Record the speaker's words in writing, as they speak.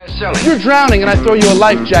silly. If you're drowning and I throw you a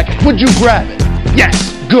life jacket, would you grab it?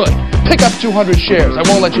 Yes. Good. Pick up 200 shares. I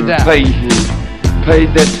won't let you down. Pay him. Pay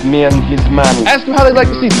that man his money. Ask them how they'd like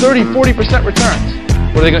to see 30, 40% returns.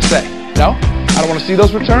 What are they going to say? No? I don't want to see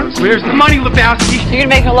those returns? Where's the money, Lebowski? You're gonna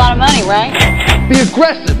make a lot of money, right? Be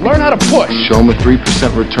aggressive. Learn how to push. Show him a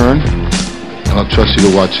 3% return, and I'll trust you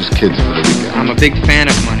to watch his kids for the weekend. I'm a big fan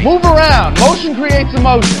of money. Move around. Motion creates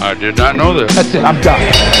emotion. I did not know this. That's it. I'm done.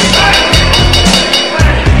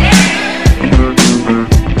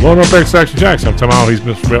 Well, no back to Action Jacks. I'm Tom Howell. He's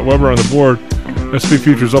Mr. Matt Weber on the board. SP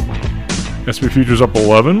Futures up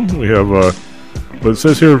 11. We have, but it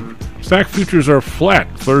says here, stock futures are flat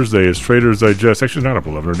Thursday as traders digest. Actually, not up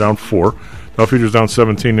 11. They're down 4. Dow futures down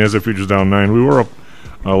 17. NASDAQ futures down 9. We were up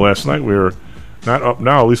last night. We are not up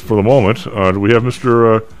now, at least for the moment. Do we have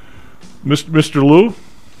Mr. Lou?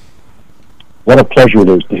 What a pleasure it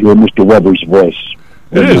is to hear Mr. Weber's voice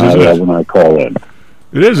when I call in.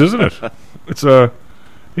 It is, isn't it? It's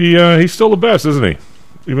he's still the best, isn't he?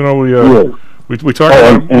 Even though we talked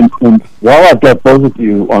about him. And while I've got both of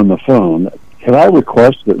you on the phone, can I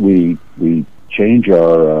request that we change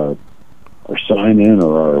our sign-in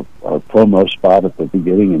or our promo spot at the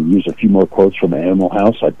beginning and use a few more quotes from Animal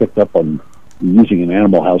House? I picked up on using an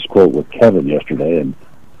Animal House quote with Kevin yesterday, and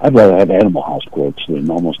I'd rather have Animal House quotes than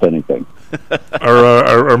almost anything.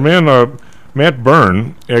 Our man Matt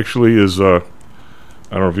Byrne actually is.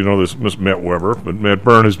 I don't know if you know this, Miss Matt Weber, but Matt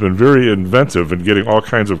Byrne has been very inventive in getting all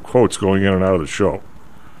kinds of quotes going in and out of the show.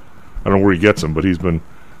 I don't know where he gets them, but he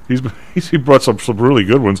brought some really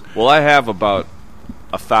good ones. Well, I have about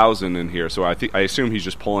 1,000 in here, so I assume he's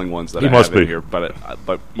just pulling ones that He I must have in be. here. But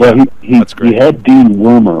Well, yeah, that's great. he had Dean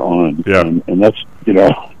Wormer on, Yeah. and that's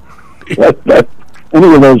that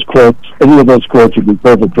any of those quotes would be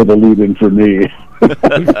perfect for the lead-in for me.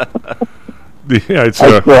 Yeah, it's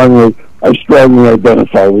I strongly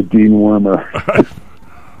identify with Dean Wormer.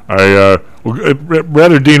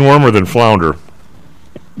 rather Dean Wormer than Flounder.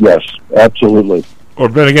 Yes, absolutely. Or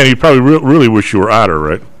then again, you probably really wish you were Otter,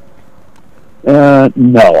 right?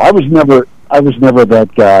 No, I was never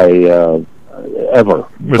that guy ever.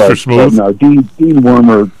 Mr. Smooth? But no, Dean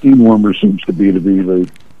Wormer seems to be the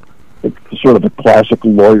sort of a classic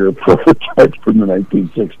lawyer prototype from the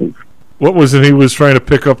 1960s. What was it? He was trying to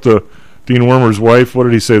pick up the Dean Wormer's wife. What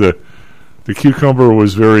did he say? The cucumber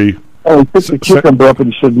was very... Oh, he picked the cucumber up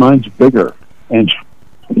and he said, "Mine's bigger." And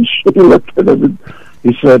she looked at him and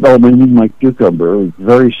he said, "Oh, maybe my cucumber. It was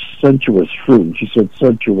very sensuous fruit." And she said,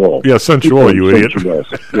 "Sensual." Yeah, sensual, you idiot.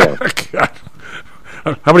 Yeah. God.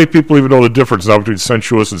 How many people even know the difference now between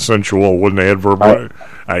sensuous and sensual? Wasn't the adverb? Whatever.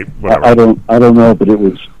 I don't know, but it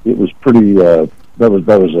was pretty. That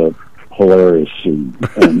was a hilarious scene,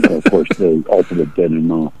 and of course the ultimate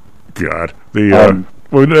denouement. God,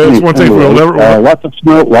 that's one thing we'll never. Lots of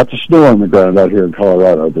snow on the ground out here in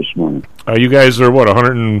Colorado this morning. You guys are what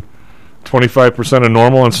 125% of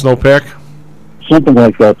normal on snowpack? Something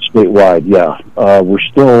like that statewide. Yeah, we're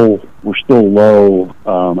still low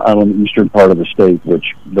out on the eastern part of the state,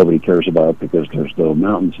 which nobody cares about because there's no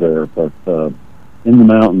mountains there. But in the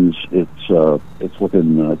mountains, it's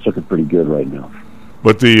looking pretty good right now.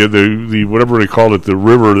 But the whatever they called it, the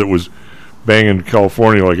river that was banging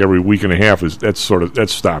California like every week and a half that's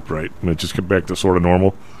stopped, right? And it just got back to sort of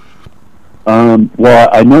normal. Well,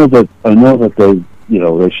 I know that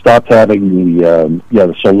they stopped having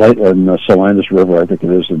the Salinas River, I think it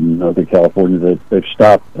is in Northern California. They've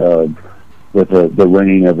stopped with the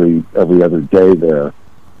rain every other day there.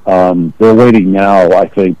 They're waiting now. I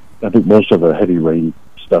think most of the heavy rain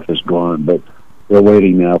stuff is gone, but they're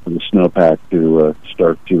waiting now for the snowpack to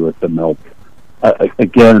start to melt.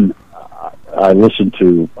 Again, I listened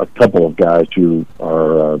to a couple of guys who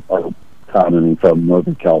are commenting from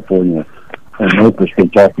Northern California, and they've just been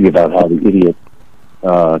talking about how the idiot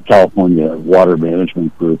California Water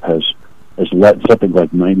Management Group has let something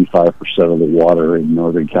like 95% of the water in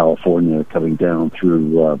Northern California coming down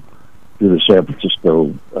through the San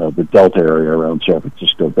Francisco, the Delta area around San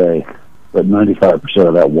Francisco Bay, but 95%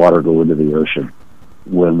 of that water go into the ocean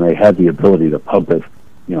when they had the ability to pump it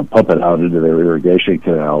out into their irrigation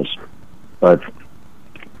canals. But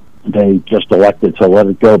they just elected to let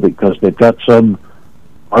it go because they've got some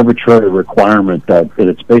arbitrary requirement that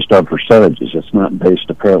it's based on percentages. It's not based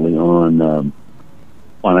apparently on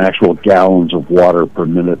actual gallons of water per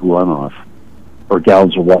minute runoff or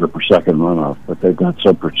gallons of water per second runoff. But they've got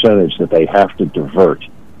some percentage that they have to divert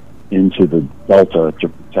into the Delta to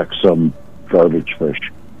protect some garbage fish.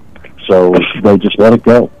 So they just let it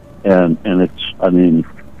go, and it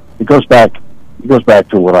goes back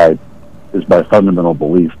to what is my fundamental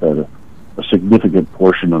belief that a significant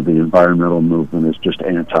portion of the environmental movement is just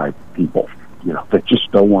anti-people. You know, they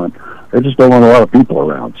just don't want a lot of people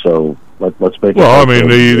around. So let's make. Well, I mean,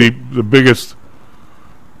 the biggest.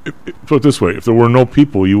 Put it this way: if there were no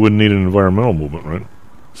people, you wouldn't need an environmental movement, right?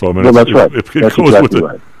 So I mean, well, that's right. It that's goes exactly with it.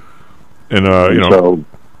 Right. And you know,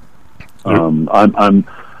 so I'm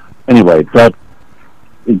anyway. That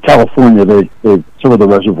in California, they some of the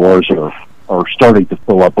reservoirs are starting to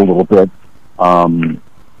fill up a little bit.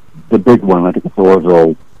 The big one, I think, it's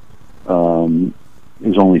Oroville,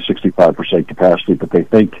 is only 65% capacity, but they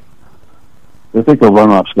think the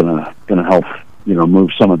runoff's going to help, you know,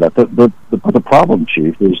 move some of that. The problem,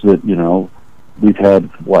 Chief, is that, you know, we've had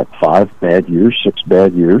 6 bad years,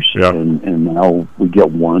 yeah. and now we get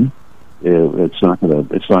one. It's not going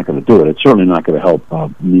to do it. It's certainly not going to help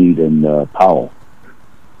Meade and Powell.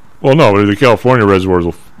 Well, no, the California reservoirs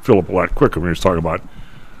will fill up a lot quicker. I mean, you're talking about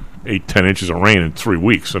 8-10 inches of rain in 3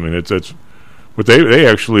 weeks. I mean, it's but they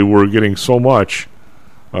actually were getting so much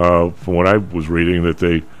from what I was reading that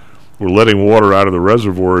they were letting water out of the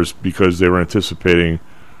reservoirs because they were anticipating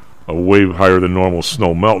a way higher than normal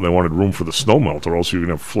snow melt, and they wanted room for the snow melt, or else you're going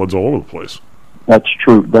to have floods all over the place. That's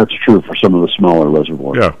true. That's true for some of the smaller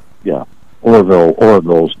reservoirs. Yeah.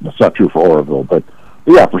 Oroville's. That's not true for Oroville, but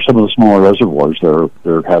yeah, for some of the smaller reservoirs,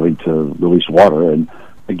 they're having to release water, and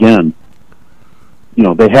again, you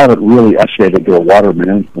know, they haven't really escalated their water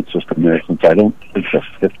management system there since I don't think the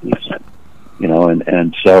 50s. You know,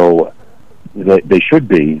 and so they should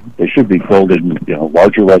be building, you know,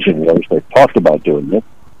 larger reservoirs. They've talked about doing it,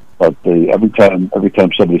 but every time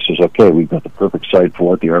somebody says, okay, we've got the perfect site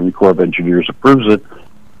for it, the Army Corps of Engineers approves it,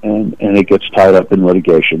 and it gets tied up in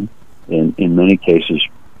litigation, in many cases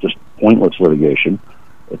just pointless litigation,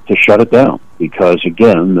 to shut it down, because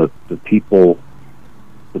again, the people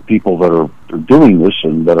that are doing this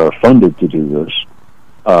and that are funded to do this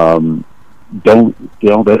don't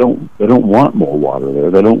want more water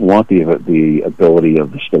there. They don't want the ability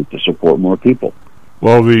of the state to support more people.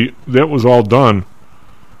 Well, that was all done.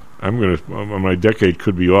 My decade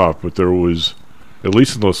could be off, but there was, at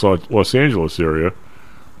least in the Los Angeles area,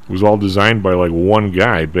 it was all designed by like one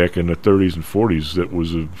guy back in the 30s and 40s that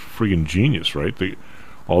was a freaking genius, right? It's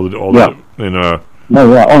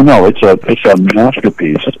a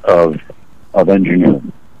masterpiece of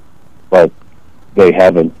engineering, but they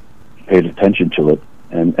haven't paid attention to it,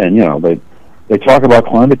 and you know, they talk about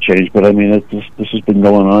climate change, but I mean, this has been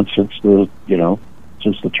going on since the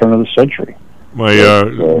turn of the century.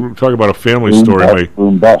 We're talking about a family story.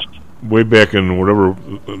 Boom bust. Way back in whatever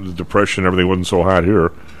the Depression, everything wasn't so hot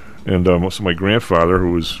here, and so my grandfather,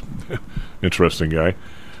 who was interesting guy,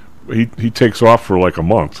 he takes off for like a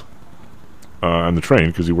month on the train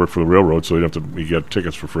because he worked for the railroad, so he got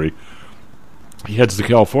tickets for free. He heads to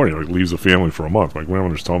California, like leaves the family for a month. My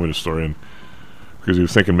grandmother's telling me the story, and because he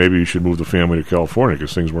was thinking maybe he should move the family to California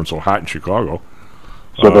because things weren't so hot in Chicago.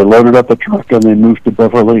 So they loaded up the truck and they moved to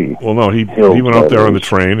Beverly. Well, no, he went out there on the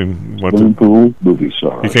train and went to movie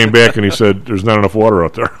star. He came back and he said, "There's not enough water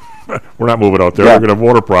out there. We're not moving out there. We're going to have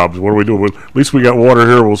water problems. What do we do? Well, at least we got water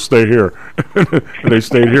here. We'll stay here." And they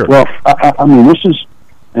stayed here. Well, I mean, this is,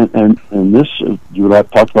 and this, you and I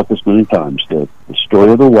have talked about this many times. The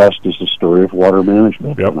story of the West is the story of water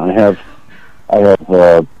management. Yep. And I have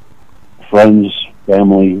friends,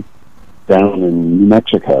 family down in New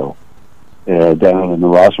Mexico. Down in the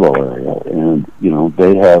Roswell area, and you know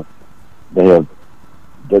that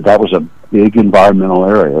was a big environmental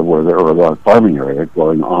area or a lot of farming area,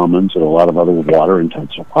 growing almonds and a lot of other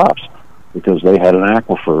water-intensive crops, because they had an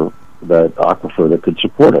aquifer that could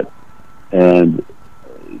support it, and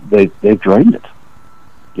they've drained it,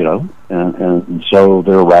 you know, and so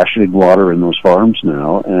they're rationing water in those farms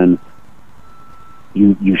now, and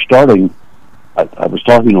you're starting. I was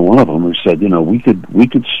talking to one of them who said, you know, we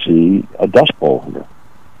could see a dust bowl here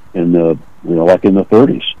in the, you know, like in the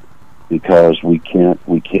 30s, because we can't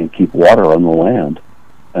keep water on the land,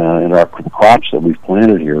 and our crops that we've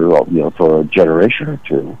planted here, you know, for a generation or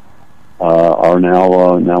two, are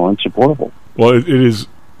now unsupportable. Well, it is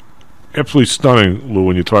absolutely stunning, Lou,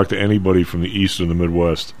 when you talk to anybody from the East and the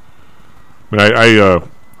Midwest. I mean, I you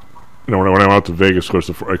know, when I went out to Vegas, of course,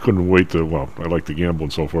 I couldn't wait to. Well, I like to gamble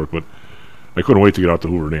and so forth, but I couldn't wait to get out to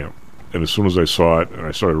Hoover Dam. And as soon as I saw it, and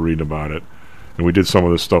I started reading about it, and we did some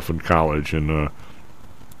of this stuff in college, and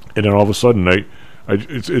then all of a sudden,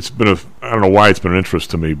 it's been I don't know why it's been an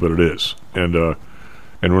interest to me, but it is. And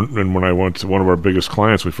when I went to one of our biggest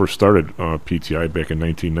clients, we first started PTI back in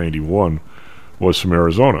 1991, was from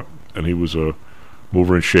Arizona, and he was a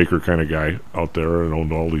mover and shaker kind of guy out there and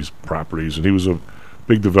owned all these properties, and he was a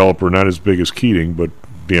big developer, not as big as Keating, but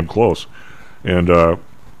damn close. And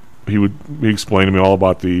he explained to me all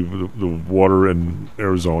about the water in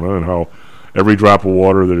Arizona and how every drop of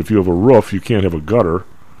water, that if you have a roof, you can't have a gutter,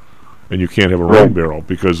 and you can't have a rain barrel,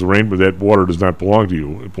 because that water does not belong to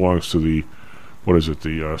you. It belongs to the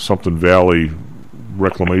Something Valley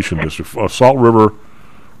Reclamation District, Salt River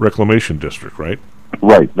Reclamation District, right?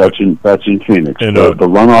 Right. That's in Phoenix. And the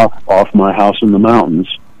runoff off my house in the mountains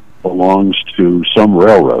belongs to some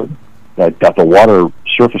railroad that got the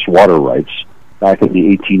surface water rights back in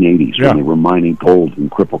the 1880s when they were mining gold in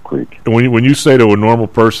Cripple Creek. And when you say to a normal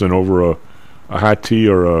person over a hot tea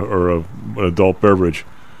or an adult beverage,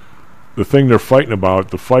 the thing they're fighting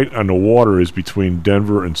about, the fight on the water, is between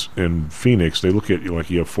Denver and Phoenix. They look at you like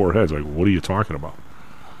you have four heads. Like, what are you talking about?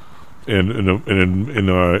 And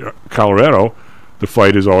in Colorado, the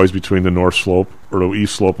fight is always between the north slope or the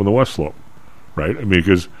east slope and the west slope, right? I mean,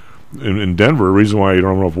 because in Denver, the reason why you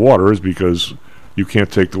don't have enough water is because you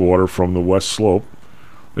can't take the water from the west slope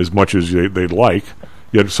as much as they'd like.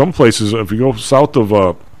 Yet some places, if you go south of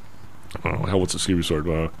what's the ski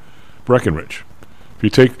resort? Breckenridge. If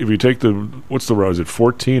you take the, what's the route? Is it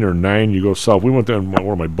 14 or 9? You go south. We went there. One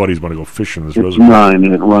of my buddies want to go fishing this reservoir. 9,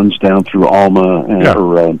 and it runs down through Alma and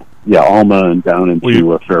Alma and down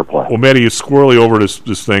into Fairplay. Well, Matty, it's squirrely over this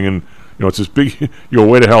thing, and it's this big. You go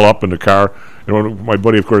way to hell up in the car. My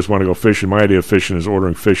buddy, of course, wanted to go fishing. My idea of fishing is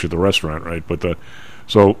ordering fish at the restaurant, right? But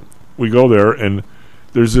so we go there, and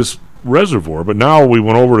there's this reservoir. But now we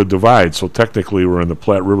went over the divide, so technically we're in the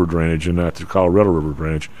Platte River drainage and not the Colorado River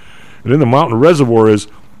drainage. And in the mountain reservoir is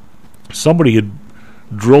somebody had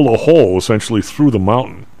drilled a hole essentially through the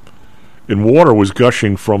mountain, and water was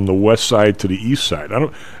gushing from the west side to the east side. I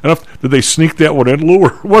don't know did they sneak that one in, Lou?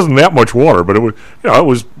 It wasn't that much water, but it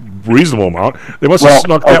was reasonable amount. They must have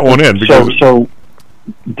snuck that one in. So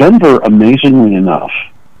Denver, amazingly enough,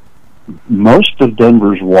 most of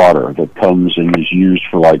Denver's water that comes and is used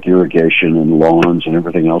for like irrigation and lawns and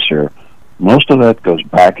everything else here, most of that goes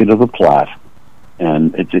back into the Platte.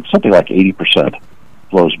 And it's something like 80%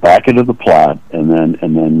 flows back into the Platte, and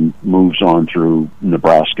then moves on through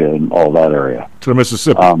Nebraska and all that area to the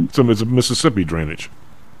Mississippi. So it's a Mississippi drainage.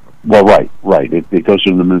 Well, right. It goes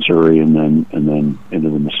into the Missouri and then into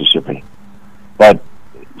the Mississippi. But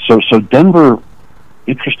so Denver,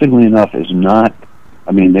 interestingly enough, is not.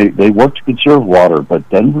 I mean, they work to conserve water, but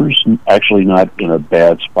Denver's actually not in a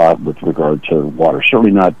bad spot with regard to water.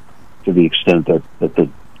 Certainly not to the extent that the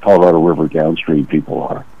Colorado River downstream people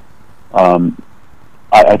are.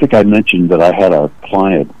 I think I mentioned that I had a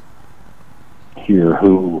client here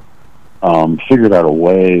who figured out a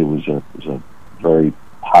way. Was a very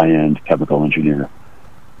high-end chemical engineer,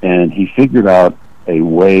 and he figured out a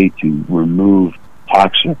way to remove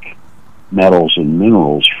toxic metals and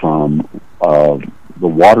minerals from the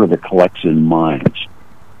water that collects in mines.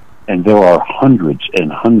 And there are hundreds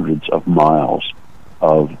and hundreds of miles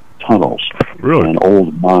of tunnels and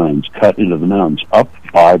old mines cut into the mountains up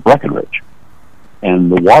by Breckenridge,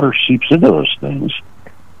 and the water seeps into those things,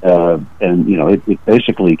 and it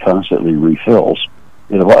basically constantly refills.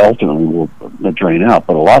 It ultimately will drain out,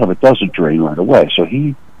 but a lot of it doesn't drain right away. So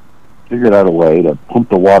he figured out a way to pump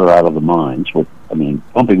the water out of the mines.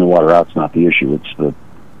 Pumping the water out's not the issue; it's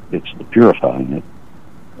the purifying it.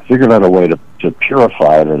 Figured out a way to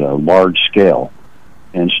purify it at a large scale,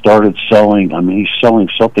 and started selling. He's selling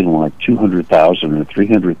something like 200,000 or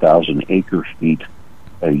 300,000 acre feet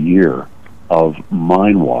a year of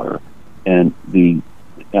mine water. And we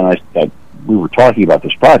were talking about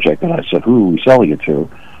this project, and I said, "Who are we selling it to?"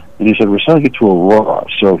 And he said, "We're selling it to Aurora."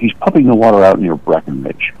 So he's pumping the water out near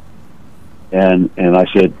Breckenridge. And I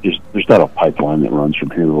said, "There's not a pipeline that runs from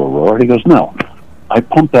here to Aurora?" And he goes, "No. I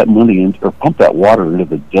pump that water into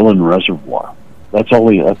the Dillon Reservoir. That's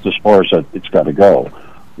as far as it's got to go.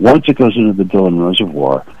 Once it goes into the Dillon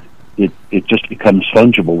Reservoir, it just becomes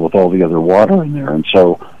fungible with all the other water in there. And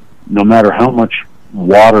so, no matter how much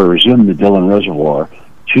water is in the Dillon Reservoir,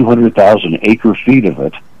 200,000 acre feet of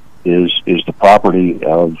it is the property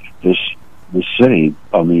of this city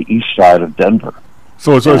on the east side of Denver."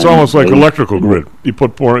 So it's almost like electrical grid. You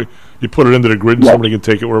put it into the grid, and somebody can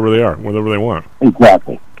take it wherever they are, whenever they want.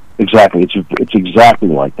 Exactly. It's exactly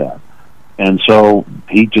like that. And so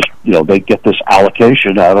he just, they get this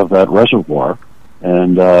allocation out of that reservoir,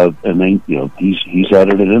 and they, he's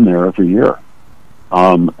added it in there every year.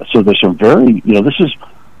 So there's some very,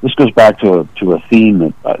 this goes back to a theme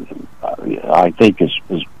that I think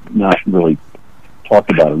is not really talked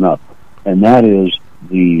about enough, and that is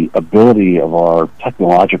the ability of our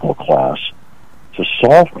technological class to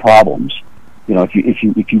solve problems. If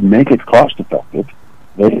you make it cost effective,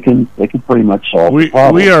 they can pretty much solve the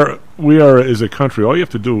problem. We are as a country. All you have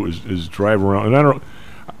to do is drive around, and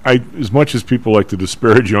as much as people like to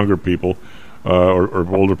disparage younger people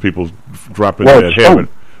or older people drop into Well, that it's habit,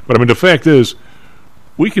 fun. but I mean the fact is,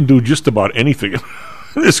 we can do just about anything in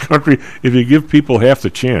this country if you give people half the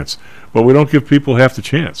chance. But we don't give people half the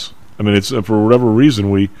chance. I mean, it's for whatever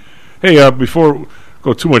reason we. Hey, before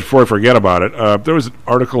go too much before I forget about it, there was an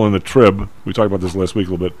article in the Trib. We talked about this last week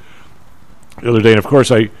a little bit the other day, and of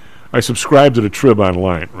course I subscribe to the Trib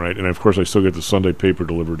online, right? And of course I still get the Sunday paper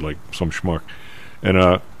delivered like some schmuck.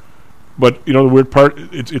 And but you know the weird part,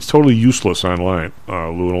 it's totally useless online,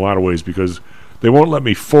 Lou, in a lot of ways, because they won't let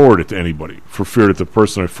me forward it to anybody for fear that the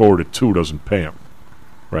person I forward it to doesn't pay them.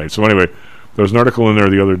 Right. So anyway, there was an article in there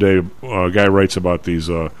the other day. A guy writes about these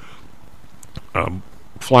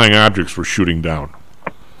flying objects we're shooting down,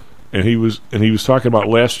 and he was talking about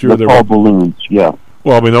last year. They're called balloons. Yeah.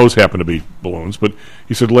 Well, I mean those happen to be balloons, but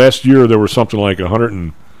he said last year there were something like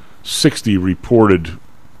 160 reported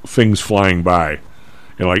things flying by,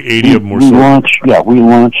 and like 80 of them were. We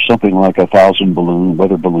launched something like 1,000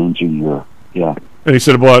 weather balloons a year. Yeah. And he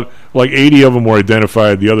said about like 80 of them were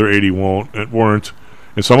identified, the other 80 weren't,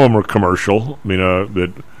 and some of them are commercial. I mean,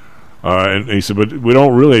 and he said, but we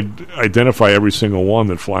don't really identify every single one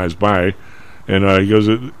that flies by. And he goes,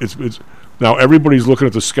 it's now everybody's looking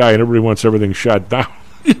at the sky and everybody wants everything shot down.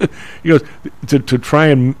 He goes, to try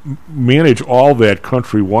and manage all that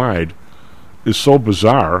countrywide is so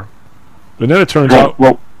bizarre. And then it turns out.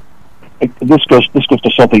 Well, this goes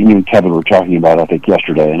to something you and Kevin were talking about, I think,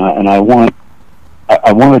 yesterday, and I want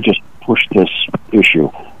to just push this issue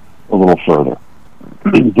a little further.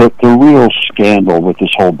 The real scandal with this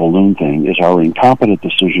whole balloon thing is our incompetent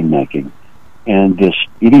decision making and this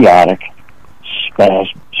idiotic,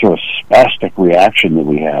 sort of spastic reaction that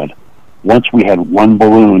we had once we had one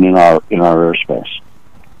balloon in our airspace.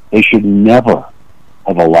 They should never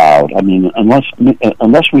have allowed. I mean,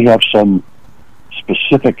 unless we have some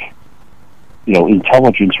specific,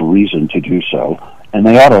 intelligence reason to do so, and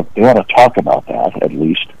they ought to talk about that at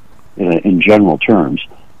least in general terms.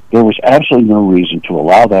 There was absolutely no reason to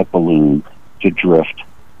allow that balloon to drift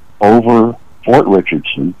over Fort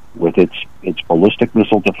Richardson with its ballistic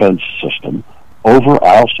missile defense system, over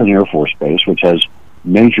Eielson Air Force Base, which has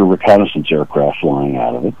major reconnaissance aircraft flying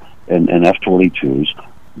out of it, and F-22s,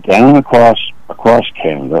 down across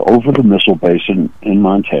Canada, over the missile base in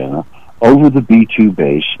Montana, over the B-2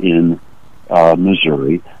 base in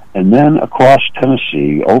Missouri, and then across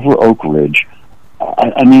Tennessee, over Oak Ridge.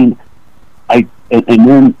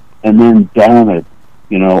 And then down it,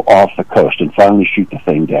 off the coast, and finally shoot the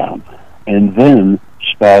thing down, and then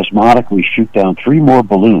spasmodically shoot down 3 more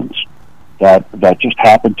balloons that just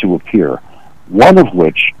happened to appear. One of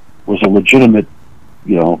which was a legitimate,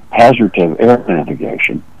 hazard to air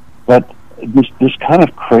navigation, but this kind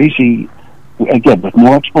of crazy, again, with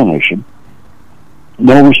no explanation,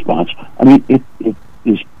 no response. I mean, it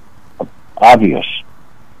is obvious,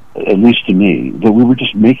 at least to me, that we were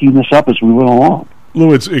just making this up as we went along.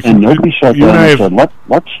 Lou, and nobody sat down and said,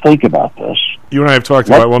 let's think about this. You and I have talked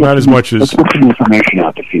about, well, not as much as... Let's put some information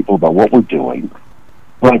out to people about what we're doing.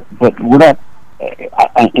 But we're not...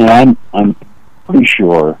 I'm pretty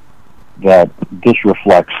sure that this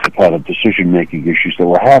reflects the kind of decision-making issues that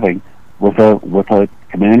we're having with a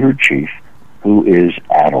commander-in-chief who is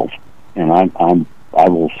addled. And I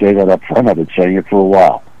will say that up front. I've been saying it for a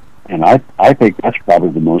while. And I think that's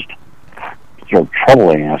probably the most sort of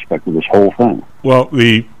troubling aspect of this whole thing. Well,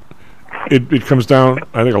 it comes down,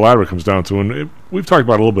 I think a lot of it comes down to, and we've talked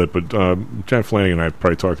about it a little bit, but John Flanagan and I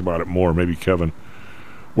probably talked about it more, maybe Kevin,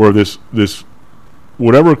 where this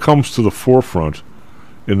whatever comes to the forefront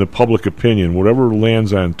in the public opinion, whatever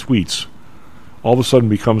lands on tweets, all of a sudden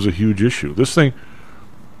becomes a huge issue. This thing,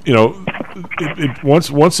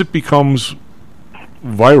 once it becomes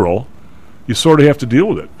viral, you sort of have to deal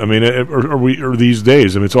with it. I mean, or these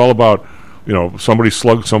days, I mean, it's all about, somebody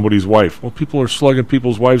slugged somebody's wife. Well, people are slugging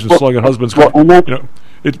people's wives and slugging husbands. Well, and that's,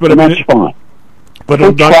 that's fine. But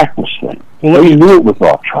they tracked this thing. Well, they knew it was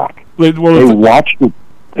off track. They watched it.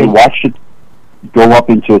 They watched it go up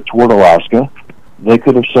toward Alaska. They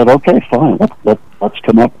could have said, "Okay, fine. Let's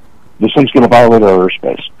come up. This thing's going to violate our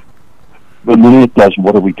airspace." But then it does.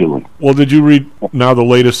 What are we doing? Well, did you read now? The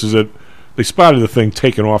latest is that they spotted the thing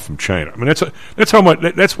taken off from China. I mean, that's how much.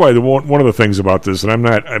 That's why one of the things about this, and I'm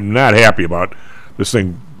not happy about this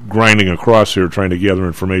thing grinding across here trying to gather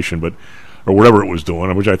information, or whatever it was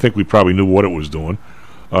doing, which I think we probably knew what it was doing,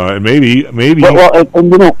 and maybe. Well,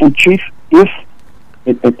 and Chief, if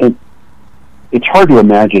it's hard to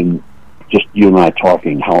imagine, just you and I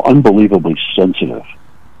talking, how unbelievably sensitive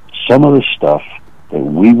some of the stuff that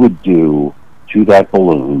we would do to that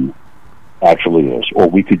balloon actually is, or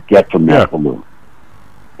we could get from that balloon.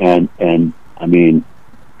 And I mean,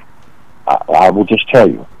 I will just tell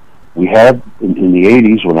you, we had in the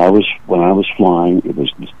 80s when I was flying. This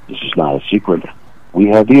is not a secret. We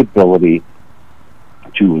had the ability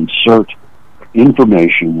to insert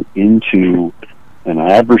information into an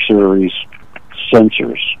adversary's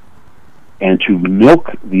sensors and to milk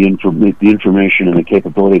the information and the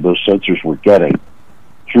capability those sensors were getting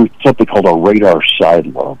through something called a radar side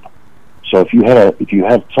lobe. So if you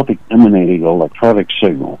had something emanating an electronic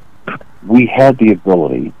signal, we had the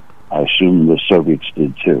ability, I assume the Soviets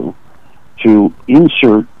did too, to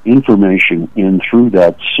insert information in through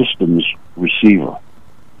that system's receiver,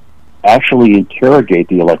 actually interrogate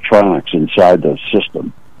the electronics inside the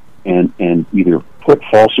system, and either put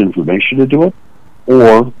false information into it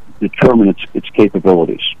or determine its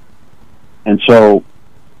capabilities. And so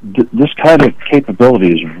this kind of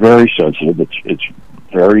capability is very sensitive. It's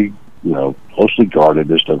very closely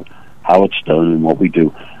guarded as to how it's done and what we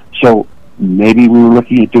do. So maybe we were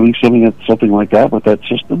looking at doing something like that with that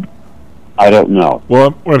system. I don't know.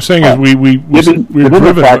 Well, what I'm saying is given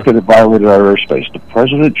the fact that it violated our airspace, the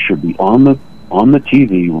president should be on the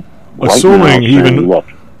TV. Assuming right now he saying, even, look,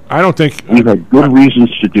 I don't think we've had good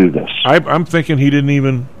reasons to do this. I'm thinking he didn't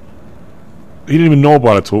even know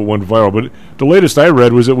about it till it went viral. But the latest I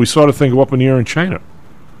read was that we saw the thing go up in the air in China.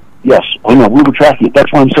 Yes, I know. We were tracking it.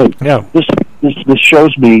 That's what I'm saying. Yeah. This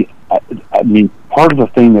shows me. I mean, part of the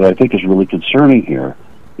thing that I think is really concerning here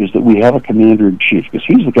is that we have a commander-in-chief, because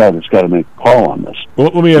he's the guy that's got to make a call on this. Well,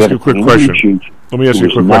 let me ask you a quick question.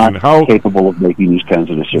 How capable of making these kinds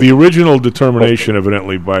of decisions? The original determination,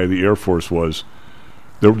 evidently, by the Air Force was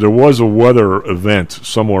there was a weather event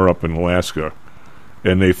somewhere up in Alaska,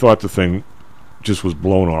 and they thought the thing just was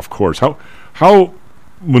blown off course. How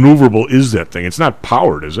maneuverable is that thing? It's not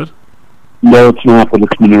powered, is it? No, it's not, but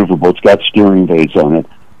it's maneuverable. It's got steering blades on it.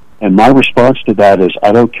 And my response to that is,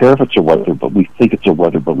 I don't care if it's a weather, but we think it's a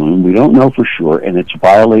weather balloon. We don't know for sure, and it's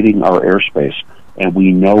violating our airspace, and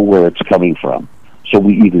we know where it's coming from. So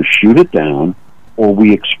we either shoot it down or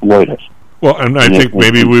we exploit it. Well, and I think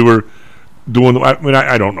maybe we were doing.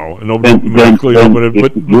 I don't know. If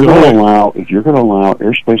you're going to allow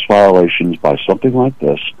airspace violations by something like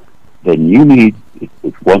this, then you need,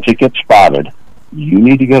 once it gets spotted, you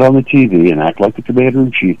need to get on the TV and act like the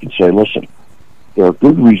commander-in-chief and say, listen, there are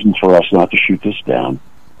good reasons for us not to shoot this down,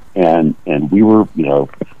 and we were,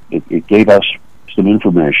 it gave us some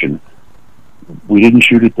information. We didn't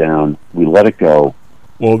shoot it down. We let it go.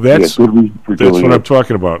 Well, that's what I'm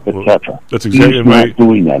talking about. Etc. That's exactly He's not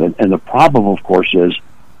doing that, and the problem, of course, is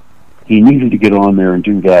he needed to get on there and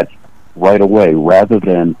do that right away, rather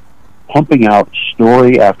than pumping out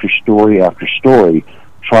story after story after story,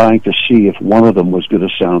 trying to see if one of them was going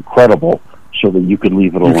to sound credible, so that you could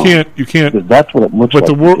leave it alone. You can't. Because that's what it looks like.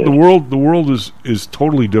 But the world is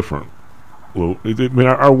totally different, Lou. I mean,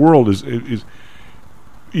 our world is.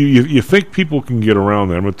 You think people can get around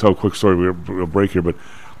that? I'm going to tell a quick story. We'll break here, but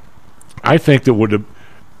I think that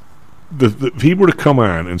if he were to come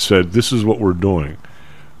on and said, "This is what we're doing,"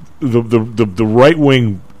 the right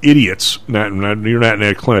wing idiots, you're not in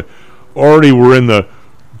that clinic, already were in the.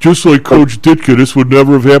 Just like Coach Ditka, this would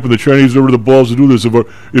never have happened. The Chinese never had the balls to do this.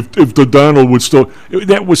 If the Donald would still,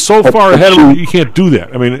 that was so far ahead of him. You can't do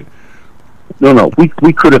that. I mean, no. He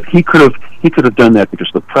could have done that because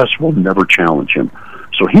the press will never challenge him.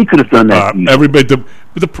 So he could have done that. Everybody,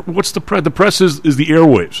 what's the press? The press is the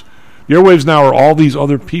airwaves. The airwaves now are all these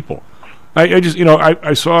other people.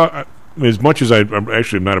 I saw, as much as I'm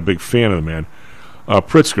actually not a big fan of the man,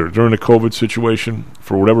 Pritzker during the COVID situation,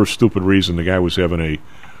 for whatever stupid reason, the guy was having a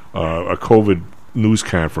COVID news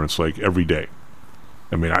conference like every day.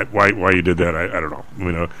 I mean, why he did that, I don't know. I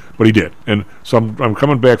mean, but he did. And so I'm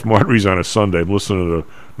coming back from Audrey's on a Sunday. I'm listening to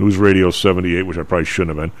the News Radio 78, which I probably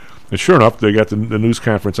shouldn't have been. And sure enough, they got the news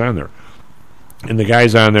conference on there. And the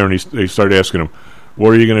guy's on there, and they started asking him,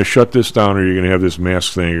 well, are you going to shut this down, or are you going to have this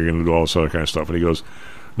mask thing, or are you going to do all this other kind of stuff? And he goes,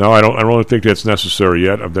 no, I don't really think that's necessary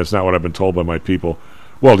yet. That's not what I've been told by my people.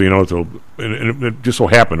 Well, and it just so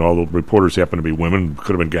happened, all the reporters happened to be women,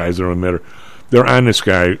 could have been guys, that don't matter. They're on this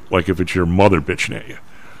guy like if it's your mother bitching at you.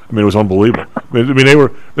 I mean, it was unbelievable. I mean, they were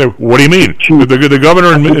what do you mean? The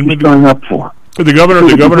governor and going up for the governor.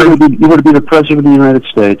 You want to be the president of the United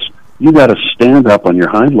States. You got to stand up on your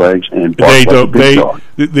hind legs and bark like a big dog.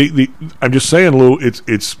 I'm just saying, Lou.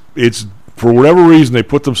 It's for whatever reason they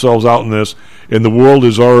put themselves out in this, and the world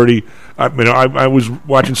is already. I mean, I was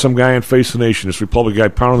watching some guy on Face the Nation, this Republican guy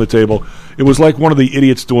pounding the table. It was like one of the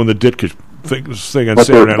idiots doing the Ditka thing on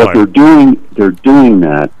Saturday Night Live. But they're doing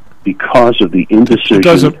that because of the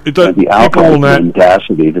indecision and the outright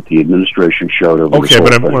mendacity that the administration showed over Okay,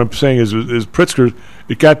 but what I'm saying is Pritzker,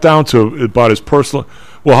 it got down to about his personal.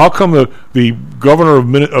 Well, how come the governor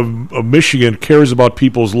of Michigan cares about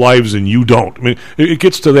people's lives and you don't? I mean, it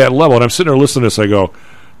gets to that level. And I'm sitting there listening to this. I go,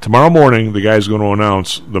 tomorrow morning the guy's going to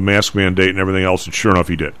announce the mask mandate and everything else, and sure enough,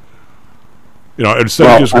 he did. You know,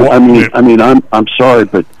 instead of just. I'm sorry,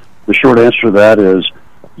 but the short answer to that is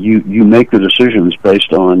you make the decisions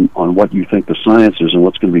based on what you think the science is and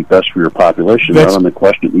what's going to be best for your population, not on the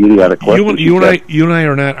idiotic questions. You and I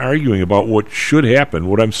are not arguing about what should happen.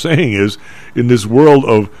 What I'm saying is, in this world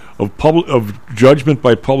of judgment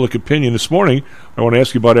by public opinion, this morning, I want to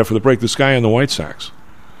ask you about after the break, this guy on the White Sox.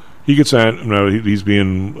 He gets on, he's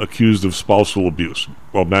being accused of spousal abuse.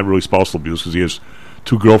 Well, not really spousal abuse, because he has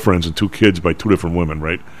 2 girlfriends and 2 kids by 2 different women,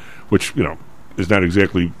 right? Which, is not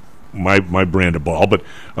exactly my brand of ball, but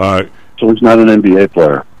so he's not an NBA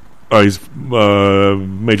player. He's a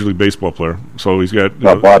Major League Baseball player, so he's got.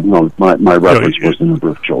 My reference was the number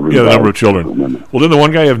of children. Yeah, the number of children. Well, didn't the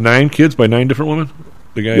one guy have 9 kids by 9 different women?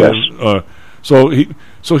 The guy, yes.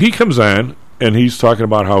 So he comes on and he's talking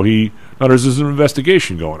about how there's an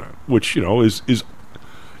investigation going on, which is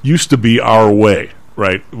used to be our way,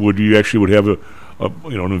 right? Would have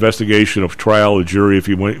an investigation of trial, a jury, if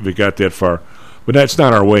it got that far. But that's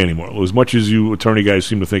not our way anymore. As much as you attorney guys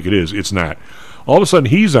seem to think it is, it's not. All of a sudden,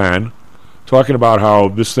 he's on talking about how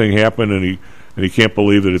this thing happened, and he can't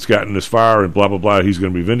believe that it's gotten this far, and blah blah blah. He's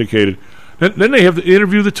going to be vindicated. Then they have to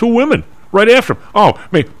interview the 2 women right after him. Oh, I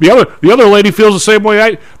mean, the other lady feels the same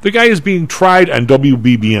way. The guy is being tried on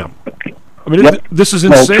WBBM. I mean, this is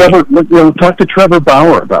insane. Talk to Trevor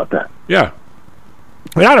Bauer about that. Yeah.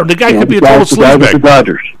 I mean, the guy could be a total sleazebag. The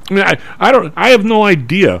Dodgers. I mean, I have no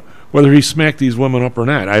idea whether he smacked these women up or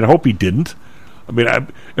not. I hope he didn't. I mean,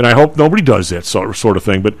 I hope nobody does that sort of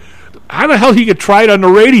thing. But how the hell he get tried on the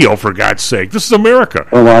radio, for God's sake? This is America.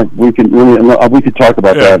 Well, we could talk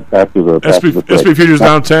about that after the SP Futures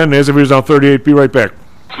down 10, NASDAQ Futures down 38. Be right back.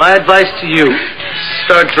 My advice to you,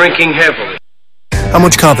 start drinking heavily. How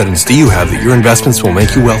much confidence do you have that your investments will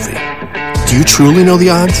make you wealthy? Do you truly know the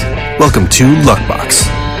odds? Welcome to Luckbox,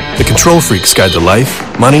 the control freak's guide to life,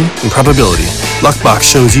 money, and probability. Luckbox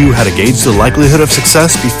shows you how to gauge the likelihood of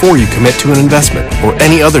success before you commit to an investment or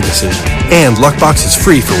any other decision. And Luckbox is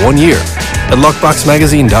free for 1 year at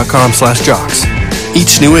luckboxmagazine.com/jocks.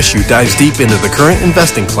 Each new issue dives deep into the current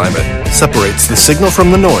investing climate, separates the signal from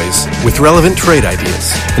the noise with relevant trade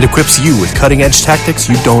ideas, and equips you with cutting-edge tactics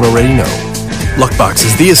you don't already know. Luckbox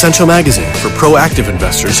is the essential magazine for proactive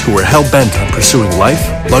investors who are hell-bent on pursuing life,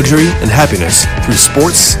 luxury, and happiness through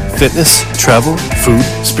sports, fitness, travel, food,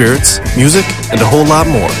 spirits, music, and a whole lot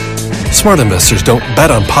more. Smart investors don't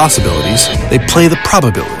bet on possibilities, they play the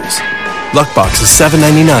probabilities. Luckbox is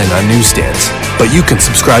 $7.99 on newsstands, but you can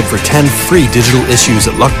subscribe for 10 free digital issues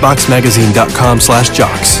at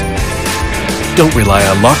luckboxmagazine.com/jocks. Don't rely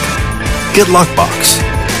on luck. Get Luckbox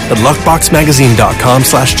at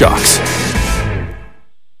luckboxmagazine.com/jocks.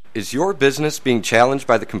 Is your business being challenged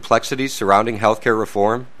by the complexities surrounding healthcare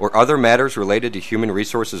reform or other matters related to human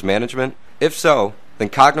resources management? If so, then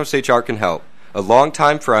Cognos HR can help. A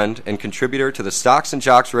longtime friend and contributor to the Stocks and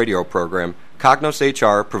Jocks radio program, Cognos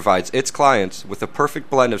HR provides its clients with a perfect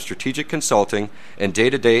blend of strategic consulting and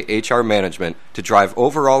day-to-day HR management to drive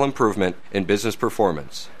overall improvement in business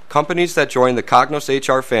performance. Companies that join the Cognos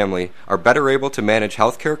HR family are better able to manage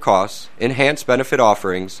healthcare costs, enhance benefit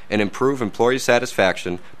offerings, and improve employee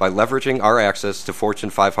satisfaction by leveraging our access to Fortune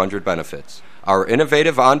 500 benefits. Our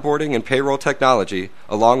innovative onboarding and payroll technology,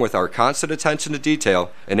 along with our constant attention to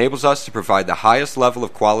detail, enables us to provide the highest level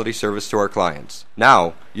of quality service to our clients.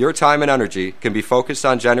 Now, your time and energy can be focused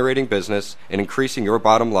on generating business and increasing your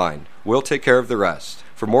bottom line. We'll take care of the rest.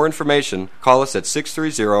 For more information, call us at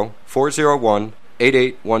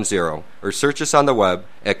 630-401-8810 or search us on the web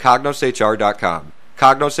at cognoshr.com.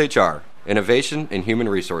 Cognos HR, innovation in human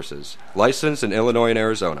resources. Licensed in Illinois and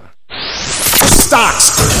Arizona.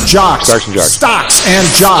 Stocks, jocks, stocks and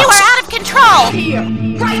jocks. You are out of control. Here,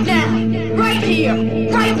 right now, right here,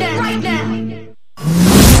 right now, right now.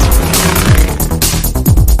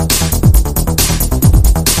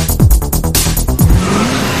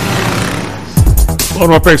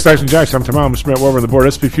 Welcome to Stocks and Jocks. I'm tomorrow. Mr. Matt Weber on the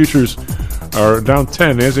board. SP Futures are down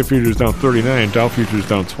 10. NASDAQ Futures down 39. Dow Futures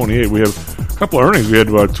down 28. We have a couple of earnings. We had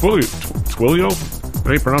Twilio. How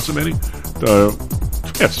do you pronounce it, Manny?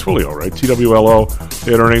 Yeah, it's Twilio, right? TWLO.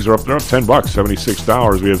 They had earnings. They're up $10,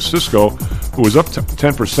 $76. We have Cisco, who was up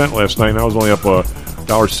 10% last night. Now it's only up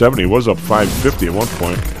 $1.70. It was up $5.50 at one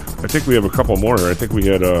point. I think we have a couple more here. I think we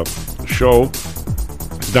had Show.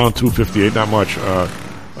 It's down $2.58. Not much.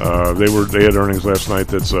 They had earnings last night.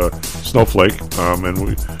 That's Snowflake, and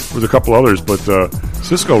with a couple others. But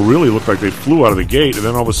Cisco really looked like they flew out of the gate, and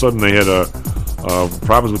then all of a sudden they had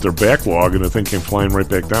problems with their backlog, and the thing came flying right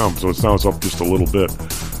back down. So now it's up just a little bit.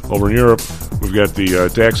 Over in Europe, we've got the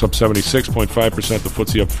DAX up 76.5%, the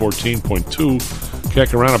FTSE up 14.2%,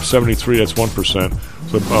 CAC around up 73, that's 1%.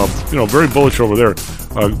 So, very bullish over there.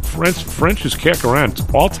 French's CAC around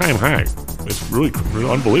all-time high. It's really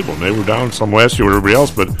unbelievable. They were down some last year with everybody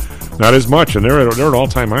else, but not as much, and they're at an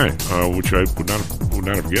all-time high, which I would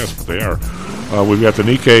not have guessed, but they are. We've got the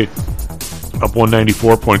Nikkei up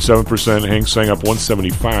 194.7%, Hang Seng up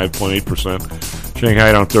 175.8%.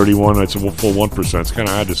 Shanghai down 31. That's a full 1%. It's kind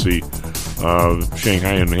of odd to see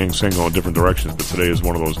Shanghai and Hang Seng go in different directions, but today is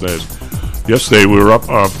one of those days. Yesterday we were up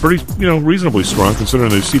pretty, reasonably strong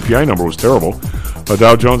considering the CPI number was terrible.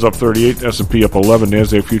 Dow Jones up 38, S&P up 11,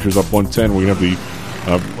 Nasdaq futures up 110. We have the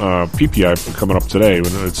PPI coming up today at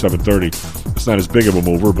 7:30. It's not as big of a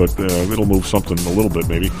mover, but it'll move something a little bit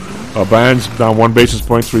maybe. Bonds down 1 basis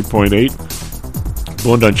point, 3.8.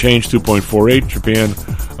 Bund unchanged, 2.48. Japan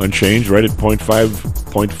unchanged, right at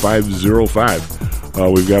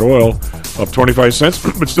 0.505. We've got oil up 25 cents,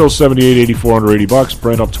 but still 78.84 under $80.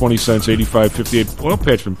 Brent up 20 cents, 85.58. Oil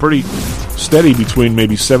patch been pretty steady between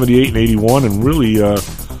maybe 78 and 81, and really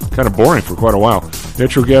kind of boring for quite a while.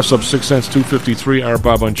 Natural gas up 6 cents, 2.53.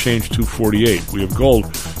 RBOB unchanged, 2.48. We have gold,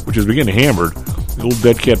 which is beginning hammered. A little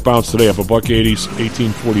dead cat bounce today, up $1.80,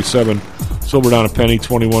 18.47. Silver down a penny,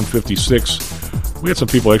 21.56. We had some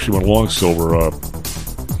people actually went long silver.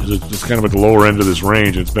 It's kind of at the lower end of this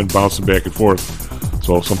range. It's been bouncing back and forth.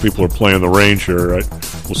 So some people are playing the range here. Right?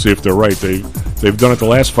 We'll see if they're right. They've done it the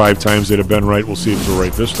last 5 times. They'd have been right. We'll see if they're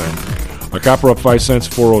right this time. Copper up 5 cents,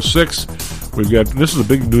 4.06. We've got, this is the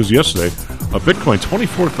big news yesterday. Bitcoin,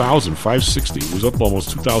 24,560. It was up almost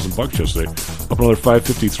 $2,000 yesterday. Up another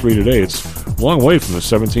 553 today. It's a long way from the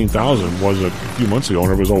 17,000 it was a few months ago,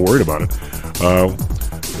 and everybody was all worried about it.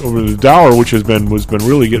 Over the dollar, which has been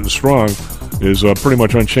really getting strong, is pretty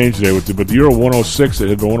much unchanged today. But the euro 106, it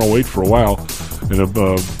had been 108 for a while, and a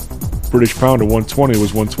British pound at 120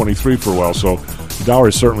 was 123 for a while. So the dollar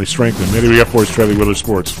is certainly strengthening. Maybe we got for us Trevi Wheeler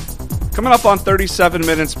Sports. Coming up on 37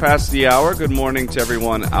 minutes past the hour. Good morning to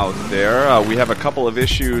everyone out there. We have a couple of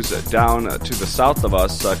issues down to the south of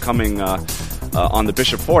us coming on the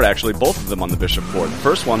Bishop Ford, actually, both of them on the Bishop Ford. The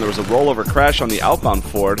first one, there was a rollover crash on the outbound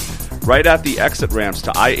Ford right at the exit ramps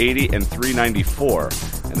to I-80 and 394,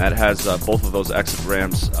 and that has both of those exit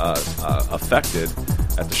ramps affected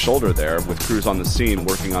at the shoulder there, with crews on the scene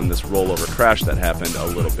working on this rollover crash that happened a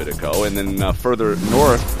little bit ago. And then further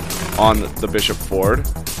north on the Bishop Ford,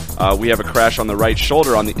 we have a crash on the right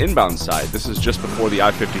shoulder on the inbound side. This is just before the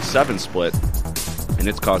I-57 split, and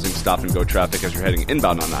it's causing stop-and-go traffic as you're heading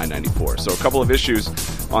inbound on I-94. So a couple of issues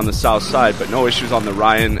on the south side, but no issues on the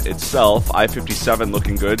Ryan itself. I-57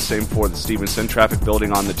 looking good. Same for the Stevenson. Traffic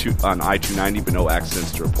building on I-290, but no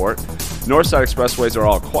accidents to report. North side expressways are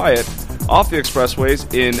all quiet. Off the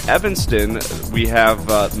expressways in Evanston, we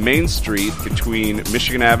have Main Street between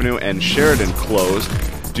Michigan Avenue and Sheridan closed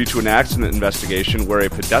due to an accident investigation where a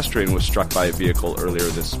pedestrian was struck by a vehicle earlier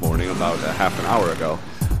this morning, about a half an hour ago.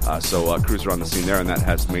 So crews are on the scene there, and that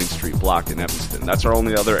has Main Street blocked in Evanston. That's our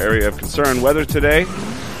only other area of concern. Weather today,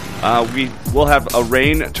 we will have a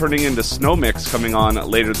rain turning into snow mix coming on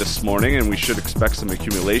later this morning, and we should expect some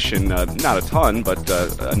accumulation, not a ton, but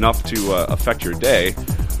enough to affect your day.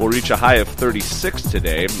 We'll reach a high of 36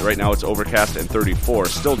 today. Right now it's overcast and 34,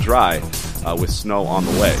 still dry with snow on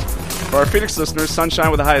the way. For our Phoenix listeners,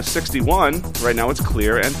 sunshine with a high of 61. Right now it's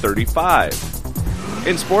clear and 35.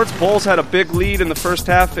 In sports, Bulls had a big lead in the first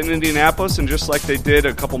half in Indianapolis, and just like they did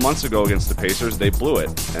a couple months ago against the Pacers, they blew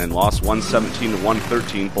it and lost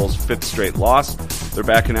 117-113, Bulls' 5th straight loss. They're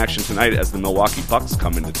back in action tonight as the Milwaukee Bucks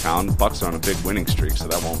come into town. Bucks are on a big winning streak, so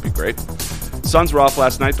that won't be great. Suns were off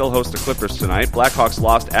last night. They'll host the Clippers tonight. Blackhawks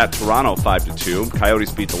lost at Toronto 5-2.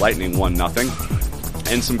 Coyotes beat the Lightning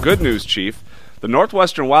 1-0. And some good news, Chief. The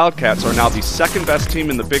Northwestern Wildcats are now the second-best team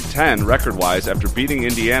in the Big Ten, record-wise, after beating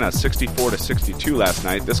Indiana 64-62 last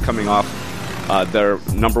night. This coming off their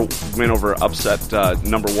win over upset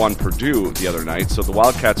number 1 Purdue the other night. So the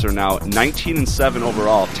Wildcats are now 19-7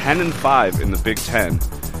 overall, 10-5 in the Big Ten,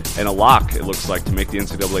 and a lock, it looks like, to make the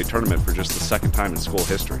NCAA tournament for just the second time in school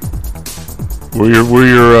history. Were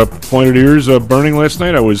your pointed ears burning last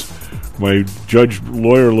night? My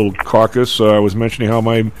judge-lawyer little caucus, I was mentioning how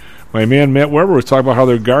my man Matt Weber was talking about how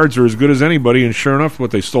their guards are as good as anybody, and sure enough,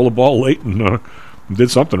 they stole the ball late, and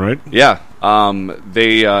Did something right. Yeah.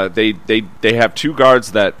 They have two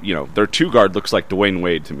guards that, their two guard looks like Dwayne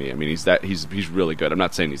Wade to me. I mean, he's really good. I'm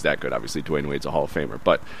not saying he's that good. Obviously, Dwayne Wade's a Hall of Famer,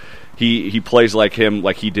 but he plays like him,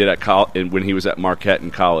 like he did when he was at Marquette in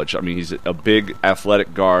college. I mean, he's a big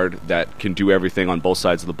athletic guard that can do everything on both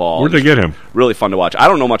sides of the ball. Where'd they get him? Really fun to watch. I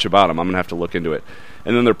don't know much about him. I'm gonna have to look into it.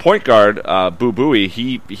 And then their point guard, Boo Buie,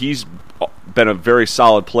 he's been a very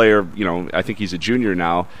solid player. I think he's a junior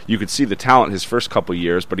now. You could see the talent his first couple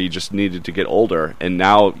years, but he just needed to get older. And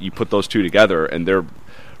now you put those two together, and they're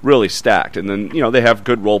really stacked. And then they have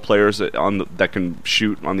good role players that can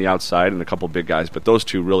shoot on the outside and a couple big guys, but those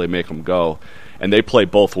two really make them go. And they play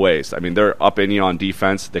both ways. I mean, they're up in you on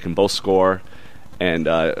defense. They can both score. And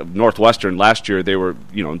Northwestern, last year, they were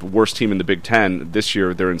the worst team in the Big Ten. This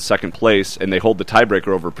year, they're in second place, and they hold the tiebreaker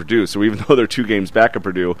over Purdue. So even though they're 2 games back of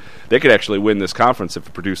Purdue, they could actually win this conference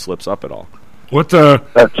if Purdue slips up at all.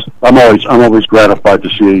 I'm always gratified to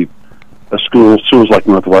see schools like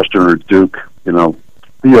Northwestern or Duke,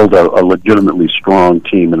 field a legitimately strong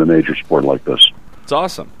team in a major sport like this. It's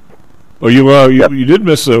awesome. Well, you did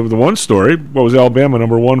miss the one story. What was Alabama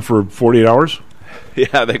 #1 for 48 hours?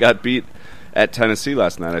 Yeah, they got beat at Tennessee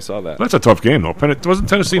last night. I saw that. That's a tough game, though. Wasn't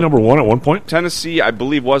Tennessee #1 at one point? Tennessee, I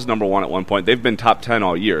believe, was #1 at one point. They've been top 10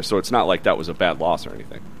 all year, so it's not like that was a bad loss or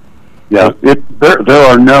anything. Yeah, there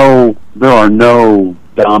are no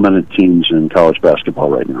dominant teams in college basketball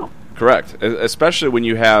right now. Correct, especially when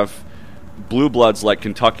you have blue bloods like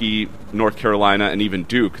Kentucky, North Carolina, and even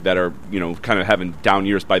Duke that are kind of having down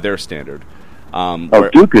years by their standard.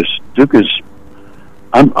 Duke is.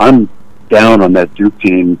 I'm down on that Duke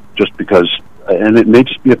team just because, and it may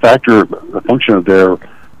just be a function of their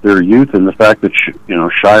youth and the fact that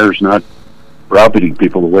Shire's not browbeating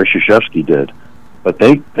people the way Krzyzewski did, but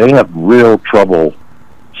they have real trouble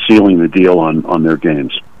sealing the deal on their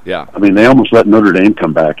games. Yeah, I mean they almost let Notre Dame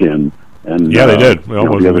come back in, and they did. The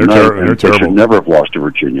other night, they should never have lost to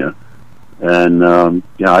Virginia, and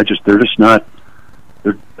they're just not.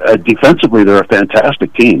 Defensively, they're a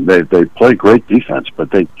fantastic team. They play great defense, but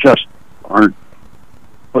they just aren't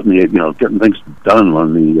putting getting things done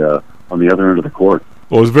on the other end of the court.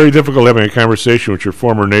 Well, it was very difficult having a conversation with your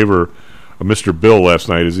former neighbor, Mr. Bill, last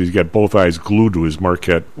night, as he's got both eyes glued to his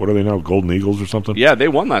Marquette. What are they now, Golden Eagles or something? Yeah, they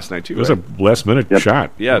won last night, too. It was a last-minute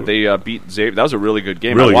shot. Yeah, they beat Xavier. That was a really good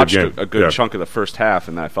game. Really I watched good game. a good chunk of the first half,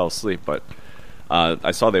 and then I fell asleep, but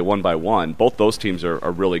I saw they won by 1. Both those teams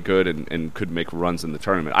are really good and could make runs in the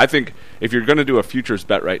tournament. I think if you're going to do a futures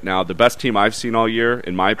bet right now, the best team I've seen all year,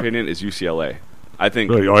 in my opinion, is UCLA. I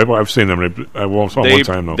think I've seen them. I saw them one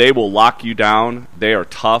time, though. They will lock you down. They are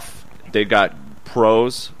tough. They got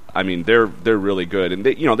pros. I mean, they're really good, and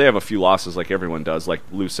they have a few losses like everyone does. Like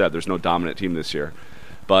Lou said, there's no dominant team this year.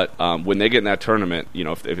 But when they get in that tournament,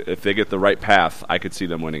 if they get the right path, I could see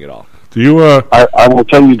them winning it all. Do you? I will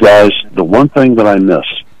tell you guys the one thing that I miss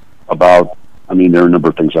about. I mean, there are a number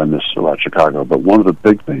of things I miss about Chicago, but one of the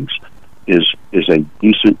big things is a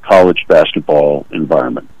decent college basketball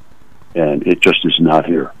environment, and it just is not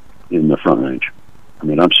here in the Front Range. I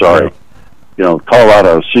mean, I'm sorry. Yeah.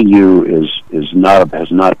 Colorado CU has not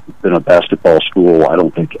been a basketball school. I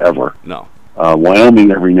don't think ever. No.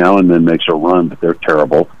 Wyoming every now and then makes a run, but they're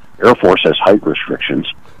terrible. Air Force has height restrictions.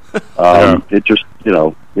 It just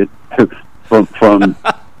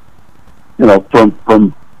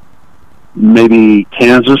from maybe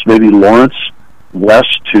Kansas, maybe Lawrence,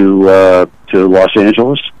 west to Los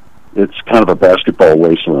Angeles. It's kind of a basketball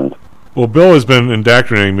wasteland. Well, Bill has been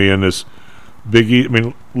indoctrinating me in this Big East. I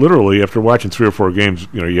mean, literally, after watching 3 or 4 games,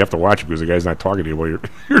 you have to watch it because the guy's not talking to you while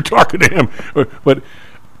you're talking to him. But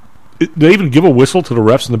they even give a whistle to the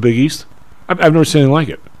refs in the Big East? I've never seen anything like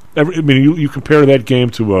it. I mean, you compare that game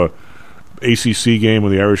to a ACC game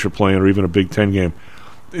when the Irish are playing, or even a Big Ten game.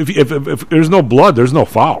 If there's no blood, there's no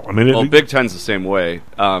foul. I mean, Big Ten's the same way.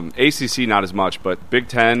 ACC not as much, but Big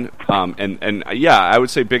Ten, and I would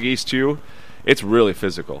say Big East too. It's really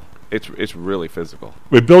physical. It's really physical.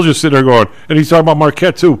 Wait, Bill's just sitting there going, and he's talking about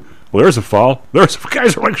Marquette too. Well, there's a foul. There's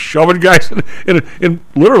guys are like shoving guys, and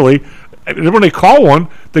literally, and when they call one,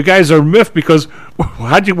 the guys are miffed because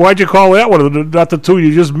why'd you call that one, not the 2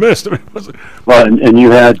 you just missed? I mean, well, and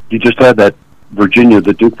you just had that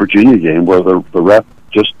the Duke Virginia game where the refs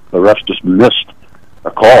just missed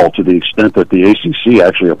a call to the extent that the ACC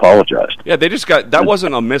actually apologized. Yeah, they just got that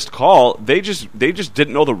wasn't a missed call. They just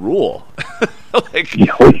didn't know the rule.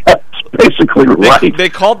 Basically right. They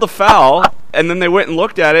called the foul, and then they went and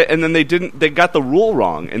looked at it, and then they got the rule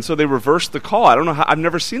wrong, and so they reversed the call. I don't know how. I've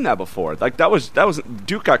never seen that before. Like that was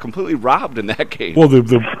Duke got completely robbed in that game. Well,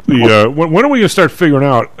 when are we going to start figuring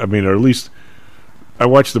out? I mean, or at least I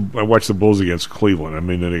watched the Bulls against Cleveland. I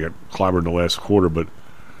mean, they got clobbered in the last quarter, but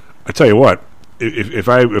I tell you what, if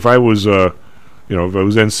I was if I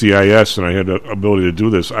was NCIS and I had the ability to do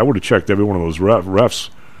this, I would have checked every one of those refs'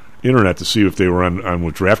 internet to see if they were on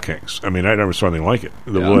with DraftKings. I mean, I never saw anything like it.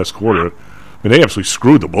 The last quarter, I mean, they absolutely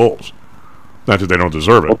screwed the Bulls. Not that they don't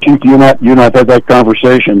deserve it. Well, Keith, you not had that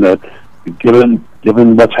conversation that given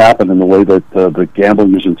what's happened and the way that the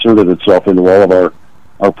gambling has inserted itself into all of our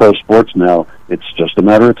pro sports now, it's just a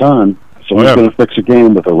matter of time. Someone's going to fix a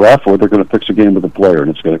game with a ref, or they're going to fix a game with a player,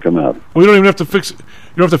 and it's going to come out. Well, you don't even have to fix. You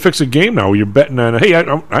don't have to fix a game now. You're betting on. Hey, I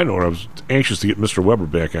know. I was anxious to get Mr. Weber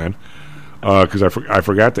back on because I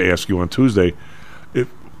forgot to ask you on Tuesday.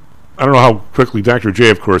 I don't know how quickly Dr.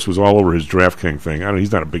 J, of course, was all over his DraftKings thing.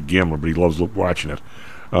 He's not a big gambler, but he loves watching it.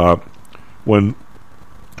 When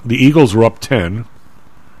the Eagles were up 10,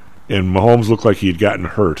 and Mahomes looked like he had gotten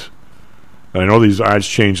hurt. And I know these odds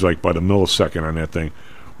changed like by the millisecond on that thing.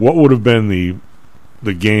 What would have been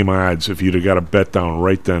the game odds if you'd have got a bet down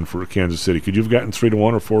right then for Kansas City? Could you have gotten 3-1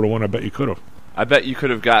 or 4-1? I bet you could have. I bet you could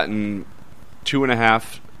have gotten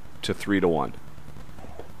 2.5 to 3-1.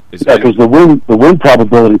 Yeah, because the win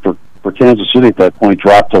probability for Kansas City at that point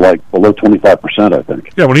dropped to like below 25%, I think.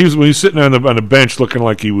 Yeah, when he was sitting on the bench looking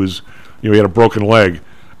like he was, he had a broken leg,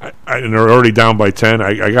 and they're already down by 10.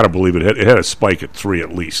 I got to believe it had a spike at 3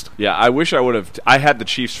 at least. Yeah, I wish I would have. I had the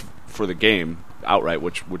Chiefs for the game outright,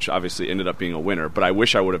 which obviously ended up being a winner. But I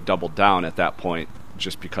wish I would have doubled down at that point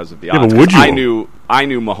just because of the odds. But would you? I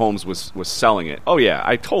knew Mahomes was selling it. Oh yeah,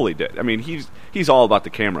 I totally did. I mean, he's all about the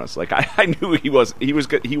cameras. Like I knew he was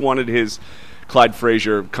good. He wanted his Clyde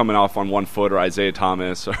Frazier coming off on one foot, or Isaiah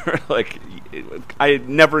Thomas, or like I had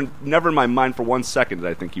never in my mind for 1 second did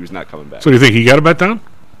I think he was not coming back. So do you think he got a bet down?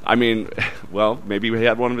 I mean, well, maybe he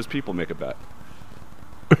had one of his people make a bet.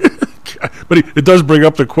 But it does bring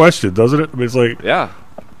up the question, doesn't it? I mean, it's like, yeah,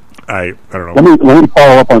 I don't know. Let me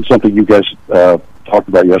follow up on something you guys talked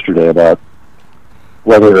about yesterday about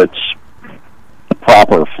whether it's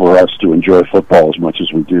proper for us to enjoy football as much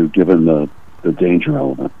as we do, given the danger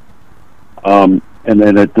element. And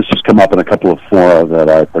then this has come up in a couple of fora that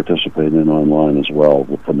I participate in online as well,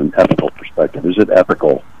 from an ethical perspective. Is it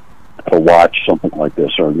ethical to watch something like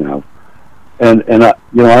this, or And I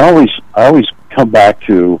always come back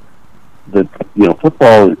to that.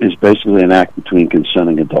 Football is basically an act between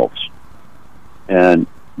consenting adults, and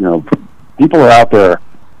people are out there.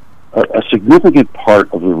 A significant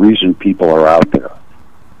part of the reason people are out there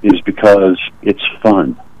is because it's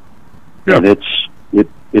fun, and it's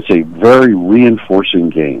a very reinforcing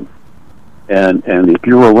game, and if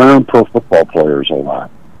you're around pro football players a lot,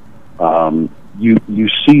 you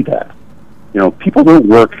see that. People don't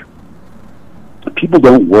work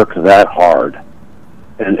that hard,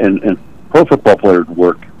 and pro football players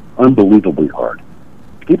work unbelievably hard.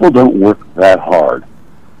 People don't work that hard,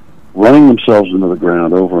 running themselves into the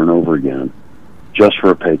ground over and over again just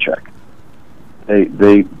for a paycheck. They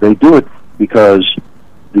do it because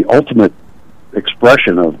the ultimate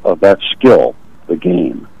expression of that skill, the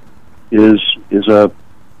game, is a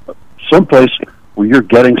someplace where you're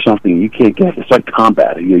getting something you can't get. It's like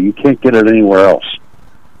combat. You can't get it anywhere else.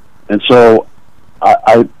 And so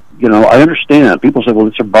I understand. People say, well,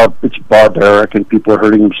 it's barbaric and people are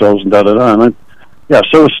hurting themselves and da-da-da. And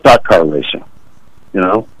so is stock car racing.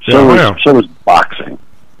 So is boxing.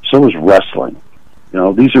 So is wrestling.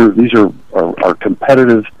 These are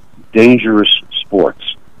competitive, dangerous sports.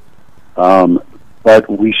 But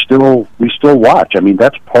we still watch. I mean,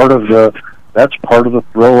 that's part of the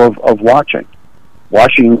thrill of watching.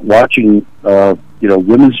 Watching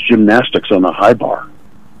women's gymnastics on the high bar.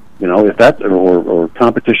 If that or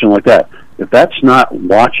competition like that. If that's not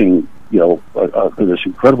watching, this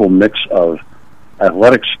incredible mix of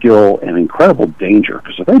athletic skill and incredible danger,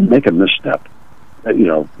 because if they make a misstep,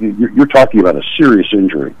 you're talking about a serious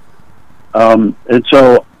injury. And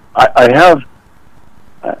so I have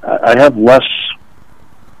less,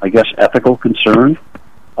 I guess, ethical concern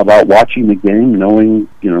about watching the game, knowing,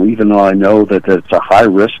 even though I know that it's a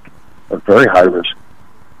very high risk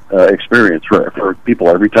experience for people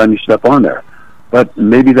every time you step on there. But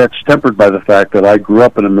maybe that's tempered by the fact that I grew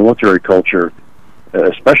up in a military culture,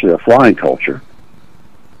 especially a flying culture,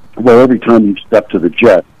 where every time you step to the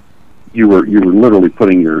jet, you were literally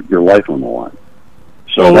putting your life on the line.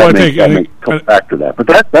 So I may come back to that. But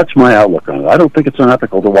that's my outlook on it. I don't think it's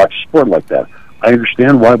unethical to watch sport like that. I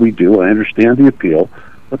understand why we do. I understand the appeal.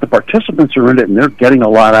 But the participants are in it, and they're getting a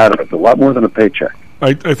lot out of it, a lot more than a paycheck.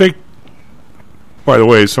 I think, by the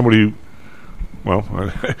way, somebody,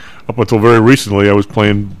 up until very recently, I was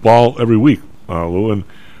playing ball every week, Lou, and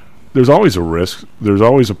there's always a risk. There's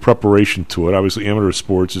always a preparation to it. Obviously, amateur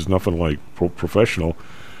sports is nothing like professional.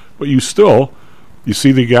 But you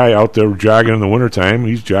see the guy out there jogging in the wintertime.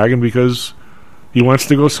 He's jogging because he wants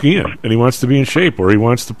to go skiing and he wants to be in shape, or he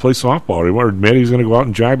wants to play softball, or maybe he's going to go out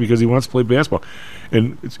and jog because he wants to play basketball.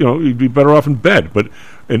 And he'd be better off in bed, but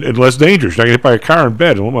and less dangerous. You're not going to get hit by a car in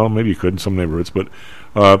bed. Well, maybe you could in some neighborhoods, but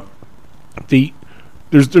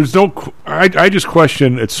there's no. I just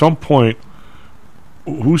question at some point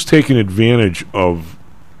who's taking advantage of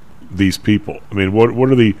these people. I mean, what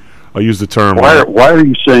are the? I'll use the term. Why are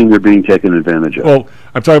you saying they're being taken advantage of? Well,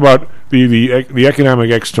 I'm talking about the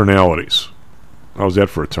economic externalities. How's that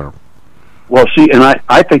for a term? Well, see, and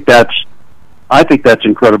I think that's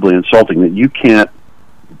incredibly insulting that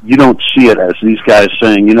you don't see it as these guys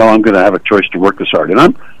saying, I'm going to have a choice to work this hard. And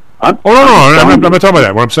I'm not talking about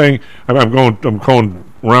that. What I'm saying, I'm going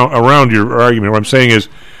around your argument. What I'm saying is,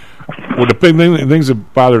 the big things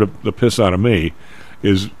that bother the piss out of me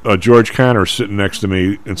is George Connor sitting next to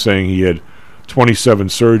me and saying he had 27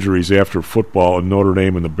 surgeries after football, and Notre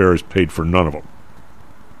Dame and the Bears paid for none of them.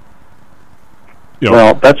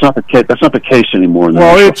 Well, that's not the case. That's not the case anymore.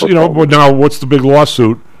 Well, it's but now what's the big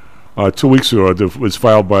lawsuit? 2 weeks ago, it was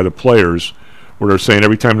filed by the players, where they're saying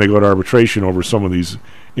every time they go to arbitration over some of these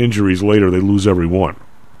injuries later, they lose every one.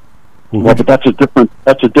 Well, but that's a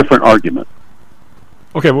different argument.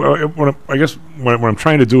 Okay, well, I guess what I'm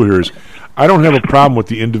trying to do here is, I don't have a problem with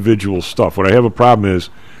the individual stuff. What I have a problem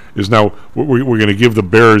is now we're going to give the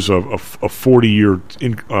Bears a 40-year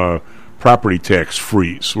property tax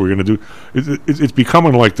freeze. We're going to do. It's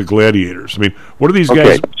becoming like the Gladiators. I mean, what are these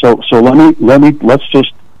guys? So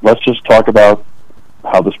let's just talk about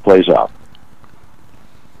how this plays out.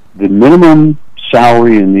 The minimum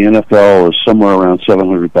salary in the NFL is somewhere around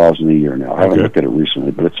 $700,000 a year now. I haven't looked at it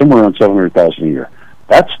recently, but it's somewhere around $700,000 a year.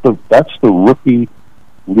 That's the rookie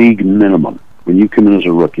league minimum when you come in as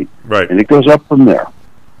a rookie, right? And it goes up from there.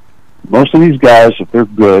 Most of these guys, if they're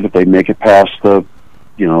good, if they make it past the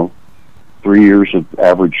 3 years of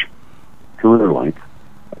average career length,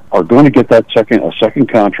 are going to get that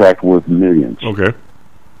second contract worth millions. Okay.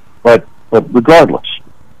 But regardless,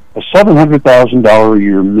 a $700,000 a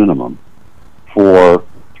year minimum for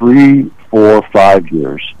 3, 4, 5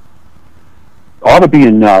 years ought to be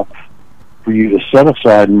enough for you to set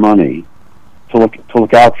aside money to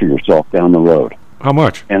look out for yourself down the road. How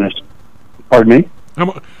much? And pardon me?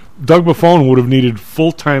 Doug Buffon would have needed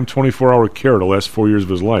full-time 24-hour care the last 4 years of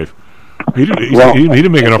his life. He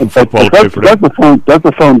didn't make enough football to pay for that. Doug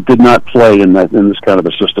Buffon did not play in this kind of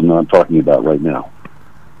a system that I'm talking about right now.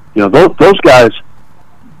 Those guys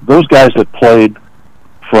that played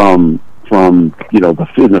from in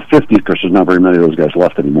the 50s, because there's not very many of those guys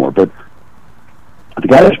left anymore. But the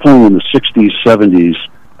guys playing in the 60s, 70s,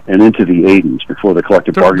 and into the 80s before the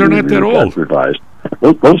collective bargaining agreement was revised,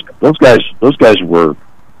 those guys were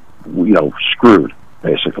screwed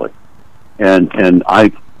basically. And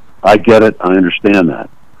I get it. I understand that.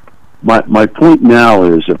 My point now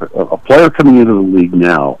is, if a player coming into the league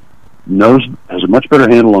now has a much better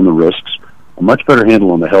handle on the risks, a much better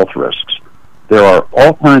handle on the health risks, there are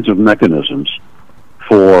all kinds of mechanisms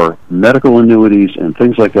for medical annuities and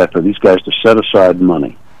things like that for these guys to set aside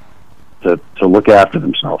money to look after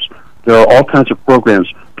themselves. There are all kinds of programs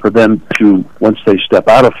for them to, once they step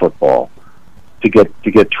out of football, to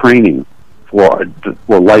get training for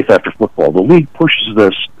life after football. The league pushes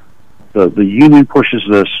this. The union pushes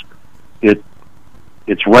this.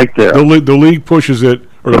 It's right there. The league pushes it,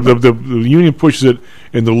 or the union pushes it,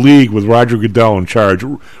 and the league, with Roger Goodell in charge,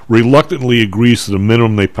 reluctantly agrees to the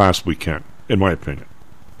minimum they possibly can, in my opinion.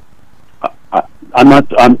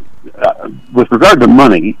 With regard to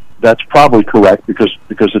money, that's probably correct because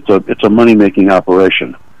it's a money making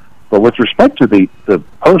operation. But with respect to the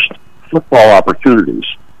post football opportunities,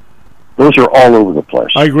 those are all over the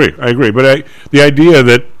place. I agree. But the idea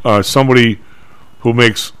that somebody who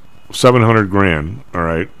makes $700,000, all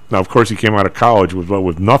right. Now, of course, he came out of college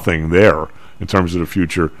with nothing there in terms of the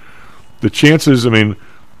future. The chances, we're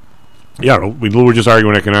just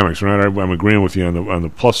arguing economics. I'm agreeing with you on the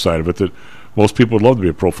plus side of it, that most people would love to be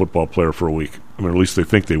a pro football player for a week. At least they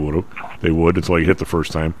think they would until you hit the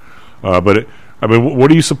first time. What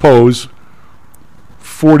do you suppose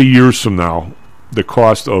 40 years from now the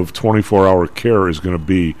cost of 24-hour care is going to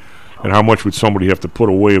be, and how much would somebody have to put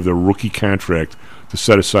away of their rookie contract to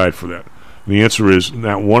set aside for that? And the answer is,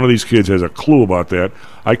 not one of these kids has a clue about that.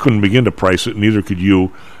 I couldn't begin to price it, neither could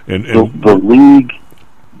you. And the league,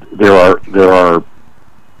 there are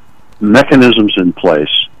mechanisms in place.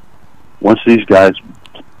 Once these guys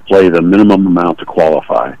play the minimum amount to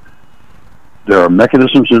qualify, there are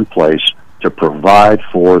mechanisms in place to provide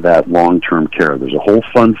for that long-term care. There's a whole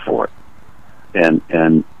fund for it.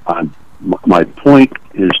 And my point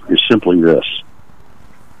is simply this.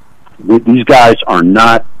 These guys are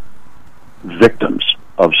not victims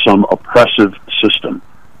of some oppressive system.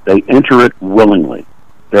 They enter it willingly.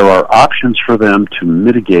 There are options for them to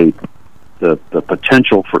mitigate the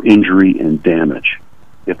potential for injury and damage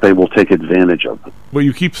if they will take advantage of it. Well,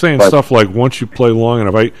 you keep saying stuff like once you play long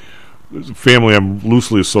enough. There's a family I'm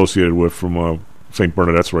loosely associated with from St.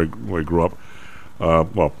 Bernadette's, where I grew up.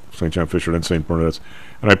 St. John Fisher, then St. Bernadette's.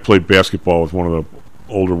 And I played basketball with one of the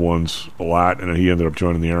older ones a lot, and then he ended up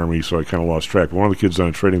joining the Army, so I kind of lost track. But one of the kids on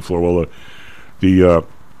the trading floor,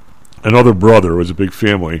 another brother, was a big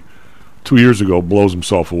family, 2 years ago, blows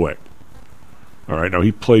himself away. All right, now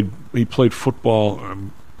he played football.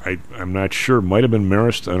 I'm not sure. Might have been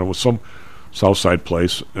Marist. I know it was some Southside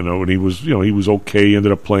place. And he was okay. He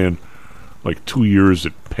ended up playing like 2 years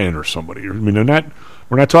at Penn or somebody. I mean,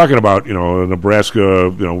 we're not talking about a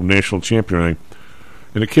Nebraska national champion or anything.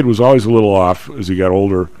 And the kid was always a little off as he got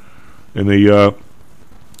older, and he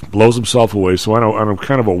blows himself away. So on a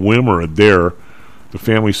kind of a whim or a dare, the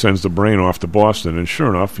family sends the brain off to Boston, and sure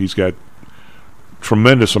enough, he's got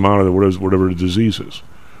tremendous amount of whatever the disease is.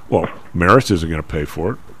 Well, Marist isn't going to pay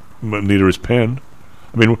for it. Neither is Penn.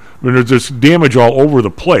 I mean, there's damage all over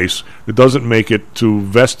the place. It doesn't make it too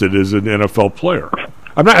vested as an NFL player.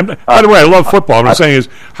 By the way, I love football. What I'm saying is,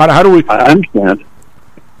 how do we? I understand,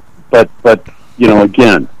 but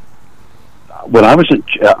again, when I was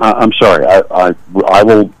I'm sorry, I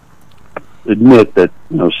will admit that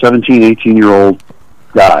 17, 18-year-old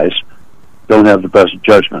guys don't have the best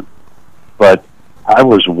judgment, but I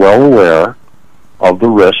was well aware of the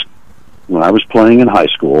risk when I was playing in high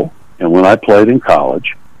school and when I played in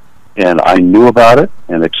college, and I knew about it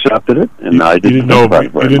and accepted it, and I didn't know about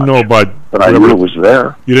it very much. But I knew it was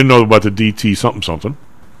there. You didn't know about the DT something.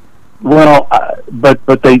 Well,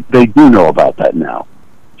 but they do know about that now.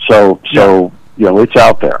 So it's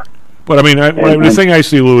out there. But I mean, the thing I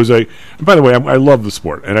see, Lou, is by the way, I love the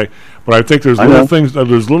sport, but I think there's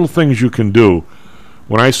little things you can do.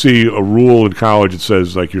 When I see a rule in college, it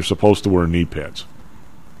says like you're supposed to wear knee pads.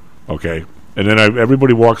 Okay, and then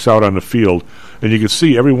everybody walks out on the field, and you can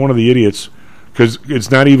see every one of the idiots, because it's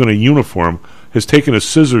not even a uniform, has taken a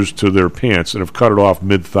scissors to their pants and have cut it off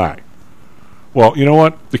mid-thigh. Well, you know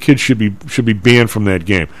what? The kids should be banned from that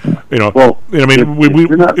game. If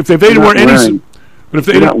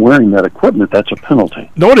they're not wearing that equipment, that's a penalty.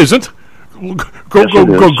 No, it isn't. Go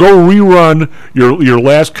rerun your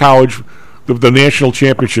last college, the national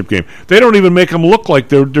championship game. They don't even make them look like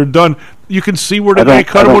they're done. You can see where the guy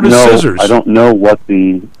cut them with his scissors. I don't know what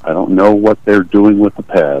they're doing with the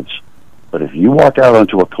pads, but if you walk out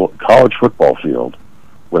onto a college football field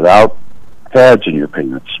without pads in your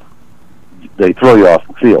pants, they throw you off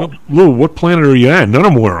the field. Lou, what planet are you on? None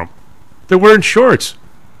of them wear them. They're wearing shorts.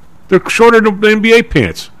 They're shorter than NBA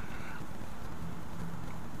pants.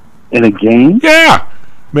 In a game? Yeah.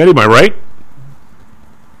 Matt, am I right?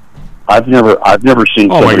 I've never seen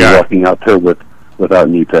somebody walking out there without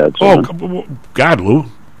knee pads. Oh, God, Lou.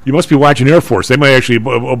 You must be watching Air Force. They might actually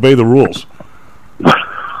obey the rules.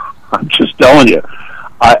 I'm just telling you.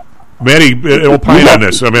 Matty, it'll pine on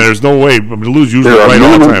this. I mean, there's no way. Lou's usually right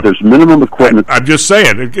all the time. There's minimum equipment. I'm just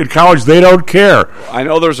saying, in college, they don't care. I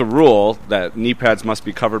know there's a rule that knee pads must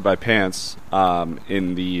be covered by pants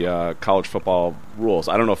in the college football rules.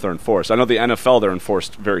 I don't know if they're enforced. I know the NFL, they're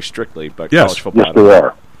enforced very strictly, but college football... Yes, they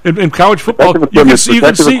are. In college football, protective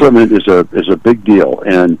equipment is a big deal,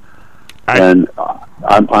 and I don't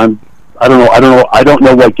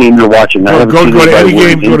know what game you're watching. Go to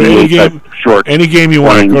any game. Any game you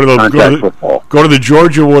want. Go to the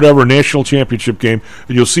Georgia whatever national championship game,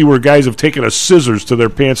 and you'll see where guys have taken a scissors to their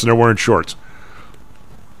pants and they're wearing shorts.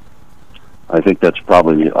 I think that's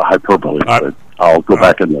probably a hyperbole, but I'll go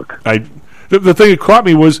back and look. The thing that caught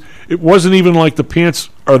me was it wasn't even like the pants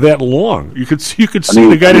are that long. You could see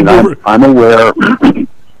the guy didn't over.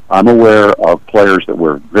 I'm aware of players that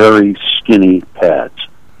wear very skinny pads.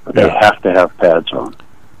 But they have to have pads on.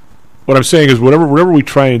 What I'm saying is, whatever we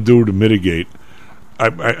try and do to mitigate,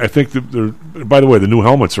 I think that by the way, the new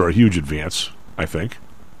helmets are a huge advance. I think.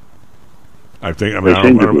 I don't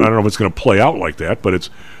know if it's going to play out like that, but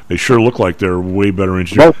they sure look like they're way better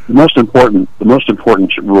engineered. The most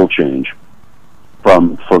important rule change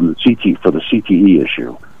from the CTE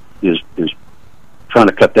issue is trying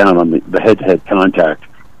to cut down on the head-to-head contact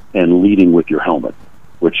and leading with your helmet,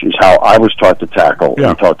 which is how I was taught to tackle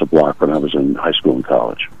and taught to block when I was in high school and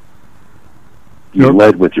college. You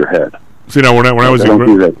led with your head. See, now when I was they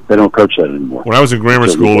don't coach that anymore. When I was in grammar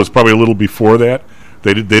school, it was probably a little before that,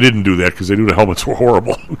 They didn't do that because they knew the helmets were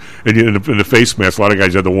horrible, and in the face mask, a lot of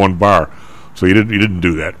guys had the one bar, so you didn't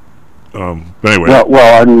do that. But anyway,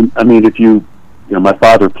 well, I mean, if you know, my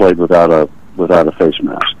father played without a face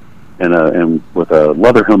mask and with a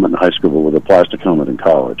leather helmet in high school, but with a plastic helmet in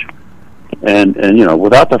college, and you know,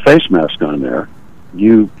 without the face mask on there,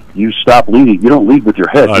 you stop leading. You don't lead with your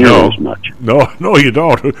head nearly as much. No, you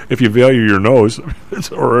don't. If you value your nose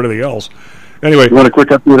or anything else. Anyway, you want a quick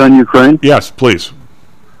update on Ukraine? Yes, please.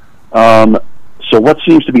 So what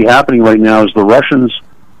seems to be happening right now is the Russians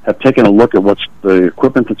have taken a look at what's the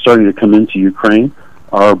equipment that's starting to come into Ukraine.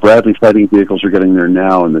 Our Bradley fighting vehicles are getting there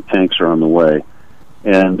now, and the tanks are on the way.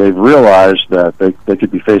 And they've realized that they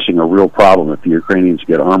could be facing a real problem if the Ukrainians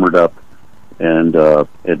get armored up and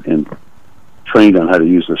trained on how to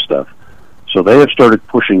use this stuff. So they have started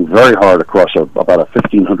pushing very hard across about a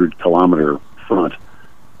 1,500-kilometer front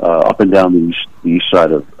up and down the east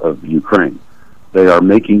side of Ukraine. They are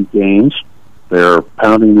making gains. They're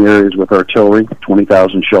pounding the areas with artillery,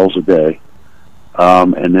 20,000 shells a day,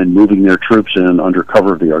 and then moving their troops in under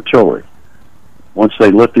cover of the artillery. Once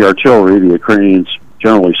they lift the artillery, the Ukrainians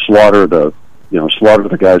generally slaughter the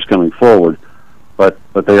guys coming forward, but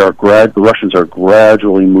the Russians are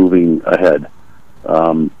gradually moving ahead.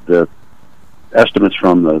 The estimates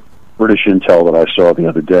from the British intel that I saw the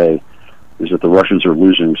other day is that the Russians are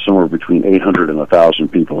losing somewhere between 800 and 1,000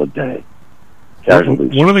 people a day.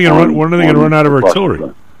 Casualties. When are they going to run out of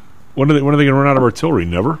artillery? When are they going to run out of artillery?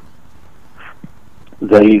 Never.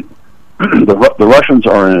 The Russians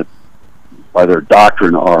are, by their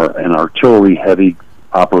doctrine, are an artillery-heavy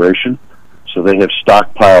operation, so they have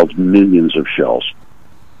stockpiled millions of shells,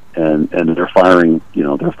 and they're firing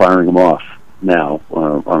them off now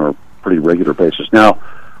on a pretty regular basis. Now,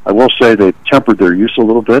 I will say they've tempered their use a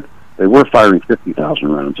little bit. They were firing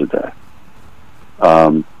 50,000 rounds a day,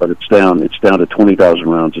 but it's down to 20,000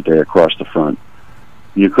 rounds a day across the front.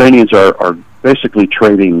 The Ukrainians are basically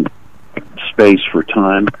trading space for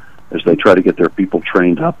time as they try to get their people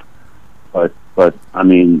trained up. But I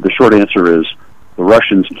mean, the short answer is the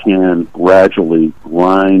Russians can gradually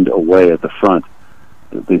grind away at the front.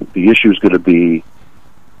 The issue is going to be: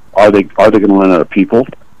 are they going to run out of people,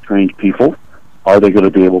 trained people? Are they going to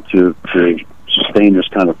be able to sustain this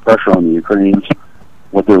kind of pressure on the Ukrainians?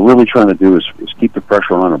 What they're really trying to do is keep the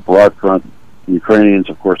pressure on a broad front. The Ukrainians,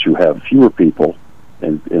 of course, who have fewer people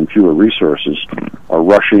and fewer resources, are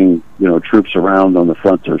rushing troops around on the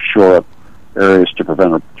front to shore up areas to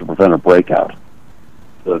prevent a breakout.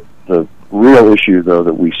 The real issue, though,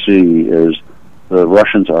 that we see is the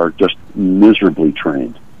Russians are just miserably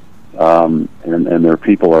trained, and their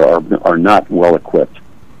people are not well equipped.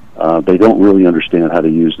 They don't really understand how to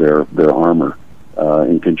use their armor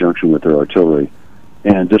in conjunction with their artillery.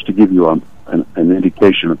 And just to give you an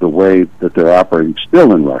indication of the way that they're operating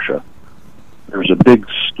still in Russia, there's a big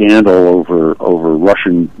scandal over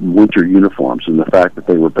Russian winter uniforms and the fact that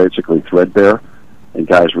they were basically threadbare, and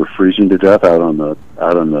guys were freezing to death out on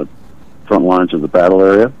the front lines of the battle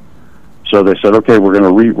area. So they said, okay, we're going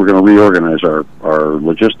to reorganize our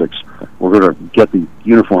logistics. We're going to get the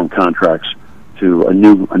uniform contracts to a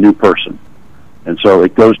new person, and so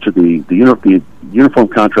it goes to the uniform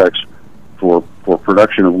contracts for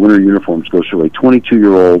production of winter uniforms goes to a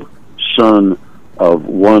 22-year-old son of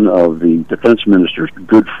one of the defense minister's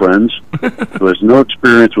good friends who has no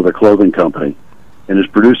experience with a clothing company and is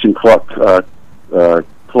producing clothing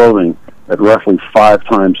at roughly 5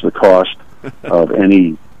 times the cost of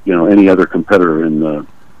any other competitor in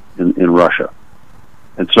Russia.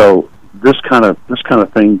 And so this kind of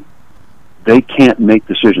thing, they can't make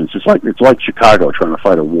decisions. It's like Chicago trying to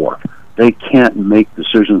fight a war. They can't make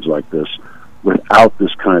decisions like this without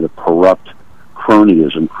this kind of corrupt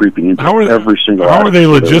cronyism creeping into every single. How are they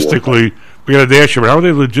logistically? We got to dash here. How are they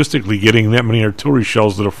logistically getting that many artillery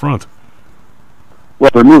shells to the front?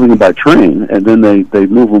 Well, they're moving them by train, and then they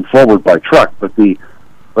move them forward by truck. But the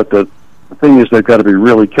thing is, they've got to be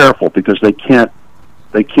really careful because they can't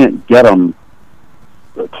get them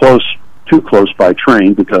too close by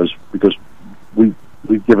train because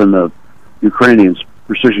we've given the Ukrainians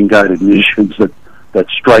precision guided munitions that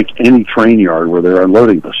strike any train yard where they're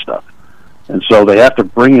unloading this stuff. And so they have to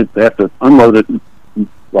unload it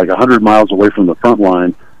like 100 miles away from the front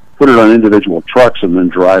line, put it on individual trucks, and then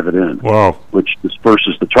drive it in. Wow. Which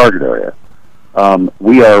disperses the target area.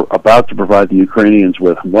 We are about to provide the Ukrainians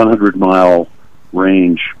with 100-mile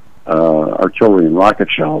range artillery and rocket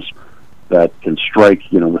shells that can strike,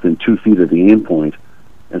 within 2 feet of the aim point.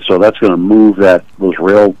 And so that's going to move those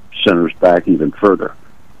rail centers back even further.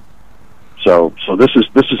 So this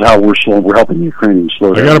is how we're helping the Ukrainians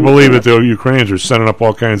slow down. I got to believe that the Ukrainians are sending up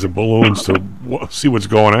all kinds of balloons to see what's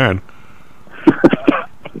going on.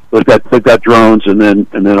 They've got drones and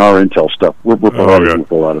then our intel stuff. We're providing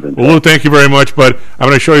with a lot of intel. Well, Lou, thank you very much. But I'm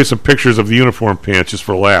going to show you some pictures of the uniform pants just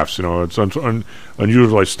for laughs. You know, it's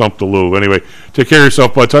unusual. I stumped the Lou. Anyway, take care of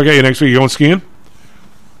yourself, bud. Talk to you next week. You going skiing?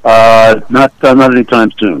 Not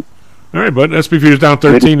anytime soon. All right, bud. SP Futures down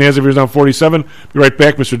 13. NASDAQ Futures down 47. Be right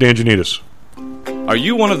back, Mr. Dan Janidis. Are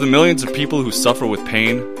you one of the millions of people who suffer with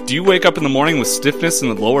pain? Do you wake up in the morning with stiffness in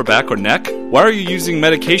the lower back or neck? Why are you using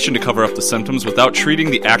medication to cover up the symptoms without treating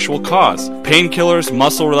the actual cause? Painkillers,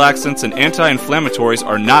 muscle relaxants, and anti-inflammatories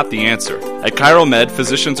are not the answer. At ChiroMed,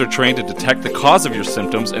 physicians are trained to detect the cause of your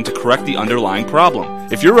symptoms and to correct the underlying problem.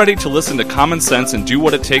 If you're ready to listen to common sense and do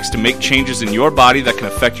what it takes to make changes in your body that can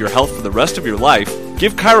affect your health for the rest of your life,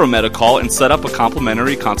 give ChiroMed a call and set up a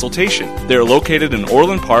complimentary consultation. They are located in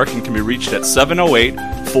Orland Park and can be reached at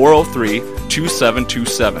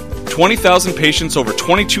 708-403-2727. 20,000 patients over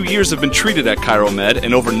 22 years have been treated at ChiroMed,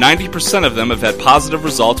 and over 90% of them have had positive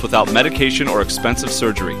results without medication or expensive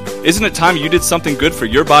surgery. Isn't it time you did something good for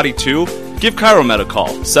your body too? Give ChiroMed a call,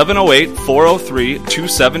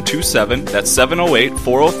 708-403-2727. That's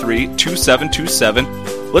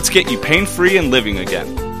 708-403-2727. Let's get you pain-free and living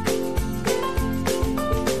again.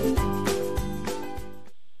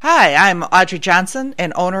 Hi, I'm Audrey Johnson,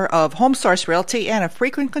 an owner of HomeSource Realty and a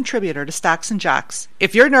frequent contributor to Stocks and Jocks.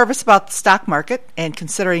 If you're nervous about the stock market and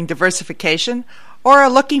considering diversification, or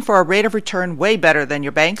are looking for a rate of return way better than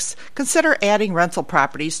your banks, consider adding rental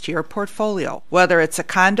properties to your portfolio. Whether it's a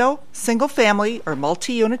condo, single family, or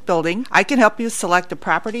multi-unit building, I can help you select a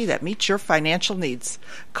property that meets your financial needs.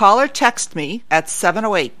 Call or text me at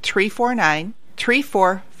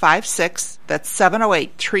 708-349-3456. That's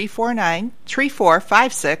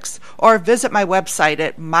 708-349-3456. Or visit my website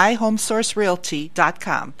at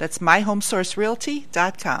myhomesourcerealty.com. That's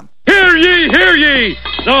myhomesourcerealty.com. Hear ye, hear ye!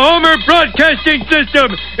 The Homer Broadcasting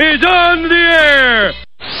System is on the air!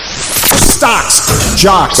 Stocks,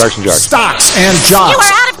 jocks, stocks and jocks. Stocks and jocks. You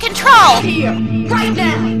are out of control! Here, right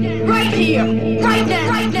now, right here, right now,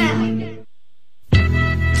 right now.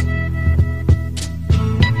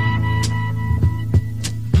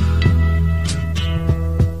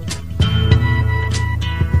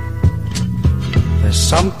 There's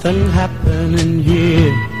something happening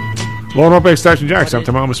here. Loan up Stocks and Jocks. I'm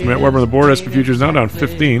Thomas Matt Weber on the board. SP Futures now down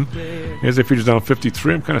 15. NASDAQ Futures down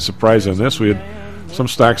 53. I'm kind of surprised on this. We had some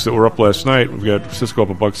stocks that were up last night. We've got Cisco up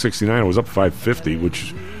 $1.69. It was up $5.50,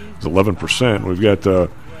 which is 11%. We've got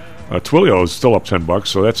Twilio is still up $10,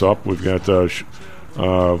 so that's up. We've got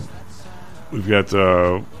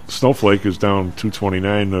Snowflake is down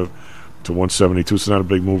 $2.29 to $1.72. It's not a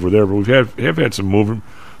big mover there, but we have had some movement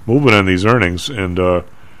on these earnings, and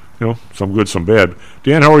some good, some bad.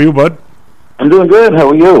 Dan, how are you, bud? I'm doing good. How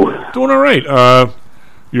are you? Doing all right.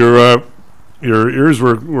 Your ears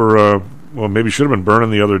were well, maybe should have been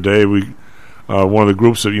burning the other day. We one of the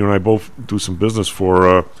groups that you and I both do some business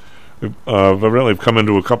for evidently have come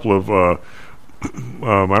into a couple of I don't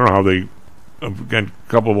know how they again,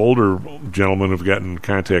 a couple of older gentlemen have gotten in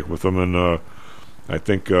contact with them, and I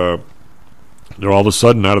think they're all of a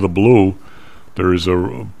sudden out of the blue. There is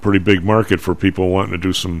a pretty big market for people wanting to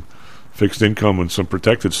do some fixed income and some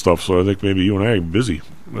protected stuff. So I think maybe you and I are busy.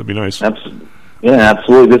 That'd be nice. Yeah,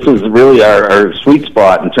 absolutely. This is really our sweet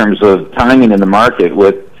spot in terms of timing in the market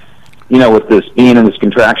with this being in this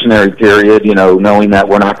contractionary period, knowing that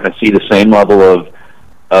we're not going to see the same level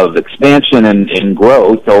of expansion and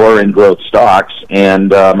growth or in growth stocks.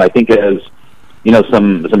 And I think as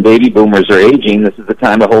some baby boomers are aging, this is the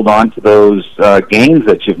time to hold on to those gains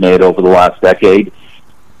that you've made over the last decade,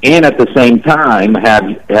 and at the same time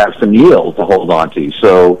have some yield to hold on to.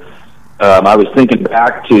 So I was thinking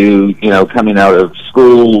back to coming out of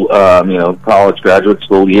school, college, graduate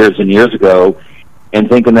school years and years ago, and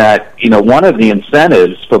thinking that one of the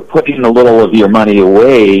incentives for putting a little of your money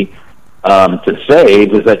away to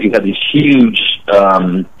save is that you had these huge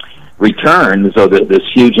returns, so this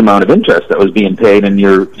huge amount of interest that was being paid in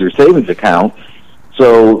your savings account.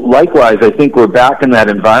 So likewise, I think we're back in that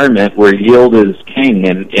environment where yield is king,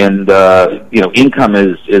 and income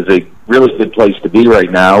is a really good place to be right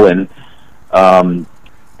now. And I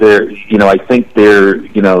think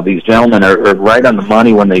these gentlemen are right on the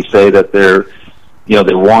money when they say that they're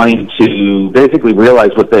wanting to basically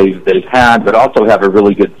realize what they've had, but also have a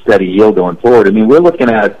really good steady yield going forward. I mean, we're looking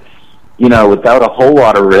at without a whole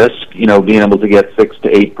lot of risk, being able to get 6 to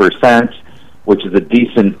 8%, which is a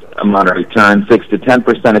decent amount of return. 6 to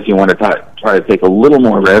 10% if you want to try to take a little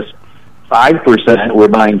more risk. 5%, we're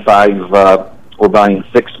buying 5 we're buying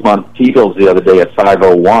 6-month T-bills the other day at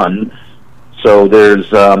 5.01. So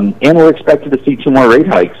there's, and we're expected to see 2 more rate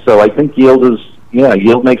hikes. So I think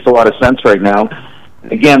yield makes a lot of sense right now.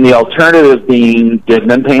 Again, the alternative being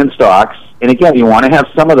dividend-paying stocks. And again, you want to have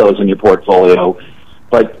some of those in your portfolio,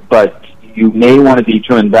 but you may want to be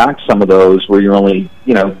trimming back some of those where you're only,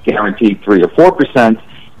 guaranteed 3 or 4%,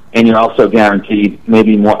 and you're also guaranteed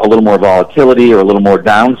maybe a little more volatility or a little more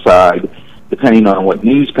downside, depending on what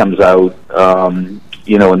news comes out,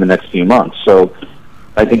 in the next few months. So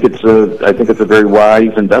I think it's a very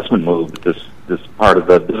wise investment move. This part of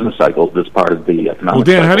the business cycle, this part of the economic. Well,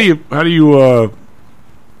 Dan, cycle. how do you?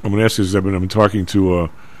 I'm going to ask you this. I've been talking to.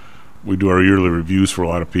 We do our yearly reviews for a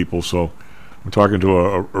lot of people, so I'm talking to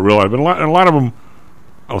a real. I've been a lot of them.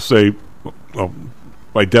 I'll say,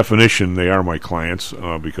 by definition, they are my clients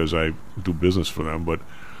because I do business for them, but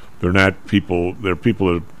they're not people. They're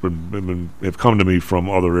people that have come to me from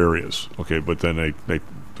other areas. Okay, but then they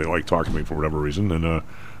like talking to me for whatever reason, and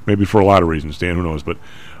maybe for a lot of reasons. Dan, who knows? But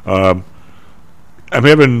I'm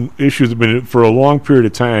having issues. For a long period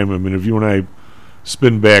of time. I mean, if you and I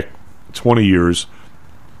spin back 20 years,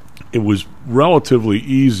 it was relatively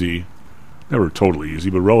easy. Never totally easy,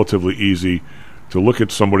 but relatively easy to look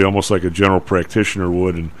at somebody almost like a general practitioner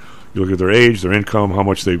would, and you look at their age, their income, how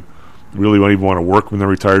much they really don't even want to work when they're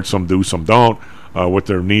retired. Some do, some don't. What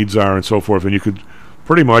their needs are, and so forth. And you could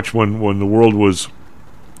pretty much, when the world was,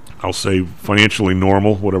 I'll say, financially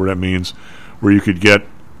normal, whatever that means, where you could get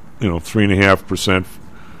 3.5%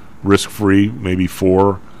 risk-free, maybe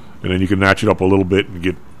 4%, and then you could notch it up a little bit and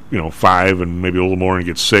get 5, and maybe a little more and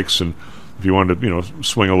get 6, and if you wanted to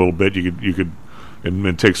swing a little bit, you could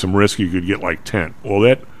and take some risk, you could get like 10. Well,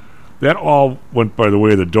 that all went by the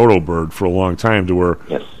way of the dodo bird for a long time, to where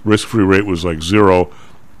risk-free rate was like 0.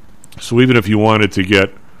 So even if you wanted to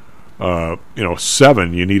get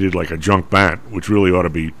 7, you needed like a junk bond, which really ought to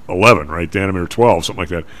be 11, right, Dan? Or 12, something like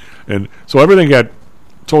that. And so everything got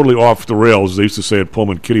totally off the rails, as they used to say at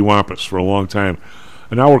Pullman, kittywampus for a long time.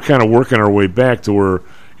 And now we're kind of working our way back to where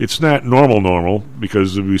it's not normal,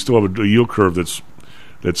 because we still have a yield curve that's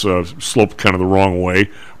sloped kind of the wrong way,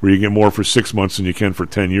 where you get more for 6 months than you can for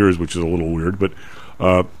 10 years, which is a little weird. But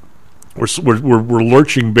we're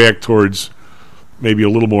lurching back towards maybe a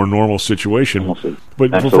little more normal situation.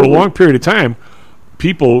 But for a long period of time,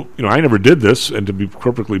 people, I never did this, and to be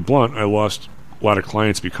perfectly blunt, I lost a lot of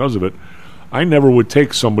clients because of it. I never would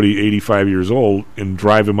take somebody 85 years old and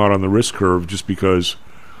drive him out on the risk curve just because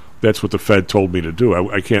that's what the Fed told me to do.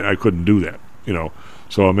 I couldn't do that,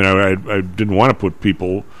 So I mean, I didn't want to put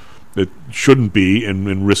people that shouldn't be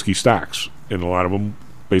in risky stocks, and a lot of them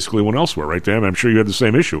basically went elsewhere, right, Dan? I'm sure you had the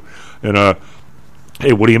same issue. And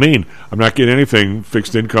hey, what do you mean? I'm not getting anything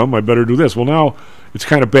fixed income. I better do this. Well, now it's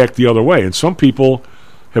kind of back the other way, and some people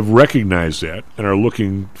have recognized that and are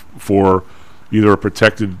looking for either a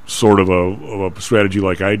protected sort of a strategy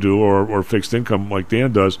like I do, or fixed income like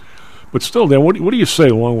Dan does. But still, Dan, what do you say,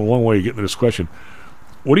 a long way to get into this question,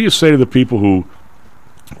 what do you say to the people who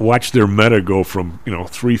watch their meta go from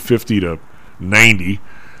 350 to 90,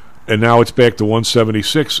 and now it's back to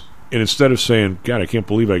 176, and instead of saying, God, I can't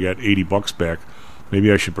believe I got $80 back,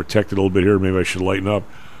 maybe I should protect it a little bit here, maybe I should lighten up,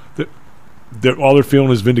 all they're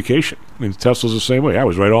feeling is vindication. I mean, Tesla's the same way. I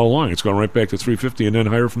was right all along. It's going right back to 350 and then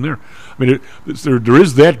higher from there. I mean, there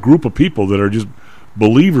is that group of people that are just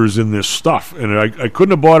believers in this stuff, and I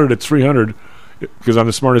couldn't have bought it at 300 because I'm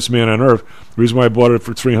the smartest man on earth. The reason why I bought it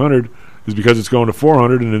for 300 is because it's going to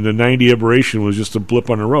 400, and then the 90 aberration was just a blip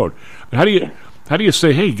on the road. How do you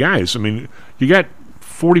say, hey guys, I mean, you got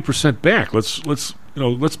 40% back.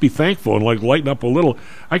 Let's be thankful and lighten up a little.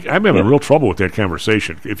 I'm having real trouble with that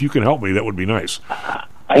conversation. If you can help me, that would be nice.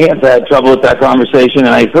 I have had trouble with that conversation, and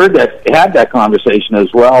I've had that conversation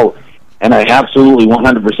as well. And I absolutely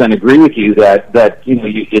 100% agree with you that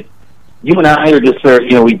you and I are just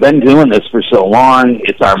we've been doing this for so long.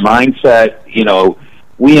 It's our mindset.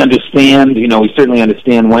 We understand. We certainly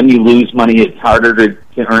understand when you lose money, it's harder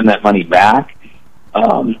to earn that money back.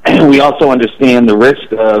 And we also understand the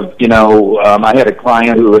risk of, I had a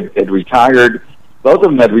client who had retired. Both of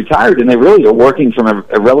them had retired, and they really are working from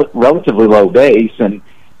a relatively low base. And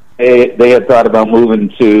they had thought about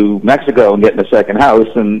moving to Mexico and getting a second house,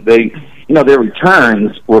 and their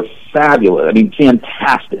returns were fabulous. I mean,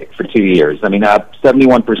 fantastic for 2 years. I mean, up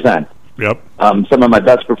 71%. Yep. Some of my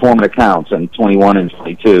best performing accounts in 21 and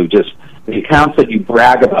 22, just the accounts that you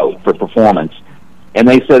brag about for performance. And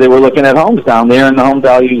they said they were looking at homes down there, and the home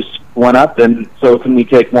values went up, and so can we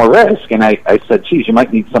take more risk? And I said, geez, you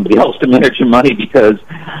might need somebody else to manage your money, because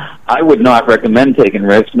I would not recommend taking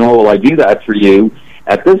risk, nor will I do that for you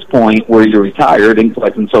at this point where you're retired and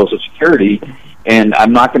collecting Social Security, And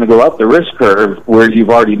I'm not going to go up the risk curve where you've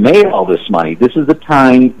already made all this money. This is the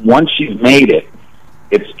time, once you've made it,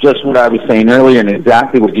 it's just what I was saying earlier and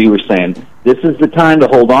exactly what you were saying. This is the time to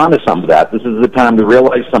hold on to some of that. This is the time to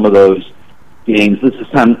realize some of those gains. This is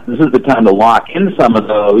the time to lock in some of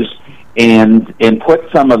those and put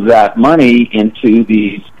some of that money into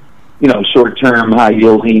these, short-term,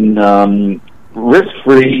 high-yielding,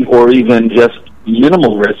 risk-free or even just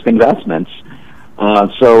minimal risk investments.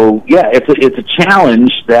 It's a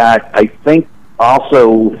challenge that I think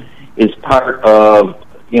also is part of,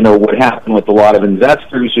 what happened with a lot of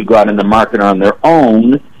investors who got in the market on their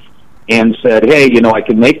own and said, hey, I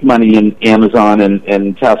can make money in Amazon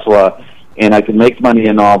and Tesla, and I can make money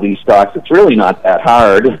in all these stocks. It's really not that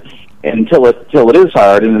hard until it is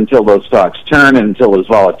hard, and until those stocks turn, and until there's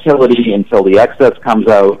volatility, until the excess comes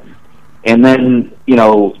out. And then,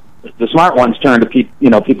 the smart ones turn to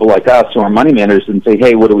people like us who are money managers and say,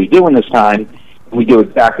 hey, what are we doing this time? And we do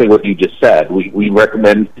exactly what you just said. We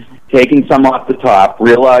recommend taking some off the top,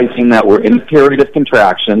 realizing that we're in a period of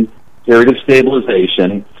contraction, period of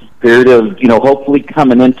stabilization, period of, hopefully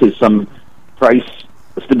coming into some price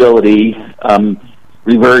stability,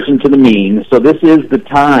 reversion to the mean. So this is the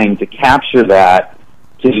time to capture that,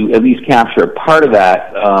 to at least capture a part of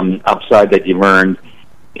that upside that you've earned,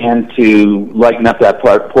 and to lighten up that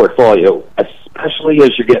portfolio, especially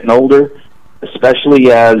as you're getting older,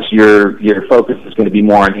 especially as your focus is going to be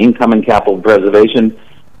more on income and capital preservation.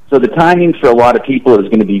 So the timing for a lot of people is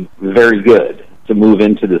going to be very good to move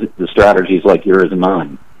into the strategies like yours and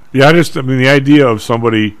mine. Yeah, the idea of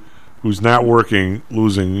somebody who's not working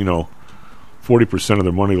losing, 40% of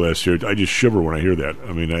their money last year, I just shiver when I hear that.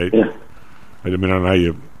 I don't know how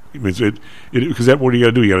you, because what do you got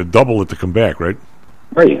to do? You got to double it to come back, right?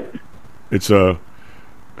 Right. It's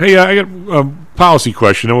hey, I got a policy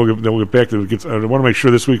question. Then we'll get back to it. I want to make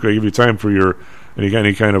sure this week I give you time for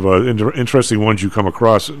any kind of interesting ones you come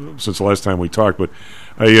across since the last time we talked. But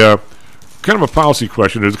kind of a policy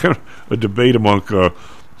question. There's kind of a debate among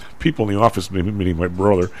people in the office, meaning my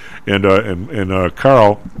brother and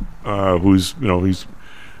Carl, who's he's,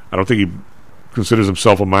 I don't think he considers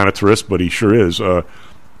himself a monetarist, but he sure is.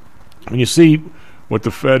 When you see what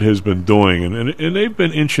the Fed has been doing, and they've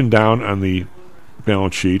been inching down on the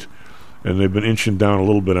balance sheet, and they've been inching down a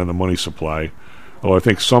little bit on the money supply. Although I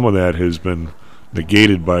think some of that has been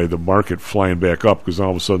negated by the market flying back up, because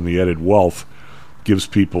all of a sudden the added wealth gives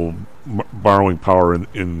people borrowing power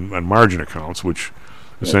on margin accounts, which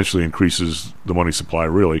essentially increases the money supply,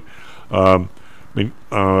 really.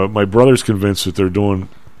 My brother's convinced that they're doing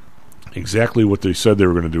exactly what they said they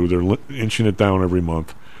were going to do. They're inching it down every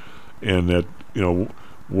month, and that,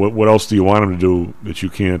 what else do you want them to do that you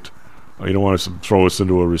can't? You don't want us to throw us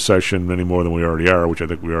into a recession any more than we already are, which I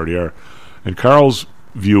think we already are. And Carl's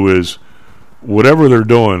view is, whatever they're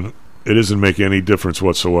doing, it isn't making any difference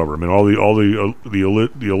whatsoever. I mean, all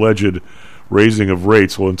the alleged raising of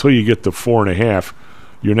rates, well, until you get to 4.5,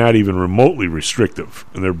 you're not even remotely restrictive,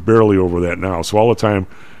 and they're barely over that now. So all the time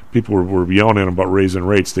people were yelling at them about raising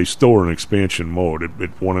rates, they still were in expansion mode at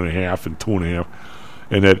 1.5 and 2.5,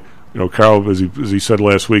 and that, Carl, as he said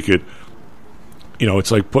last week,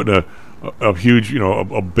 it's like putting a huge,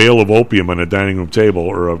 a bale of opium on a dining room table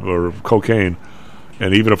or cocaine,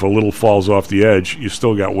 and even if a little falls off the edge, you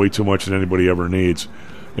still got way too much than anybody ever needs,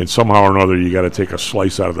 and somehow or another you got to take a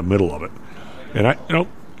slice out of the middle of it. And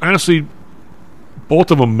honestly, both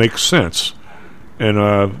of them make sense. And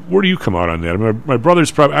where do you come out on that? I mean, my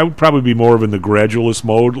brother's I would probably be more of in the gradualist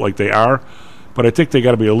mode, like they are, but I think they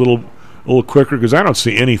got to be a little quicker, because I don't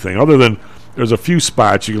see anything other than there's a few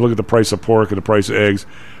spots. You can look at the price of pork and the price of eggs.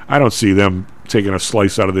 I don't see them taking a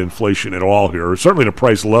slice out of the inflation at all here, or certainly the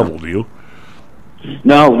price level. Do you?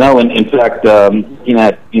 No. In fact,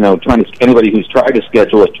 anybody who's tried to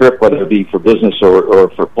schedule a trip, whether it be for business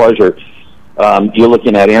or for pleasure, you're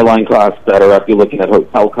looking at airline costs that are up. You're looking at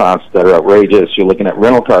hotel costs that are outrageous. You're looking at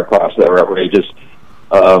rental car costs that are outrageous.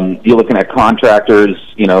 You're looking at contractors,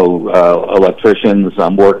 electricians,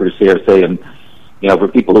 workers here, say, and for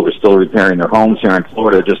people who are still repairing their homes here in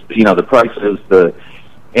Florida, just the prices,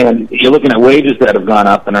 and you're looking at wages that have gone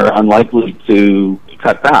up and are unlikely to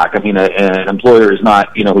cut back. I mean, an employer is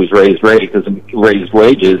not, who's raised wages, isn't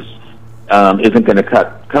going to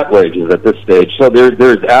cut wages at this stage. So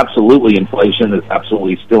there's absolutely inflation. There's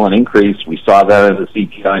absolutely still an increase. We saw that in the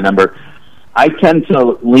CPI number. I tend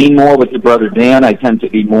to lean more with your brother Dan. I tend to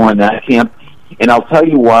be more in that camp, and I'll tell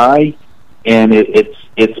you why. And it's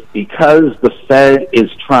because the Fed is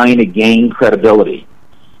trying to gain credibility,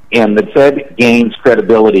 and the Fed gains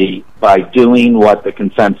credibility by doing what the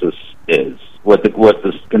consensus is, what the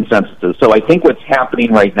consensus is. So I think what's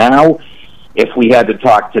happening right now If we had to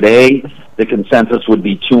talk today, the consensus would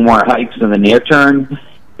be 2 more hikes in the near term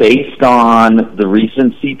based on the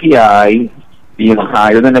recent CPI being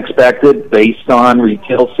higher than expected, based on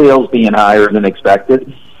retail sales being higher than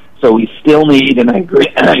expected. So we still need, and I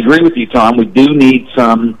agree with you, Tom, we do need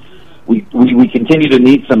some, we continue to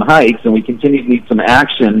need some hikes, and we continue to need some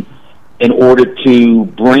action in order to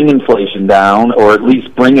bring inflation down, or at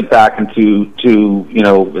least bring it back into,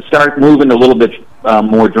 start moving a little bit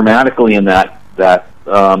more dramatically in that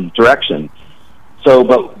direction. So,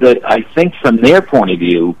 but I think from their point of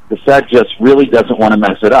view, the Fed just really doesn't want to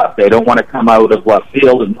mess it up. They don't want to come out of left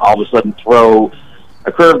field and all of a sudden throw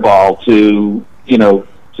a curveball to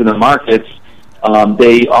the markets.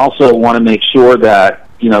 They also want to make sure that,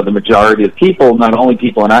 the majority of people, not only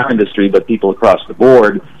people in our industry, but people across the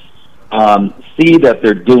board, see that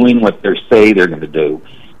they're doing what they say they're going to do.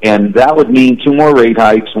 And that would mean 2 more rate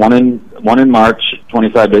hikes, one in March,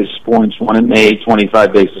 25 basis points, one in May,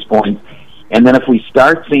 25 basis points. And then if we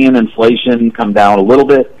start seeing inflation come down a little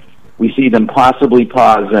bit, we see them possibly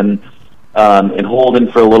pause and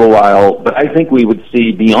holding for a little while. But I think we would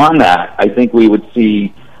see beyond that, I think we would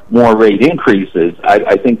see more rate increases.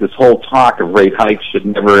 I think this whole talk of rate hikes should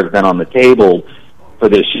never have been on the table for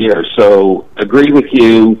this year. So agree with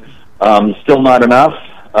you, still not enough.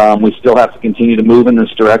 We still have to continue to move in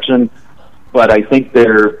this direction. But I think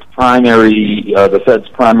their primary, the Fed's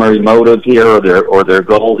primary motive here, or their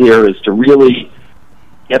goal here, is to really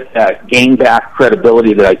gain back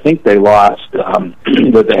credibility that I think they lost,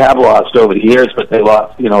 that they have lost over the years, but they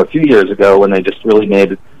lost, a few years ago when they just really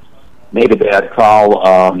made a bad call.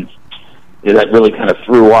 That really kind of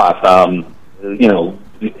threw off,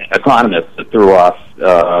 economists, that threw off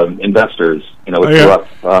investors. It threw off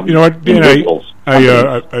individuals.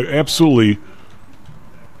 I absolutely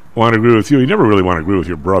want to agree with you. You never really want to agree with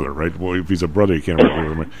your brother, right? Well, if he's a brother, you can't agree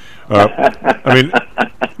with him.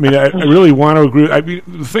 I really want to agree.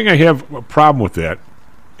 The thing I have a problem with that,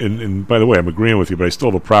 and by the way, I'm agreeing with you, but I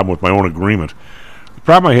still have a problem with my own agreement. The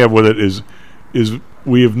problem I have with it is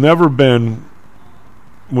we have never been,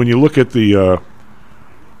 when you look at the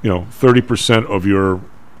 30%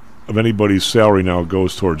 of anybody's salary now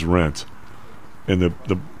goes towards rent, and the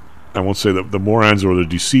I won't say the morons or the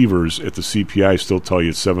deceivers at the CPI still tell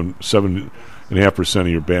you it's 7.5% of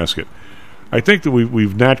your basket. I think that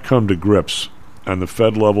we've not come to grips on the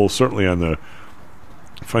Fed level, certainly on the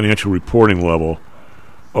financial reporting level,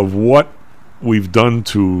 of what we've done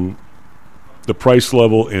to the price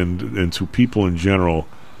level and to people in general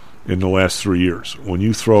in the last 3 years. When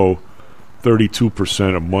you throw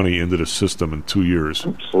 32% of money into the system in 2 years,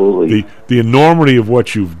 absolutely, the enormity of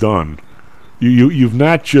what you've done. You've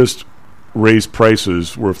not just raised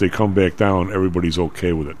prices where if they come back down, everybody's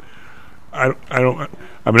okay with it. Let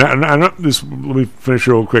me finish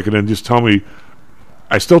real quick and then just tell me.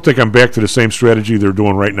 I still think I'm back to the same strategy they're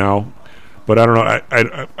doing right now, but I don't know.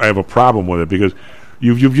 I have a problem with it because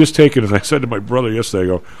you've just taken, as I said to my brother yesterday, I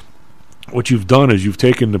go, what you've done is you've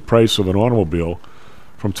taken the price of an automobile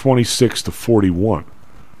from 26 to 41,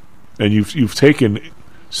 and you've taken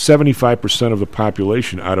 75% of the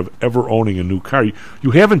population out of ever owning a new car.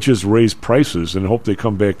 You haven't just raised prices and hope they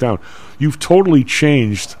come back down. You've totally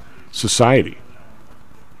changed society.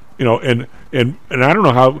 And I don't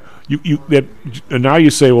know how and now you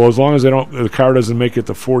say, well, as long as the car doesn't make it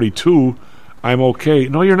to 42, I'm okay.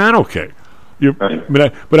 No, you're not okay.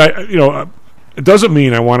 Right. It doesn't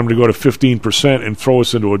mean I want them to go to 15% and throw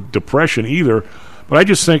us into a depression either. But I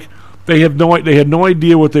just think they had no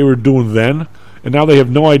idea what they were doing then. And now they have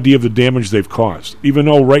no idea of the damage they've caused, even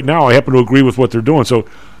though right now I happen to agree with what they're doing. So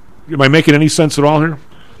am I making any sense at all here?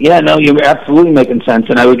 Yeah, no, you're absolutely making sense.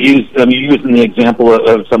 And I would use, you're using the example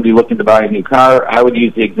of somebody looking to buy a new car. I would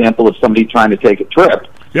use the example of somebody trying to take a trip.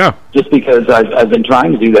 Yeah. Just because I've been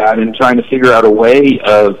trying to do that and trying to figure out a way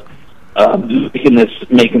of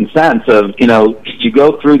making sense of, you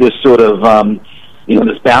go through this sort of,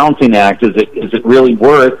 this balancing act. Is it really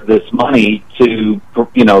worth this money to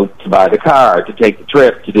buy the car, to take the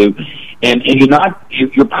trip, to do, and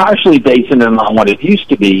you're partially basing it on what it used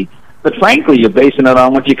to be, but frankly, you're basing it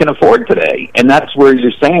on what you can afford today, and that's where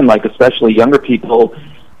you're saying, like, especially younger people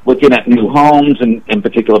looking at new homes in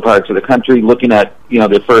particular parts of the country, looking at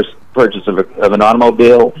their first purchase of an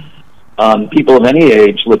automobile. People of any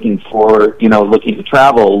age looking to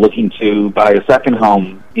travel, looking to buy a second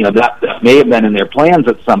home, that may have been in their plans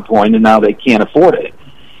at some point, and now they can't afford it,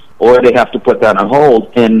 or they have to put that on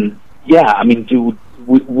hold. And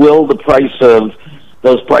will the price of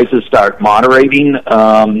those prices start moderating?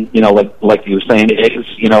 Like you were saying, eggs.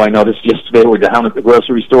 I noticed yesterday we're down at the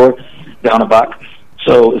grocery store, down $1.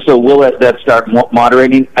 So will that start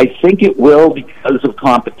moderating? I think it will because of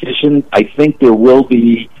competition. I think there will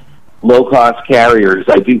be low-cost carriers.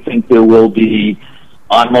 I do think there will be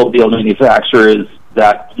automobile manufacturers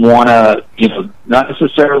that want to, not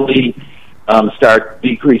necessarily start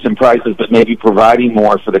decreasing prices, but maybe providing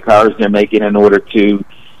more for the cars they're making in order to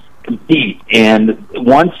compete. And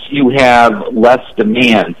once you have less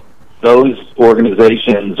demand, those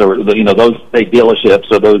organizations or those say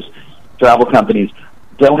dealerships or those travel companies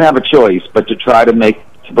don't have a choice but to try to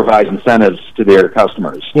provide incentives to their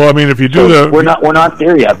customers. Well, I mean, if you do we're not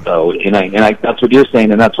there yet, though, and I that's what you're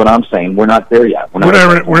saying, and that's what I'm saying. We're not there yet.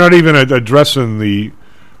 We're not even addressing the.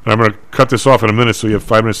 I'm going to cut this off in a minute, so you have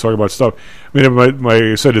 5 minutes to talk about stuff. I mean,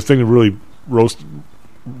 I said the thing that really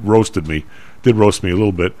roasted me, did roast me a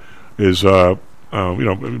little bit, is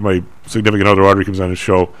my significant other Audrey comes on the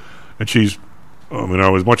show, and she's,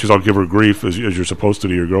 as much as I'll give her grief as you're supposed to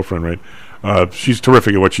your girlfriend, right? She's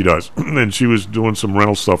terrific at what she does, and she was doing some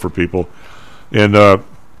rental stuff for people, and I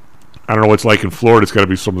don't know what it's like in Florida. It's got to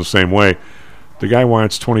be some of the same way. The guy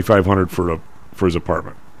wants $2,500 for his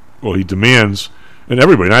apartment. Well, he demands. And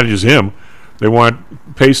everybody, not just him, they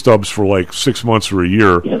want pay stubs for like 6 months or a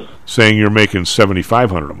year, saying you're making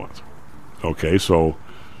 $7,500 a month. Okay, so,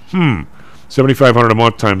 $7,500 a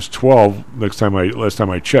month times 12. Last time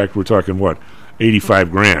I checked, we're talking what,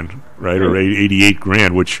 $85,000, right, or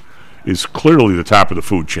 $88,000, which is clearly the top of the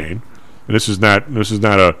food chain. And this is not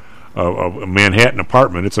a Manhattan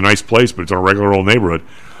apartment. It's a nice place, but it's in a regular old neighborhood.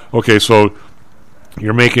 Okay, so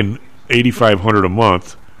you're making $8,500 a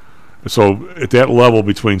month. So at that level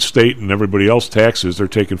between state and everybody else taxes, they're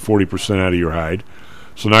taking 40% out of your hide.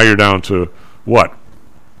 So now you're down to what?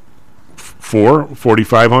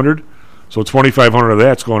 $4,500? So $2,500 of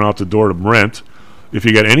that's going out the door to rent. If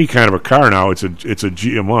you got any kind of a car now, it's a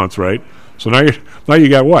G a month, right? So now you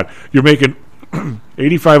got what? You're making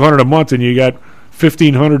 $8,500 a month, and you got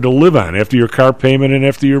 $1,500 to live on after your car payment and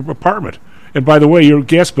after your apartment. And by the way, your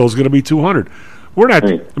gas bill is going to be $200. We're not.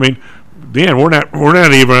 I mean, Dan, we're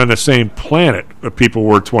not even on the same planet that people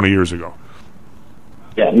were 20 years ago.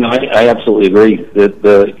 Yeah, no, I absolutely agree that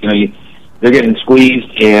they're getting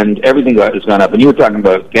squeezed and everything has gone up. And you were talking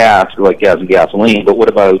about gas, like gas and gasoline, but what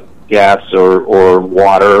about gas or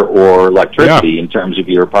water or electricity in terms of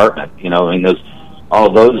your apartment? All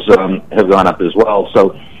of those have gone up as well.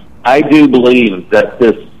 So I do believe that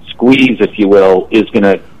this squeeze, if you will, is going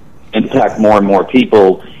to impact more and more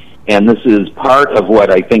people. And this is part of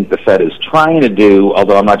what I think the Fed is trying to do,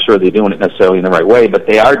 although I'm not sure they're doing it necessarily in the right way, but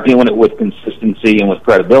they are doing it with consistency and with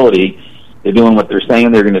credibility. They're doing what they're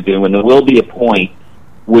saying they're going to do, and there will be a point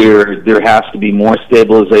where there has to be more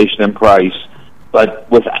stabilization in price, but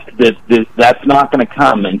that's not going to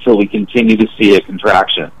come until we continue to see a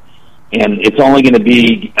contraction. And it's only going to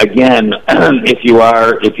be, again, if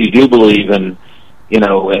you do believe in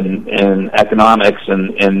economics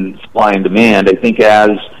and supply and demand, I think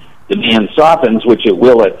as demand softens, which it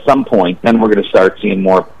will at some point, then we're going to start seeing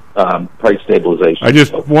more price stabilization. I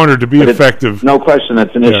just wanted to be effective. No question,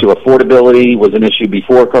 that's an issue. Affordability was an issue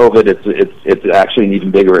before COVID. It's actually an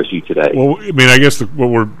even bigger issue today. Well, I mean, I guess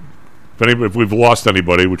if we've lost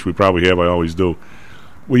anybody, which we probably have, I always do.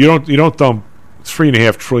 Well, you don't dump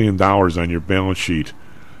 $3.5 trillion on your balance sheet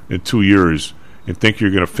in 2 years and think you're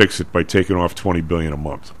going to fix it by taking off $20 billion a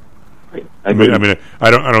month. Right. I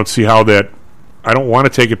don't see how that. I don't want to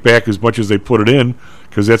take it back as much as they put it in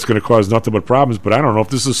because that's going to cause nothing but problems. But I don't know if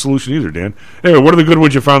this is a solution either, Dan. Anyway, what are the good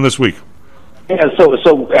ones you found this week? Yeah,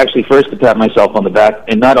 so actually, first to pat myself on the back,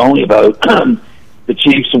 and not only about the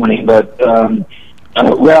Chiefs winning, but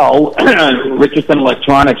Richardson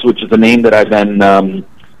Electronics, which is a name that I've been,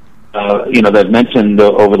 that I've mentioned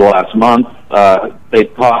over the last month. They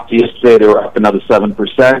popped yesterday; they were up another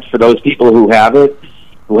 7%. For those people who have it,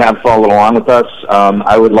 who have followed along with us,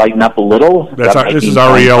 I would lighten up a little. This is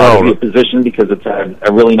RELL. Position because it's had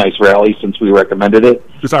a really nice rally since we recommended it.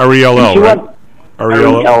 It's RELL, right?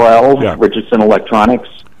 RELL, yeah. Richardson Electronics,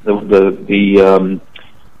 the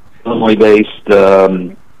Illinois-based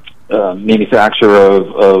manufacturer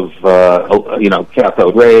of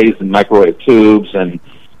cathode rays and microwave tubes and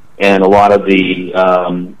a lot of the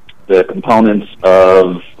components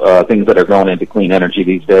of things that are going into clean energy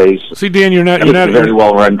these days. See, Dan, you're not a very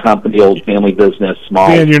well-run company, old family business, small.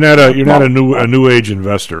 Dan, you're not a new age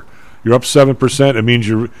investor. You're up 7%. It means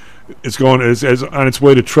it's on its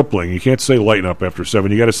way to tripling. You can't say lighten up after 7.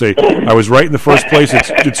 You got to say I was right in the first place.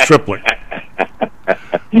 It's tripling.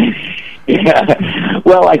 Yeah.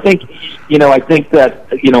 Well, I think that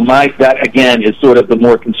that again is sort of the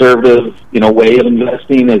more conservative way of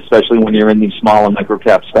investing, especially when you're in these small and micro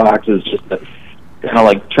cap stocks. Is just that kind of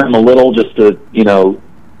like trim a little just to,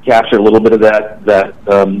 capture a little bit of that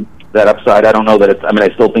upside. I don't know that it's. I mean,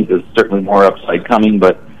 I still think there's certainly more upside coming,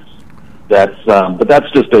 but that's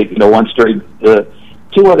just one story.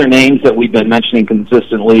 Two other names that we've been mentioning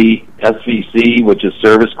consistently: SVC, which is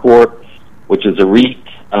Service Corp, which is a REIT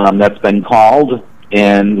that's been called,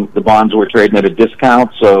 and the bonds were trading at a discount.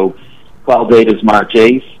 So call date is March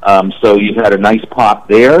 8th. So you've had a nice pop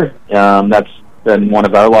there. That's been one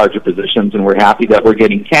of our larger positions, and we're happy that we're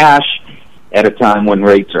getting cash at a time when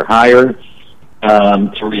rates are higher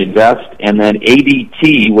to reinvest. And then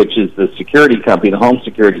ADT, which is the security company, the home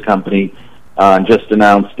security company, just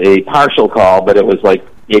announced a partial call, but it was like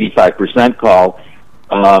 85% call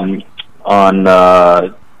on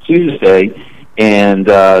Tuesday, and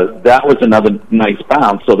that was another nice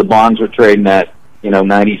bounce. So the bonds were trading at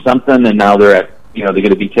 90-something, and now they're at they're going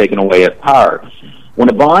to be taken away at par. When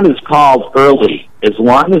a bond is called early, as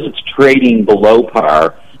long as it's trading below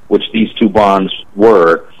par, which these two bonds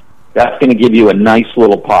were, that's going to give you a nice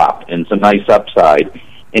little pop and some nice upside.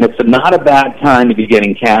 And it's not a bad time to be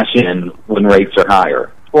getting cash in when rates are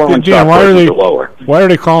higher or when stock prices are lower. Why are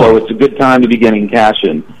they calling? So it's a good time to be getting cash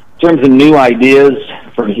in. In terms of new ideas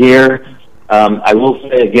from here, I will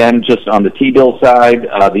say again, just on the T-bill side,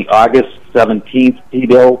 the August 17th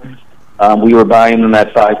T-bill, we were buying them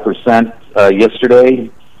at 5% yesterday.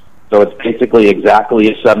 So it's basically exactly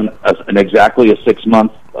a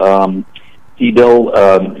 6-month T-bill.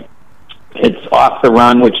 It's off the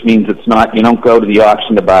run, which means it's not. You don't go to the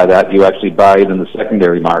auction to buy that. You actually buy it in the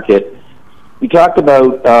secondary market. We talked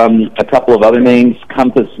about a couple of other names.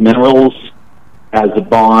 Compass Minerals has a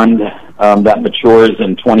bond that matures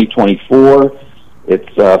in 2024. It's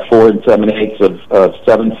 4 7/8 of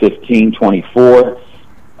 7/15/24.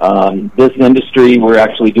 This industry we're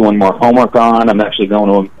actually doing more homework on. I'm actually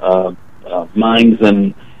going to a Mines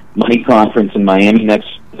and Money conference in Miami next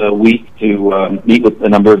week to meet with a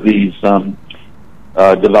number of these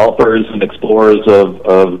developers and explorers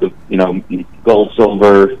of the gold,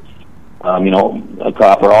 silver,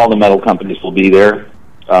 copper. All the metal companies will be there.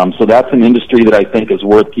 So that's an industry that I think is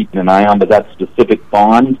worth keeping an eye on. But that specific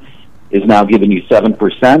bond is now giving you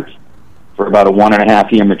 7% for about a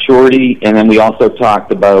 1.5-year maturity. And then we also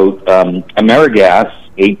talked about AmeriGas,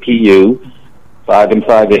 APU, 5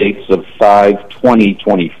 5/8 of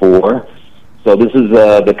 5/20/24. So this is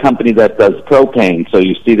the company that does propane. So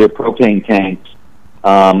you see their propane tanks.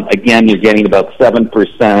 Again, you're getting about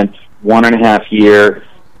 7%, 1.5-year,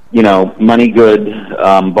 money good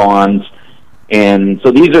bonds. And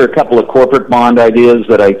so these are a couple of corporate bond ideas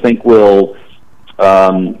that I think will,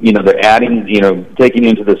 they're adding, taking you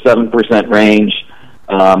into the 7% range,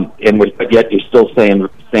 and yet you're still staying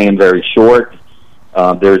very short.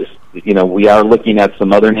 We are looking at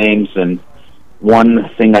some other names, and one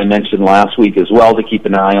thing I mentioned last week as well to keep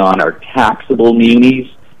an eye on are taxable munis.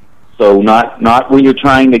 So not when you're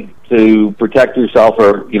trying to protect yourself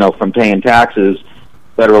or from paying taxes,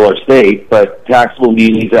 federal or state, but taxable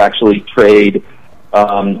munis actually trade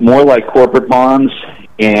more like corporate bonds,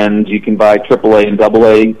 and you can buy AAA and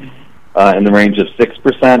AA in the range of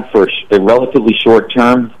 6% for a relatively short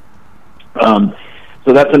term.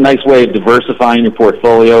 So that's a nice way of diversifying your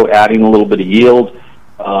portfolio, adding a little bit of yield.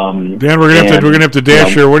 Dan, we're gonna have to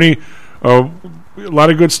dash here. When a lot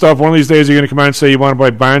of good stuff. One of these days, you're gonna come out and say you want to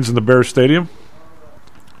buy bonds in the Bears Stadium.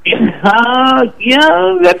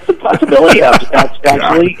 Yeah, that's a possibility.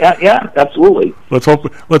 Actually, yeah, absolutely. Let's hope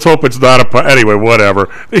it's not anyway. Whatever.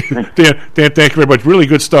 Dan, thank you very much. Really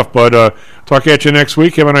good stuff, bud. Talk at you next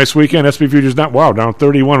week. Have a nice weekend. SP Futures down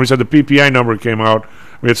 31. We said the PPI number came out.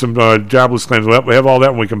 We had some jobless claims. We have all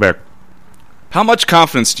that when we come back. How much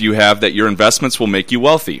confidence do you have that your investments will make you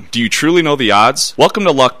wealthy? Do you truly know the odds? Welcome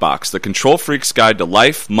to Luckbox, the control freak's guide to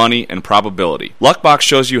life, money, and probability. Luckbox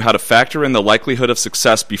shows you how to factor in the likelihood of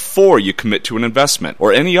success before you commit to an investment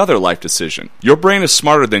or any other life decision. Your brain is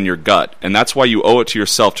smarter than your gut, and that's why you owe it to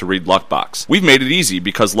yourself to read Luckbox. We've made it easy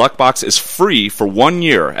because Luckbox is free for 1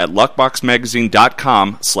 year at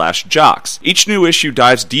luckboxmagazine.com/jocks. Each new issue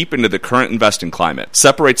dives deep into the current investing climate,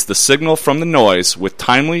 separates the signal from the noise with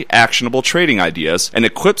timely, actionable trading ideas, and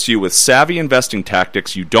equips you with savvy investing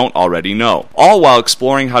tactics you don't already know, all while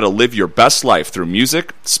exploring how to live your best life through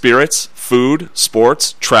music, spirits, food,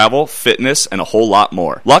 sports, travel, fitness, and a whole lot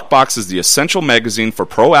more. Luckbox is the essential magazine for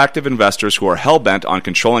proactive investors who are hell-bent on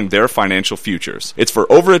controlling their financial futures. It's for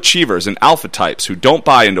overachievers and alpha types who don't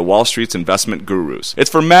buy into Wall Street's investment gurus.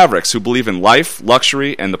 It's for mavericks who believe in life,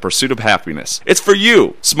 luxury, and the pursuit of happiness. It's for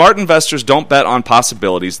you. Smart investors don't bet on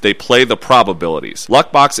possibilities, they play the probabilities.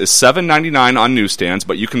 Luckbox is $7.99 online on newsstands,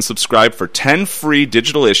 but you can subscribe for 10 free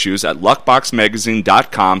digital issues at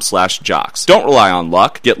luckboxmagazine.com/jocks. Don't rely on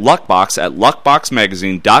luck. Get Luckbox at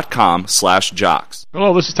luckboxmagazine.com/jocks.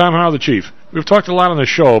 Hello, this is Tom Howell, the Chief. We've talked a lot on the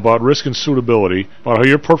show about risk and suitability, about how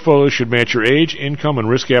your portfolio should match your age, income, and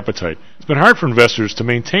risk appetite. It's been hard for investors to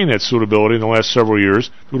maintain that suitability in the last several years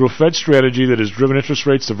due to a Fed strategy that has driven interest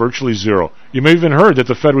rates to virtually zero. You may have even heard that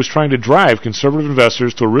the Fed was trying to drive conservative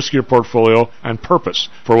investors to a riskier portfolio on purpose,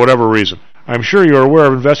 for whatever reason. I'm sure you're aware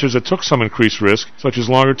of investors that took some increased risk, such as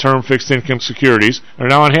longer-term fixed income securities, and are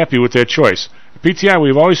now unhappy with that choice. At PTI,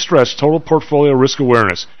 we've always stressed total portfolio risk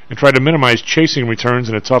awareness and tried to minimize chasing returns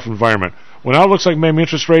in a tough environment. Well, now it looks like maybe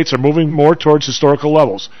interest rates are moving more towards historical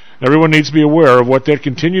levels. Everyone needs to be aware of what that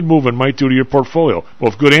continued movement might do to your portfolio,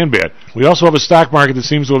 both good and bad. We also have a stock market that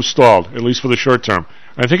seems to have stalled, at least for the short term.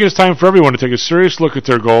 I think it's time for everyone to take a serious look at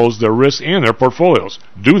their goals, their risks, and their portfolios.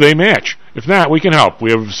 Do they match? If not, we can help. We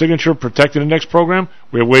have a Signature Protected Index program.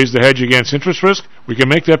 We have ways to hedge against interest risk. We can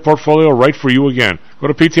make that portfolio right for you again. Go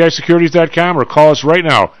to PTIsecurities.com or call us right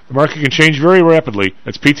now. The market can change very rapidly.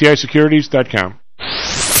 That's PTIsecurities.com.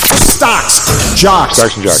 Stocks, jocks,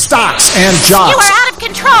 Stocks and jocks. Stocks and jocks. You are out of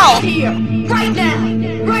control. Right here, right now,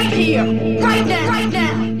 right here, right now, right now.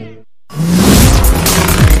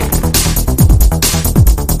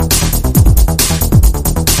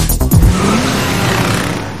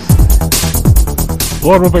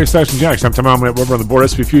 Hello, everybody. Stocks and Jocks. I'm Tom Alman. We're on the board.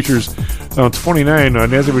 SP futures down 29.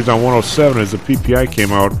 Nasdaq was down 107 as the PPI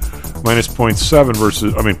came out. Minus 0.7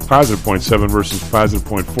 versus, positive 0.7 versus positive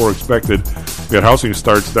 0.4 expected. We had housing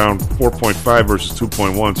starts down 4.5 versus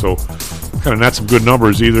 2.1. So kind of not some good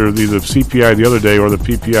numbers, either the CPI the other day or the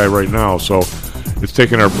PPI right now. So it's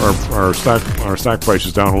taking our stock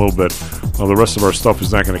prices down a little bit. Well, the rest of our stuff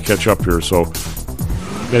is not going to catch up here. So,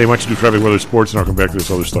 Danny, why don't you do traffic, weather, sports, and I'll come back to this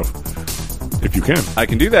other stuff. If you can. I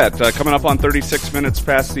can do that. Coming up on 36 minutes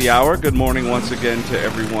past the hour. Good morning once again to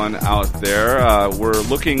everyone out there. We're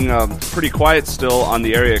looking pretty quiet still on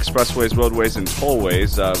the area expressways, roadways, and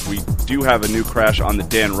tollways. We do have a new crash on the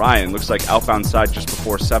Dan Ryan. Looks like outbound side just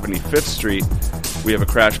before 75th Street. We have a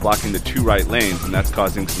crash blocking the two right lanes, and that's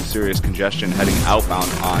causing some serious congestion heading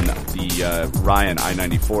outbound on the Ryan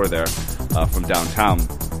I-94 there from downtown.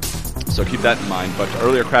 So keep that in mind. But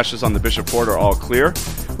earlier crashes on the Bishop Ford are all clear.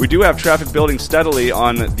 We do have traffic building steadily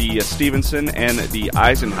on the Stevenson and the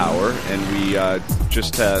Eisenhower, and we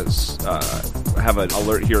just have an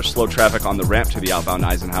alert here, slow traffic on the ramp to the outbound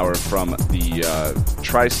Eisenhower from the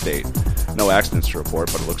Tri-State. No accidents to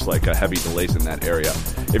report, but it looks like heavy delays in that area.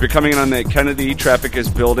 If you're coming in on the Kennedy, traffic is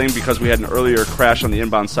building because we had an earlier crash on the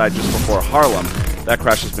inbound side just before Harlem. That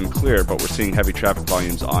crash has been cleared, but we're seeing heavy traffic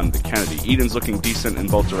volumes on the Kennedy. Eden's looking decent in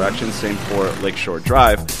both directions, same for Lakeshore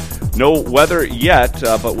Drive. No weather yet,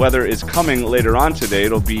 but weather is coming later on today.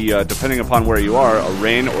 It'll be, depending upon where you are, a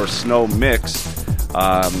rain or snow mix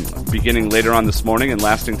beginning later on this morning and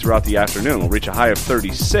lasting throughout the afternoon. We'll reach a high of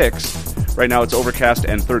 36. Right now it's overcast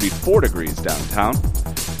and 34 degrees downtown.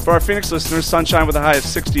 For our Phoenix listeners, sunshine with a high of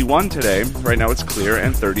 61 today. Right now it's clear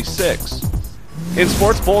and 36. In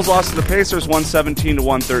sports, Bulls lost to the Pacers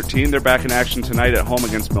 117-113. They're back in action tonight at home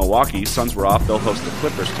against Milwaukee. Suns were off. They'll host the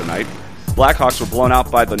Clippers tonight. Blackhawks were blown out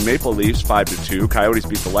by the Maple Leafs 5-2. Coyotes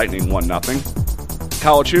beat the Lightning 1-0.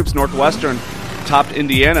 College hoops, Northwestern topped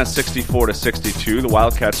Indiana 64-62. The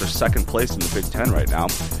Wildcats are second place in the Big Ten right now.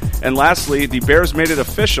 And lastly, the Bears made it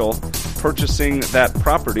official, purchasing that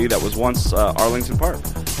property that was once Arlington Park.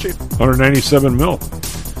 Cheap. $197 million.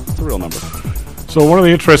 It's a real number. So one of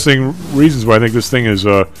the interesting reasons why I think this thing is,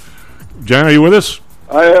 John, are you with us?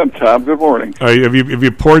 I am, Tom. Good morning. Have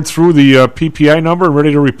you poured through the PPI number and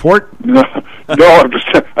ready to report? No,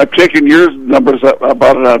 I'm taking your numbers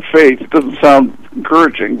about it on faith. It doesn't sound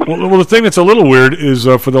encouraging. Well, the thing that's a little weird is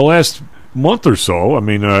for the last month or so,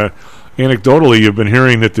 anecdotally, you've been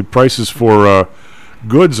hearing that the prices for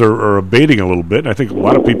goods are abating a little bit. And I think a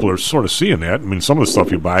lot of people are sort of seeing that. Some of the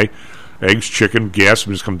stuff you buy, eggs, chicken, gas,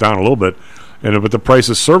 just come down a little bit. But the price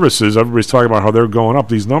of services, everybody's talking about how they're going up.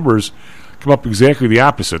 These numbers come up exactly the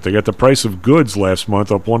opposite. They got the price of goods last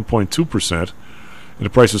month up 1.2%, and the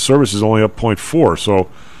price of services only up 0.4%.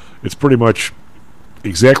 So it's pretty much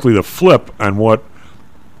exactly the flip on what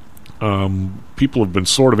people have been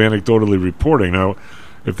sort of anecdotally reporting. Now,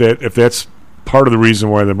 if that's part of the reason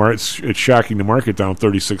why it's shocking the market down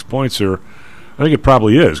 36 points here, I think it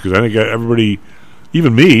probably is, because I think everybody,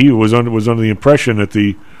 even me, was under the impression that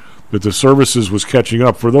the services was catching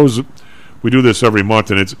up. For those, we do this every month,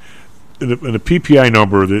 and it's in the PPI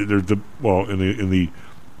number. In the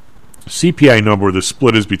CPI number, the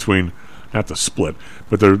split is between, not the split,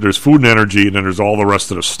 but there's food and energy, and then there's all the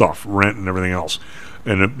rest of the stuff, rent and everything else.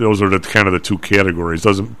 and those are the kind of the two categories.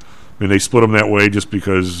 They split them that way just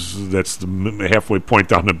because that's the halfway point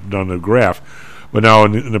down the graph. But now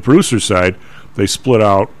in the producer side, they split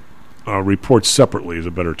out reports separately, is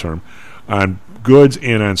a better term, on goods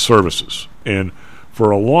and on services. And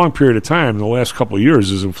for a long period of time, in the last couple of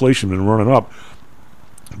years, as inflation been running up,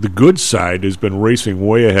 the goods side has been racing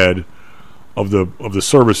way ahead of the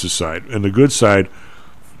services side. And the goods side,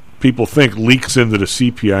 people think, leaks into the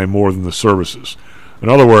CPI more than the services. In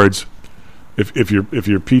other words, if you're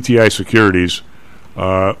PTI Securities,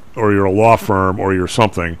 or you're a law firm, or you're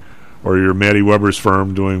something, or you're Maddie Weber's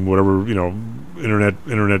firm doing whatever,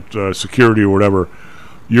 internet security or whatever,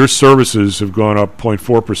 your services have gone up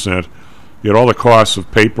 0.4%. Yet all the costs of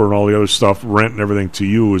paper and all the other stuff, rent and everything to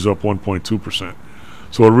you is up 1.2%.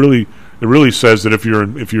 So it really says that if you're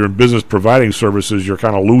in business providing services, you're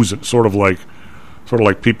kind of losing. Sort of like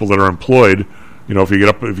people that are employed. If you get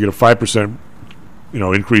a 5%,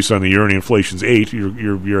 increase on the year and the inflation's 8%,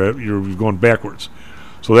 you're going backwards.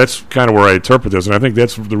 So that's kind of where I interpret this, and I think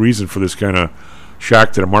that's the reason for this kind of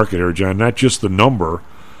shock to the market here, John. Not just the number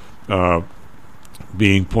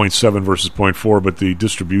being 0.7 versus 0.4, but the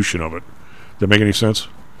distribution of it. Does that make any sense?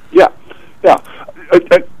 Yeah.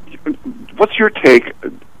 What's your take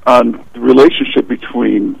on the relationship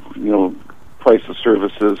between price of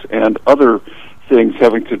services and other things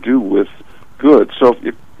having to do with goods? So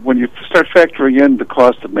when you start factoring in the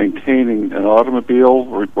cost of maintaining an automobile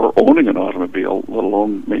or owning an automobile, let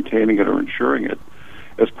alone maintaining it or insuring it,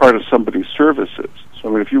 as part of somebody's services. So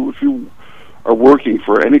I mean, if you are working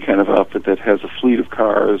for any kind of outfit that has a fleet of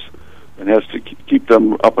cars and has to keep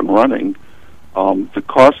them up and running, the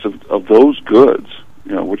cost of those goods,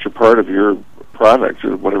 which are part of your product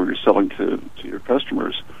or whatever you're selling to your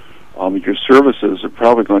customers, your services are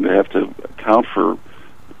probably going to have to account for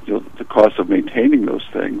the cost of maintaining those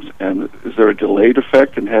things. And is there a delayed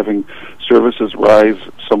effect in having services rise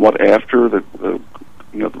somewhat after the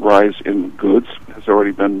rise in goods has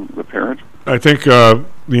already been apparent? I think the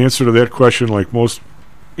answer to that question, like most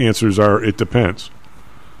answers, are it depends.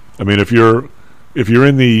 I mean, if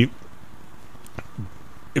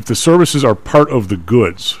the services are part of the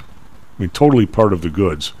goods, totally part of the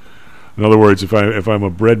goods. In other words, if I'm a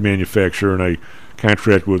bread manufacturer and I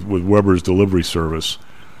contract with Weber's delivery service,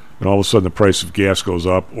 and all of a sudden the price of gas goes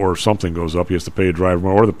up or something goes up, he has to pay a driver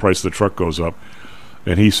more, or the price of the truck goes up,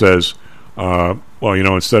 and he says,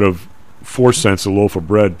 instead of 4 cents a loaf of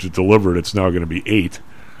bread to deliver it, it's now going to be 8.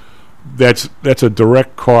 That's a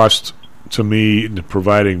direct cost to me in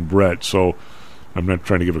providing bread. So I'm not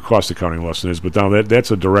trying to give a cost accounting lesson, but now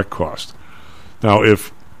that's a direct cost. Now,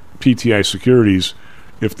 if PTI Securities,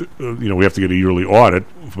 we have to get a yearly audit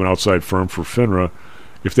from an outside firm for FINRA.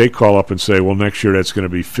 If they call up and say, well, next year that's going to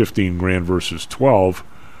be $15,000 versus $12,000,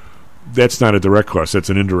 that's not a direct cost.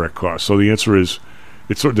 That's an indirect cost. So the answer is,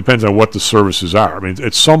 it sort of depends on what the services are. I mean,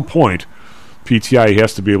 at some point, PTI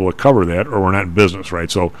has to be able to cover that, or we're not in business,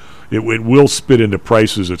 right? So it will spit into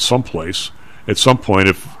prices at some place. At some point,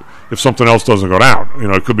 if something else doesn't go down,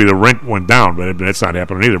 it could be the rent went down, but that's not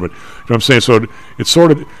happening either. But you know what I'm saying? So it's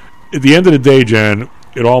sort of, at the end of the day, Jan,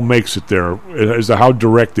 it all makes it there. As to how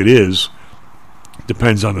direct it is,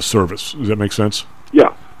 depends on the service. Does that make sense?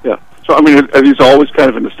 Yeah. So, I mean, are these always kind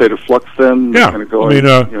of in a state of flux then? Yeah. Kind of going,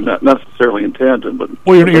 not necessarily in tandem, but...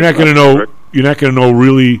 Well, you're not going to know... You're not going to know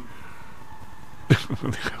really...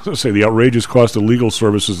 Let's say the outrageous cost of legal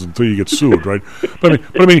services until you get sued, right? But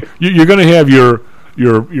I mean, you're going to have your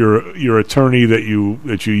attorney that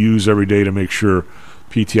you use every day to make sure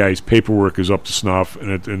PTI's paperwork is up to snuff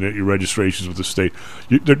and that your registrations with the state.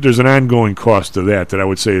 There's an ongoing cost to that I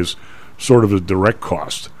would say is sort of a direct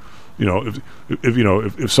cost.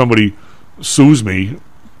 If somebody sues me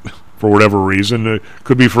for whatever reason, it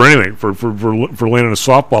could be for anything, for landing a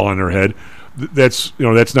softball on their head. That's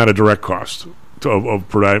not a direct cost of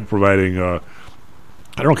providing. I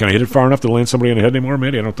don't know. Can I hit it far enough to land somebody on the head anymore?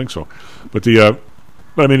 Maybe I don't think so. But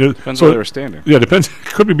I mean, depends where they're standing. Yeah, depends.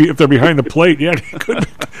 Could be if they're behind the plate. Yeah,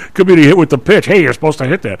 could be to hit with the pitch. Hey, you're supposed to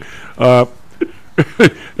hit that.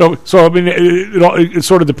 So I mean, it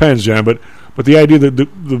sort of depends, John. But the idea that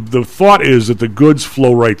the thought is that the goods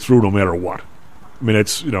flow right through no matter what. I mean,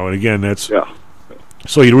 it's and again that's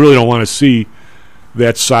so you really don't want to see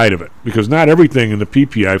that side of it, because not everything in the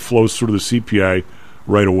PPI flows through the CPI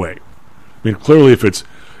right away. I mean, clearly, if it's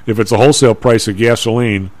a wholesale price of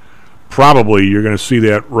gasoline, probably you're going to see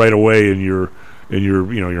that right away in your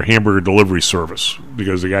hamburger delivery service,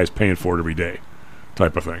 because the guy's paying for it every day,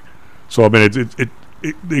 type of thing. So I mean,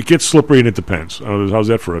 it gets slippery and it depends. How's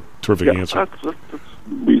that for a terrific answer? That's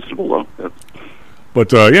reasonable, though.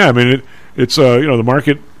 But I mean, it's the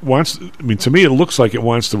market wants. I mean, to me, it looks like it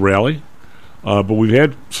wants to rally, but we've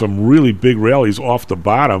had some really big rallies off the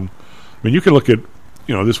bottom. I mean, you can look at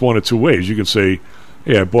this one of two ways. You can say,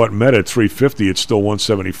 "Hey, I bought Meta at $350. It's still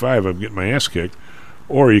 $175. I'm getting my ass kicked."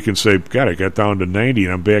 Or you can say, "God, I got down to 90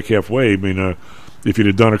 and I'm back halfway." I mean, if you'd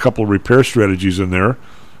have done a couple of repair strategies in there,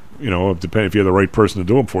 depending if you had the right person to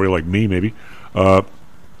do them for you, like me, maybe,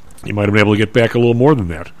 you might have been able to get back a little more than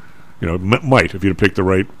that. Might if you'd have picked the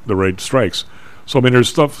right strikes. So I mean, there's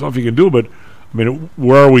stuff you can do, but I mean,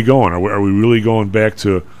 where are we going? Are we really going back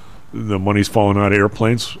to the money's falling out of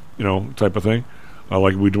airplanes, type of thing,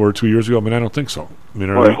 like we were 2 years ago? I mean, I don't think so. I mean,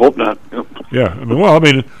 I hope not. Yep. Yeah, I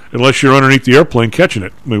mean, unless you're underneath the airplane catching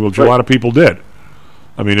it. I mean, which a lot of people did.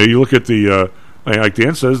 I mean, you look at the, like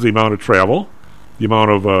Dan says, the amount of travel, the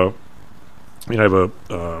amount of, I have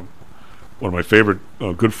one of my favorite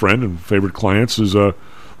good friend and favorite clients is,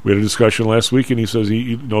 we had a discussion last week, and he says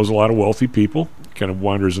he knows a lot of wealthy people, kind of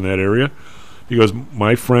wanders in that area. He goes,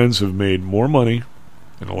 my friends have made more money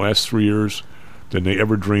in the last 3 years than they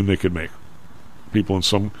ever dreamed they could make. People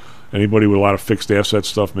anybody with a lot of fixed asset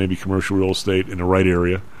stuff, maybe commercial real estate in the right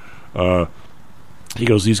area. He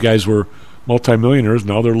goes, these guys were multimillionaires,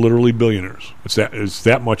 now they're literally billionaires. It's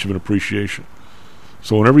that much of an appreciation.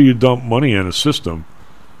 So whenever you dump money in a system,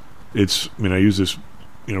 I use this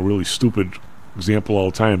really stupid example all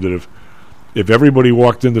the time, that if everybody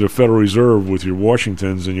walked into the Federal Reserve with your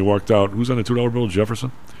Washingtons and you walked out, who's on the $2 bill?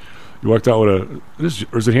 Jefferson? You walked out with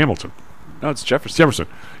or is it Hamilton? No, it's Jefferson. Jefferson.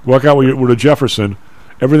 You walk out with a Jefferson,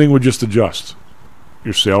 everything would just adjust.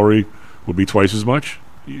 Your salary would be twice as much.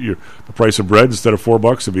 The price of bread, instead of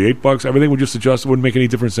 $4, it'd be $8. Everything would just adjust. It wouldn't make any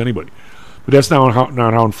difference to anybody. But that's not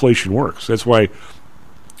how inflation works. That's why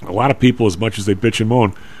a lot of people, as much as they bitch and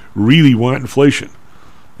moan, really want inflation.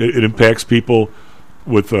 It impacts people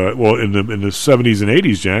with in the 70s and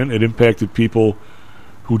 80s, John. It impacted people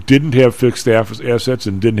who didn't have fixed assets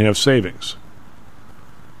and didn't have savings,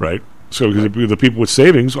 right? So because the people with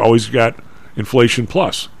savings always got inflation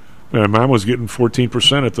plus. My mom was getting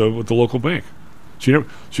 14% at the local bank.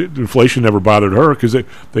 Inflation never bothered her because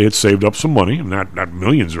they had saved up some money, not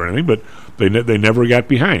millions or anything, but they never got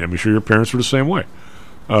behind. I'm sure your parents were the same way.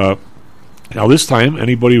 Now this time,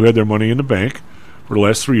 anybody who had their money in the bank for the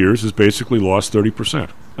last 3 years has basically lost 30%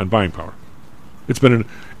 on buying power. It's been,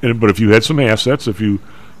 but if you had some assets, if you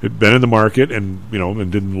had been in the market and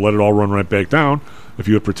and didn't let it all run right back down, if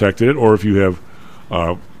you had protected it, or if you have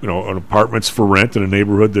an apartments for rent in a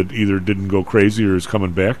neighborhood that either didn't go crazy or is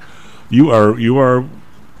coming back, you're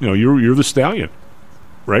the stallion,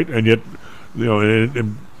 right? And yet,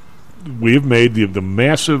 and we have made the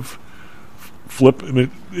massive flip. I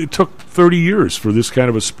mean, it took 30 years for this kind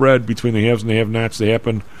of a spread between the haves and the have-nots to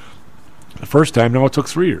happen the first time. Now it took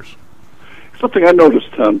 3 years. Something I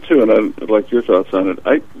noticed, Tom, too, and I'd like your thoughts on it.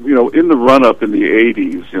 In the run-up in the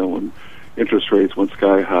 80s, when interest rates went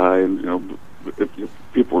sky high and, if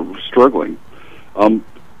people were struggling,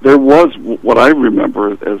 there was what I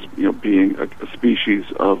remember as, being a species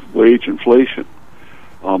of wage inflation,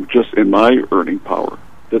 just in my earning power.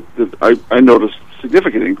 That I noticed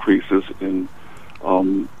significant increases in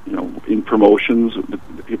promotions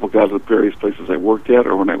that people got at various places I worked at,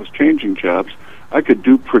 or when I was changing jobs. I could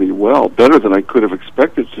do pretty well, better than I could have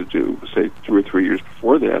expected to do, say, 2 or 3 years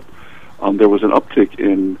before that. There was an uptick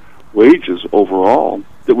in wages overall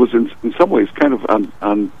that was in some ways kind of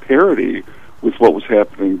on parity with what was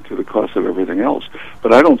happening to the cost of everything else.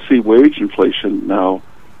 But I don't see wage inflation now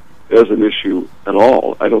as an issue at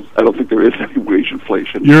all. I don't think there is any wage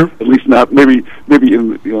inflation. At least not maybe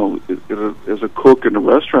in as a cook in a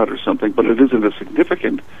restaurant or something, but it isn't as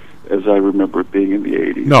significant as I remember it being in the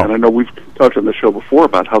 80s. No. And I know we've talked on the show before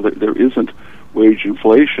about how there isn't wage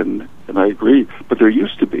inflation, and I agree, but there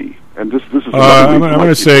used to be. And this is I'm going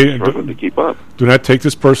to say, to keep up. Do not take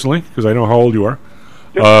this personally, because I know how old you are.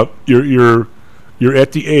 Yep. You're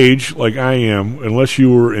at the age like I am, unless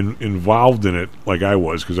you were involved in it like I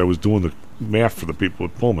was, because I was doing the math for the people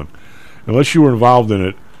at Pullman. Unless you were involved in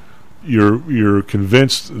it, you're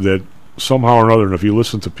convinced that somehow or another, and if you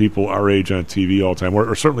listen to people our age on TV all the time,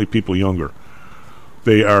 or certainly people younger,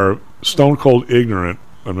 they are stone cold ignorant.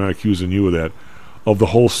 I'm not accusing you of that, of the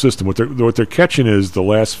whole system. What they're catching is the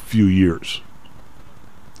last few years.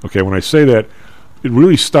 Okay, when I say that, it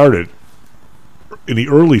really started in the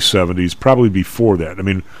early 70s, probably before that. I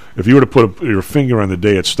mean, if you were to put your finger on the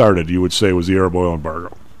day it started, you would say it was the Arab oil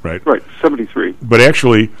embargo, right? Right, 73. But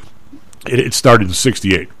actually, it started in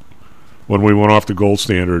 68, when we went off the gold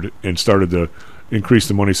standard and started to increase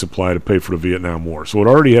the money supply to pay for the Vietnam War. So it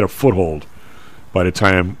already had a foothold by the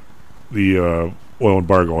time the oil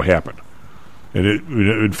embargo happened. And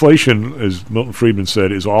inflation, as Milton Friedman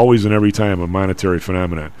said, is always and every time a monetary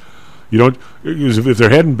phenomenon. You don't, if there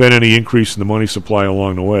hadn't been any increase in the money supply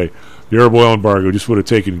along the way, the Arab oil embargo just would have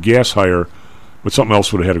taken gas higher, but something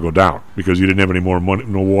else would have had to go down because you didn't have any more money,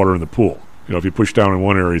 no water in the pool. If you push down in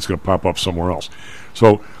one area, it's going to pop up somewhere else.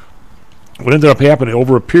 So what ended up happening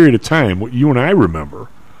over a period of time, what you and I remember,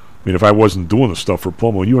 if I wasn't doing the stuff for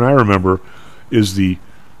Pullman, what you and I remember is the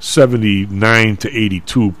 79 to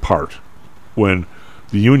 82 part, when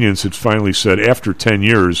the unions had finally said, after 10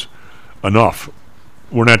 years, enough.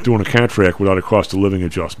 We're not doing a contract without a cost of living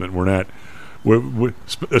adjustment. We're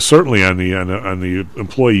certainly on the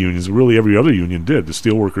employee unions. Really, every other union did. The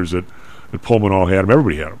steelworkers that Pullman all had them.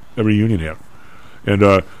 Everybody had them. Every union had them.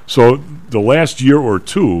 And so the last year or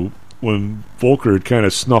two, when Volcker had kind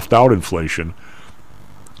of snuffed out inflation,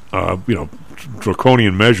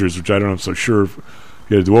 draconian measures, which I'm so sure if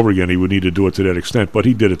he had to do over again, he would need to do it to that extent. But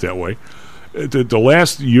he did it that way. The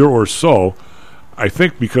last year or so, I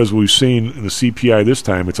think because we've seen in the CPI this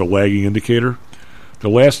time, it's a lagging indicator. The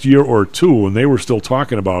last year or two, when they were still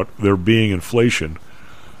talking about there being inflation,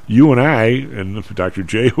 you and I, and Dr.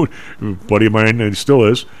 J, a buddy of mine, and still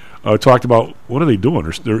is, talked about, what are they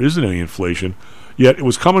doing? There isn't any inflation. Yet it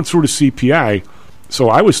was coming through the CPI, so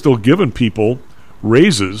I was still giving people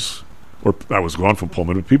raises, or I was gone from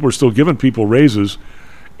Pullman, but people were still giving people raises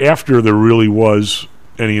after there really was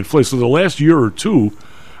any inflation. So the last year or two,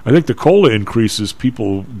 I think the COLA increases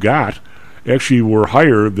people got actually were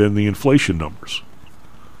higher than the inflation numbers.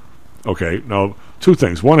 Okay, now, two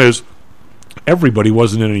things. One is, everybody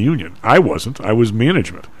wasn't in a union. I wasn't. I was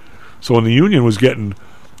management. So when the union was getting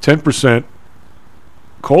 10%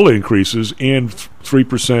 COLA increases and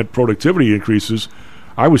 3% productivity increases,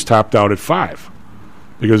 I was topped out at 5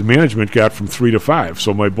 because management got from 3 to 5.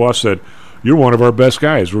 So my boss said, "You're one of our best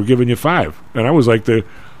guys. We're giving you 5." And I was like the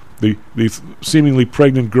seemingly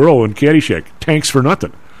pregnant girl in Caddyshack. Tanks for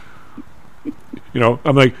nothing.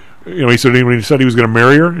 I'm like, he said when he said he was going to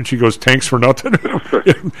marry her, and she goes, "Tanks for nothing."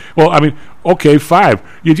 Well, okay, 5.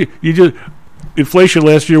 You just inflation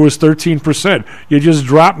last year was 13%. You just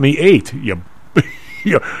dropped me 8.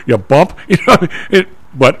 You bump.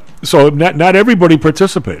 But so not everybody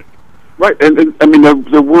participated. Right, and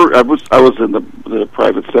there were. I was in the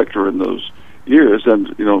private sector in those years, and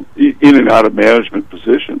in and out of management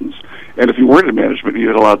positions. And if you weren't in management, you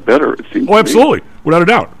did a lot better. It seems. Oh, absolutely, without a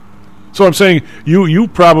doubt. So I'm saying you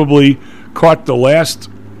probably caught the last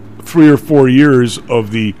 3 or 4 years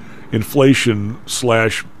of the inflation /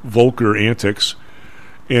 Volcker antics,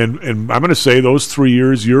 and I'm going to say those 3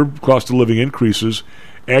 years your cost of living increases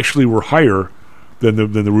actually were higher than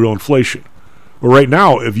the real inflation. But right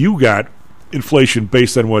now, if you got inflation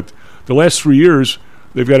based on what the last 3 years,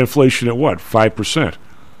 they've got inflation at 5%.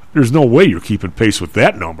 There's no way you're keeping pace with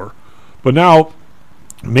that number. But now,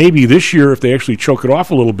 maybe this year, if they actually choke it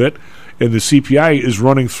off a little bit, and the CPI is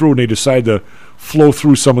running through and they decide to flow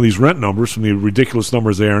through some of these rent numbers from the ridiculous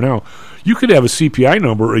numbers they are now, you could have a CPI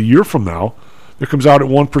number a year from now that comes out at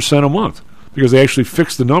 1% a month because they actually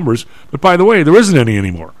fixed the numbers. But by the way, there isn't any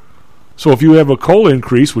anymore. So if you have a COLA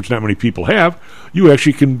increase, which not many people have, you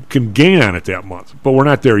actually can gain on it that month. But we're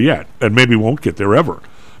not there yet, and maybe won't get there ever.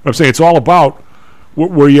 But I'm saying it's all about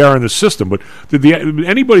where you are in the system. But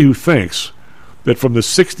anybody who thinks that from the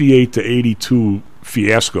 68 to 82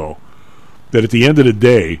 fiasco, that at the end of the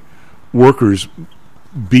day, workers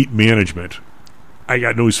beat management, I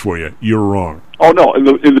got news for you. You're wrong. Oh, no, in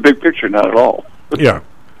the big picture, not at all. Yeah.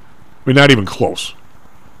 Not even close.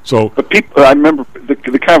 So, but people, I remember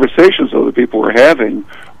the conversations though that people were having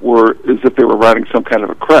were as if they were riding some kind of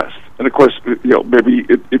a crest. And of course, maybe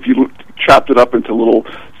if you chopped it up into little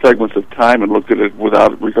segments of time and looked at it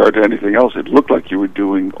without regard to anything else, it looked like you were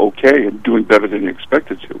doing okay and doing better than you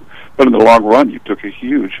expected to. But in the long run, you took a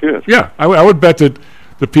huge hit. Yeah, I would bet that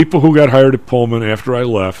the people who got hired at Pullman after I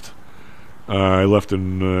left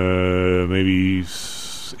in maybe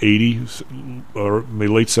 80 or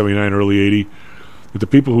maybe late 79, early 80. But the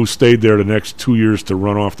people who stayed there the next 2 years to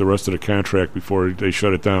run off the rest of the contract before they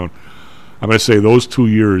shut it down, I'm going to say those 2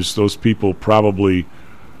 years, those people probably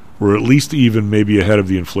were at least even maybe ahead of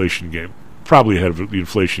the inflation game. Probably ahead of the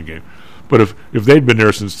inflation game. But if they'd been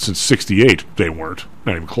there since 68, they weren't.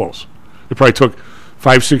 Not even close. It probably took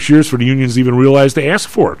 5-6 years for the unions to even realize to ask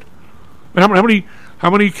for it. And how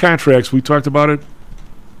many contracts, we talked about it,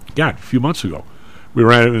 a few months ago. We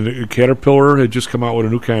ran, Caterpillar had just come out with a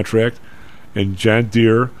new contract, and John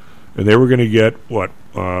Deere, and they were going to get, 3%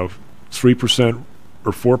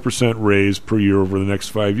 or 4% raise per year over the next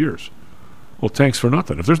 5 years. Well, thanks for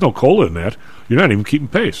nothing. If there's no COLA in that, you're not even keeping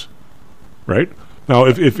pace, right? Now,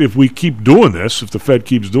 if we keep doing this, if the Fed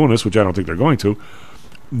keeps doing this, which I don't think they're going to,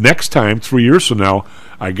 next time, 3 years from now,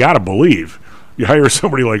 I got to believe you hire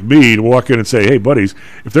somebody like me to walk in and say, hey, buddies,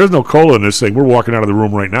 if there's no COLA in this thing, we're walking out of the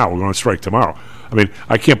room right now. We're going to strike tomorrow. I mean,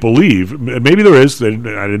 I can't believe, maybe there is, I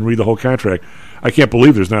didn't read the whole contract, I can't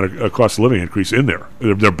believe there's not a cost of living increase in there.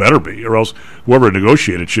 There better be, or else whoever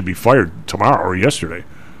negotiated should be fired tomorrow or yesterday.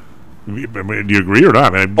 I mean, do you agree or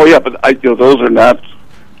not? But those are not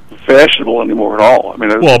fashionable anymore at all. I mean,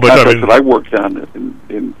 contracts that I worked on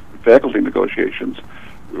in faculty negotiations,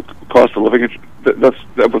 cost of living,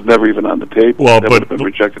 that was never even on the table. Well, that would have been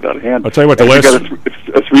rejected out of hand. I'll tell you what, you got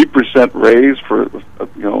a 3% raise for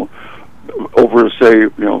over, say,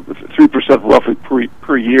 3% roughly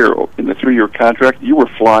per year in the 3-year contract, you were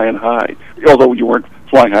flying high. Although you weren't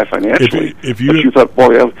flying high financially, but you thought,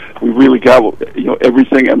 boy, we really got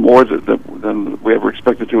everything and more than we ever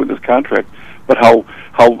expected to in this contract. But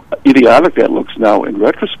how idiotic that looks now in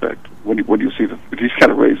retrospect when you see these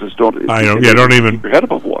kind of raises don't even keep your head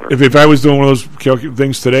above water. If I was doing one of those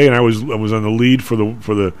things today and I was on the lead for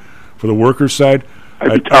the workers' side,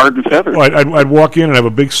 I'd be tarred and feathered. I'd walk in and have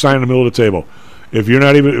a big sign in the middle of the table. If you're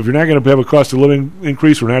not going to have a cost of living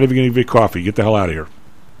increase, we're not even going to give you coffee. Get the hell out of here.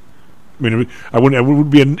 I mean, it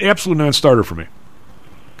would be an absolute non-starter for me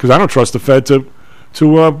because I don't trust the Fed to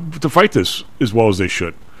fight this as well as they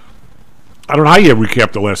should. I don't know how you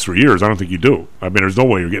recap the last 3 years. I don't think you do. I mean, there's no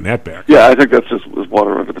way you're getting that back. Yeah, I think that's just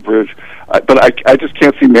water under the bridge. But I just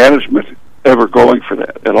can't see management ever going for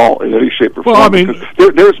that at all in any shape or form. Well, I mean,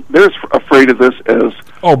 they're afraid of this as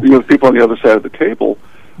the people on the other side of the table.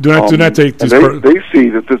 Do not take this. They see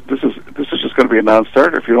that this is just going to be a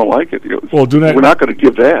non-starter if you don't like it. We're not going to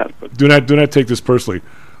give that. But. Do not take this personally.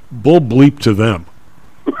 Bull bleep to them.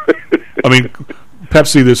 I mean,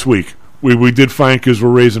 Pepsi this week. We did fine because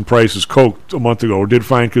we're raising prices. Coke a month ago, we did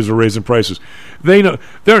fine because we're raising prices. They know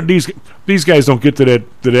these guys don't get to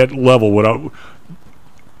that level without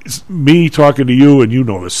me talking to you, and you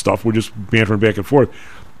know this stuff. We're just bantering back and forth.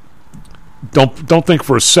 Don't think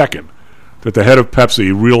for a second that the head of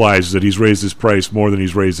Pepsi realizes that he's raised his price more than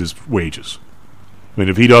he's raised his wages. I mean,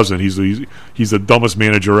 if he doesn't, he's the dumbest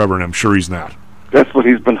manager ever, and I'm sure he's not. That's what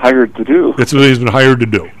he's been hired to do. That's what he's been hired to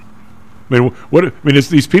do. I mean, it's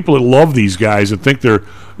these people that love these guys and think they're.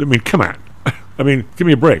 I mean, come on. I mean, give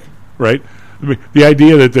me a break, right? I mean, the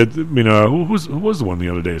idea that who was the one the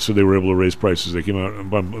other day? So they were able to raise prices. They came out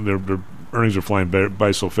and their earnings are flying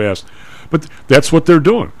by so fast, but that's what they're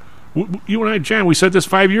doing. You and I, John, we said this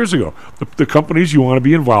 5 years ago. The companies you want to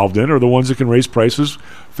be involved in are the ones that can raise prices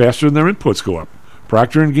faster than their inputs go up.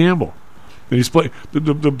 Procter and Gamble, and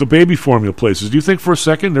the baby formula places. Do you think for a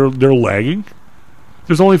second they're lagging?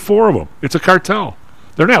 There's only 4 of them. It's a cartel.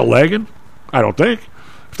 They're not lagging. I don't think.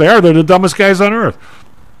 If they are, they're the dumbest guys on earth.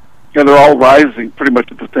 And they're all rising pretty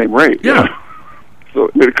much at the same rate. Yeah. So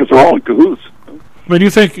because they're all in cahoots. I mean, do you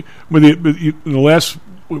think in the last?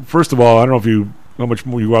 First of all, I don't know how much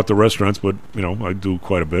more you go out to restaurants, but I do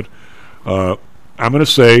quite a bit. I'm going to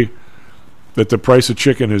say that the price of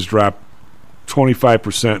chicken has dropped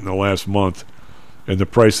 25% in the last month, and the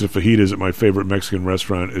price of fajitas at my favorite Mexican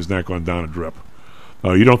restaurant has not gone down a drip.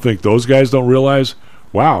 You don't think those guys don't realize?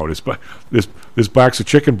 Wow, this box of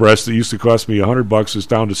chicken breast that used to cost me $100 is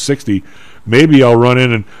down to $60. Maybe I'll run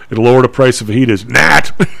in and it'll lower the price of fajitas.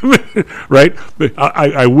 Not right.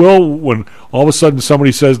 I will when all of a sudden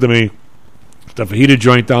somebody says to me, "The fajita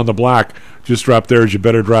joint down the block just dropped theirs. You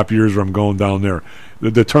better drop yours, or I'm going down there."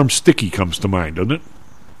 The term "sticky" comes to mind, doesn't it?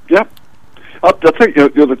 Yep. I'll tell you,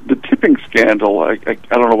 the tipping scandal, I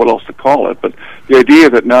don't know what else to call it, but the idea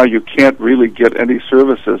that now you can't really get any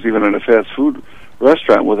services, even in a fast food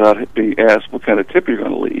restaurant, without being asked what kind of tip you're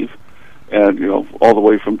going to leave, and all the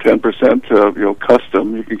way from 10% to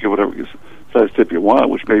custom, you can give whatever size tip you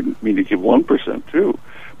want, which may mean you give 1% too.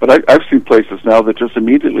 But I've seen places now that just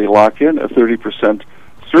immediately lock in a 30%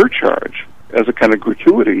 surcharge as a kind of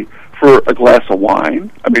gratuity for a glass of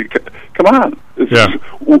wine. I mean, come on.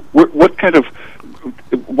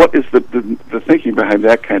 What is the thinking behind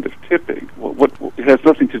that kind of tipping? It has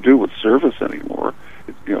nothing to do with service anymore.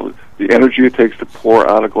 The energy it takes to pour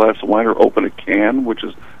out a glass of wine or open a can, which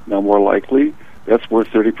is now more likely, that's worth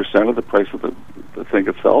 30% of the price of the thing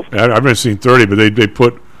itself. I've never seen 30, but they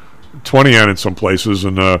put 20 on in some places,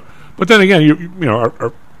 and but then again,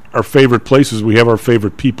 our favorite places, we have our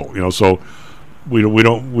favorite people, so we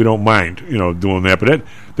don't mind doing that, but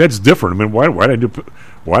that's different. I mean, why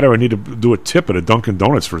do I need to do a tip at a Dunkin'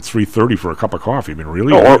 Donuts for $3.30 for a cup of coffee? I mean,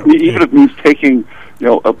 really? No, or even if it means taking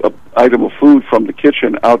a item of food from the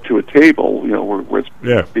kitchen out to a table, where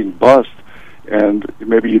it's being bussed, and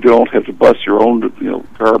maybe you don't have to bust your own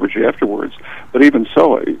garbage afterwards. But even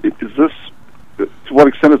so, is this, to what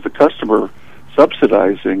extent is the customer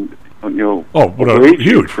subsidizing a wage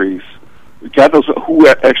increase? God knows who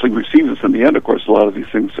actually receives this in the end. Of course, a lot of these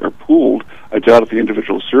things are pooled. I doubt if the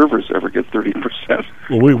individual servers ever get 30%.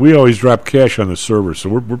 Well, we always drop cash on the server, so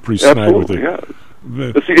we're pretty snide with it. Yeah.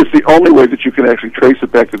 It's the only way that you can actually trace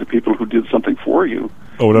it back to the people who did something for you.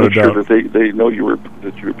 Oh, without a doubt. Sure that they know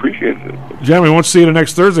that you appreciated it. John, we won't see you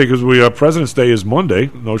next Thursday because President's Day is Monday.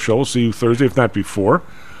 No show. We'll see you Thursday, if not before.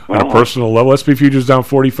 On a personal level, SP Futures down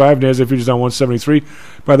 45, NASDAQ Futures down 173.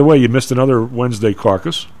 By the way, you missed another Wednesday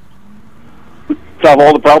caucus. Solve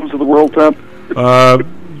all the problems of the world, Tom?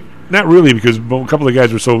 Not really, because a couple of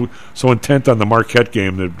guys were so intent on the Marquette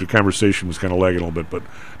game that the conversation was kind of lagging a little bit. But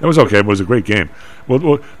that was okay. It was a great game.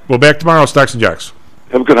 We'll back tomorrow, Stocks and Jocks.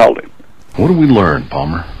 Have a good holiday. What did we learn,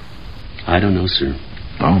 Palmer? I don't know, sir.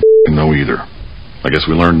 I don't know either. I guess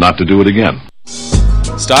we learned not to do it again.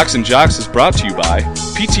 Stocks and Jocks is brought to you by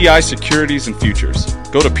PTI Securities and Futures.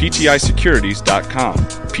 Go to PTIsecurities.com.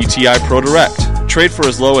 PTI ProDirect. Trade for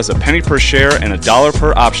as low as a penny per share and $1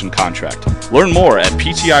 per option contract. Learn more at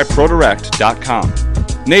PTIProDirect.com.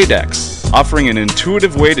 Nadex, offering an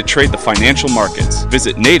intuitive way to trade the financial markets.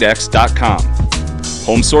 Visit nadex.com.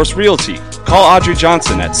 HomeSource Realty. Call Audrey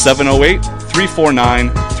Johnson at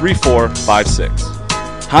 708-349-3456.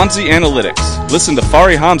 Hamzy Analytics. Listen to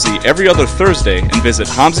Fari Hamzy every other Thursday and visit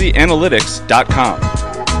HamzyAnalytics.com.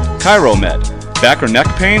 ChiroMed. Back or neck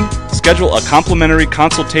pain? Schedule a complimentary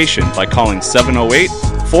consultation by calling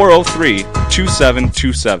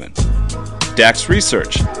 708-403-2727. DAX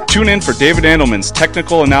Research. Tune in for David Andelman's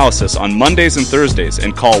technical analysis on Mondays and Thursdays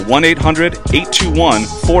and call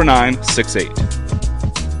 1-800-821-4968.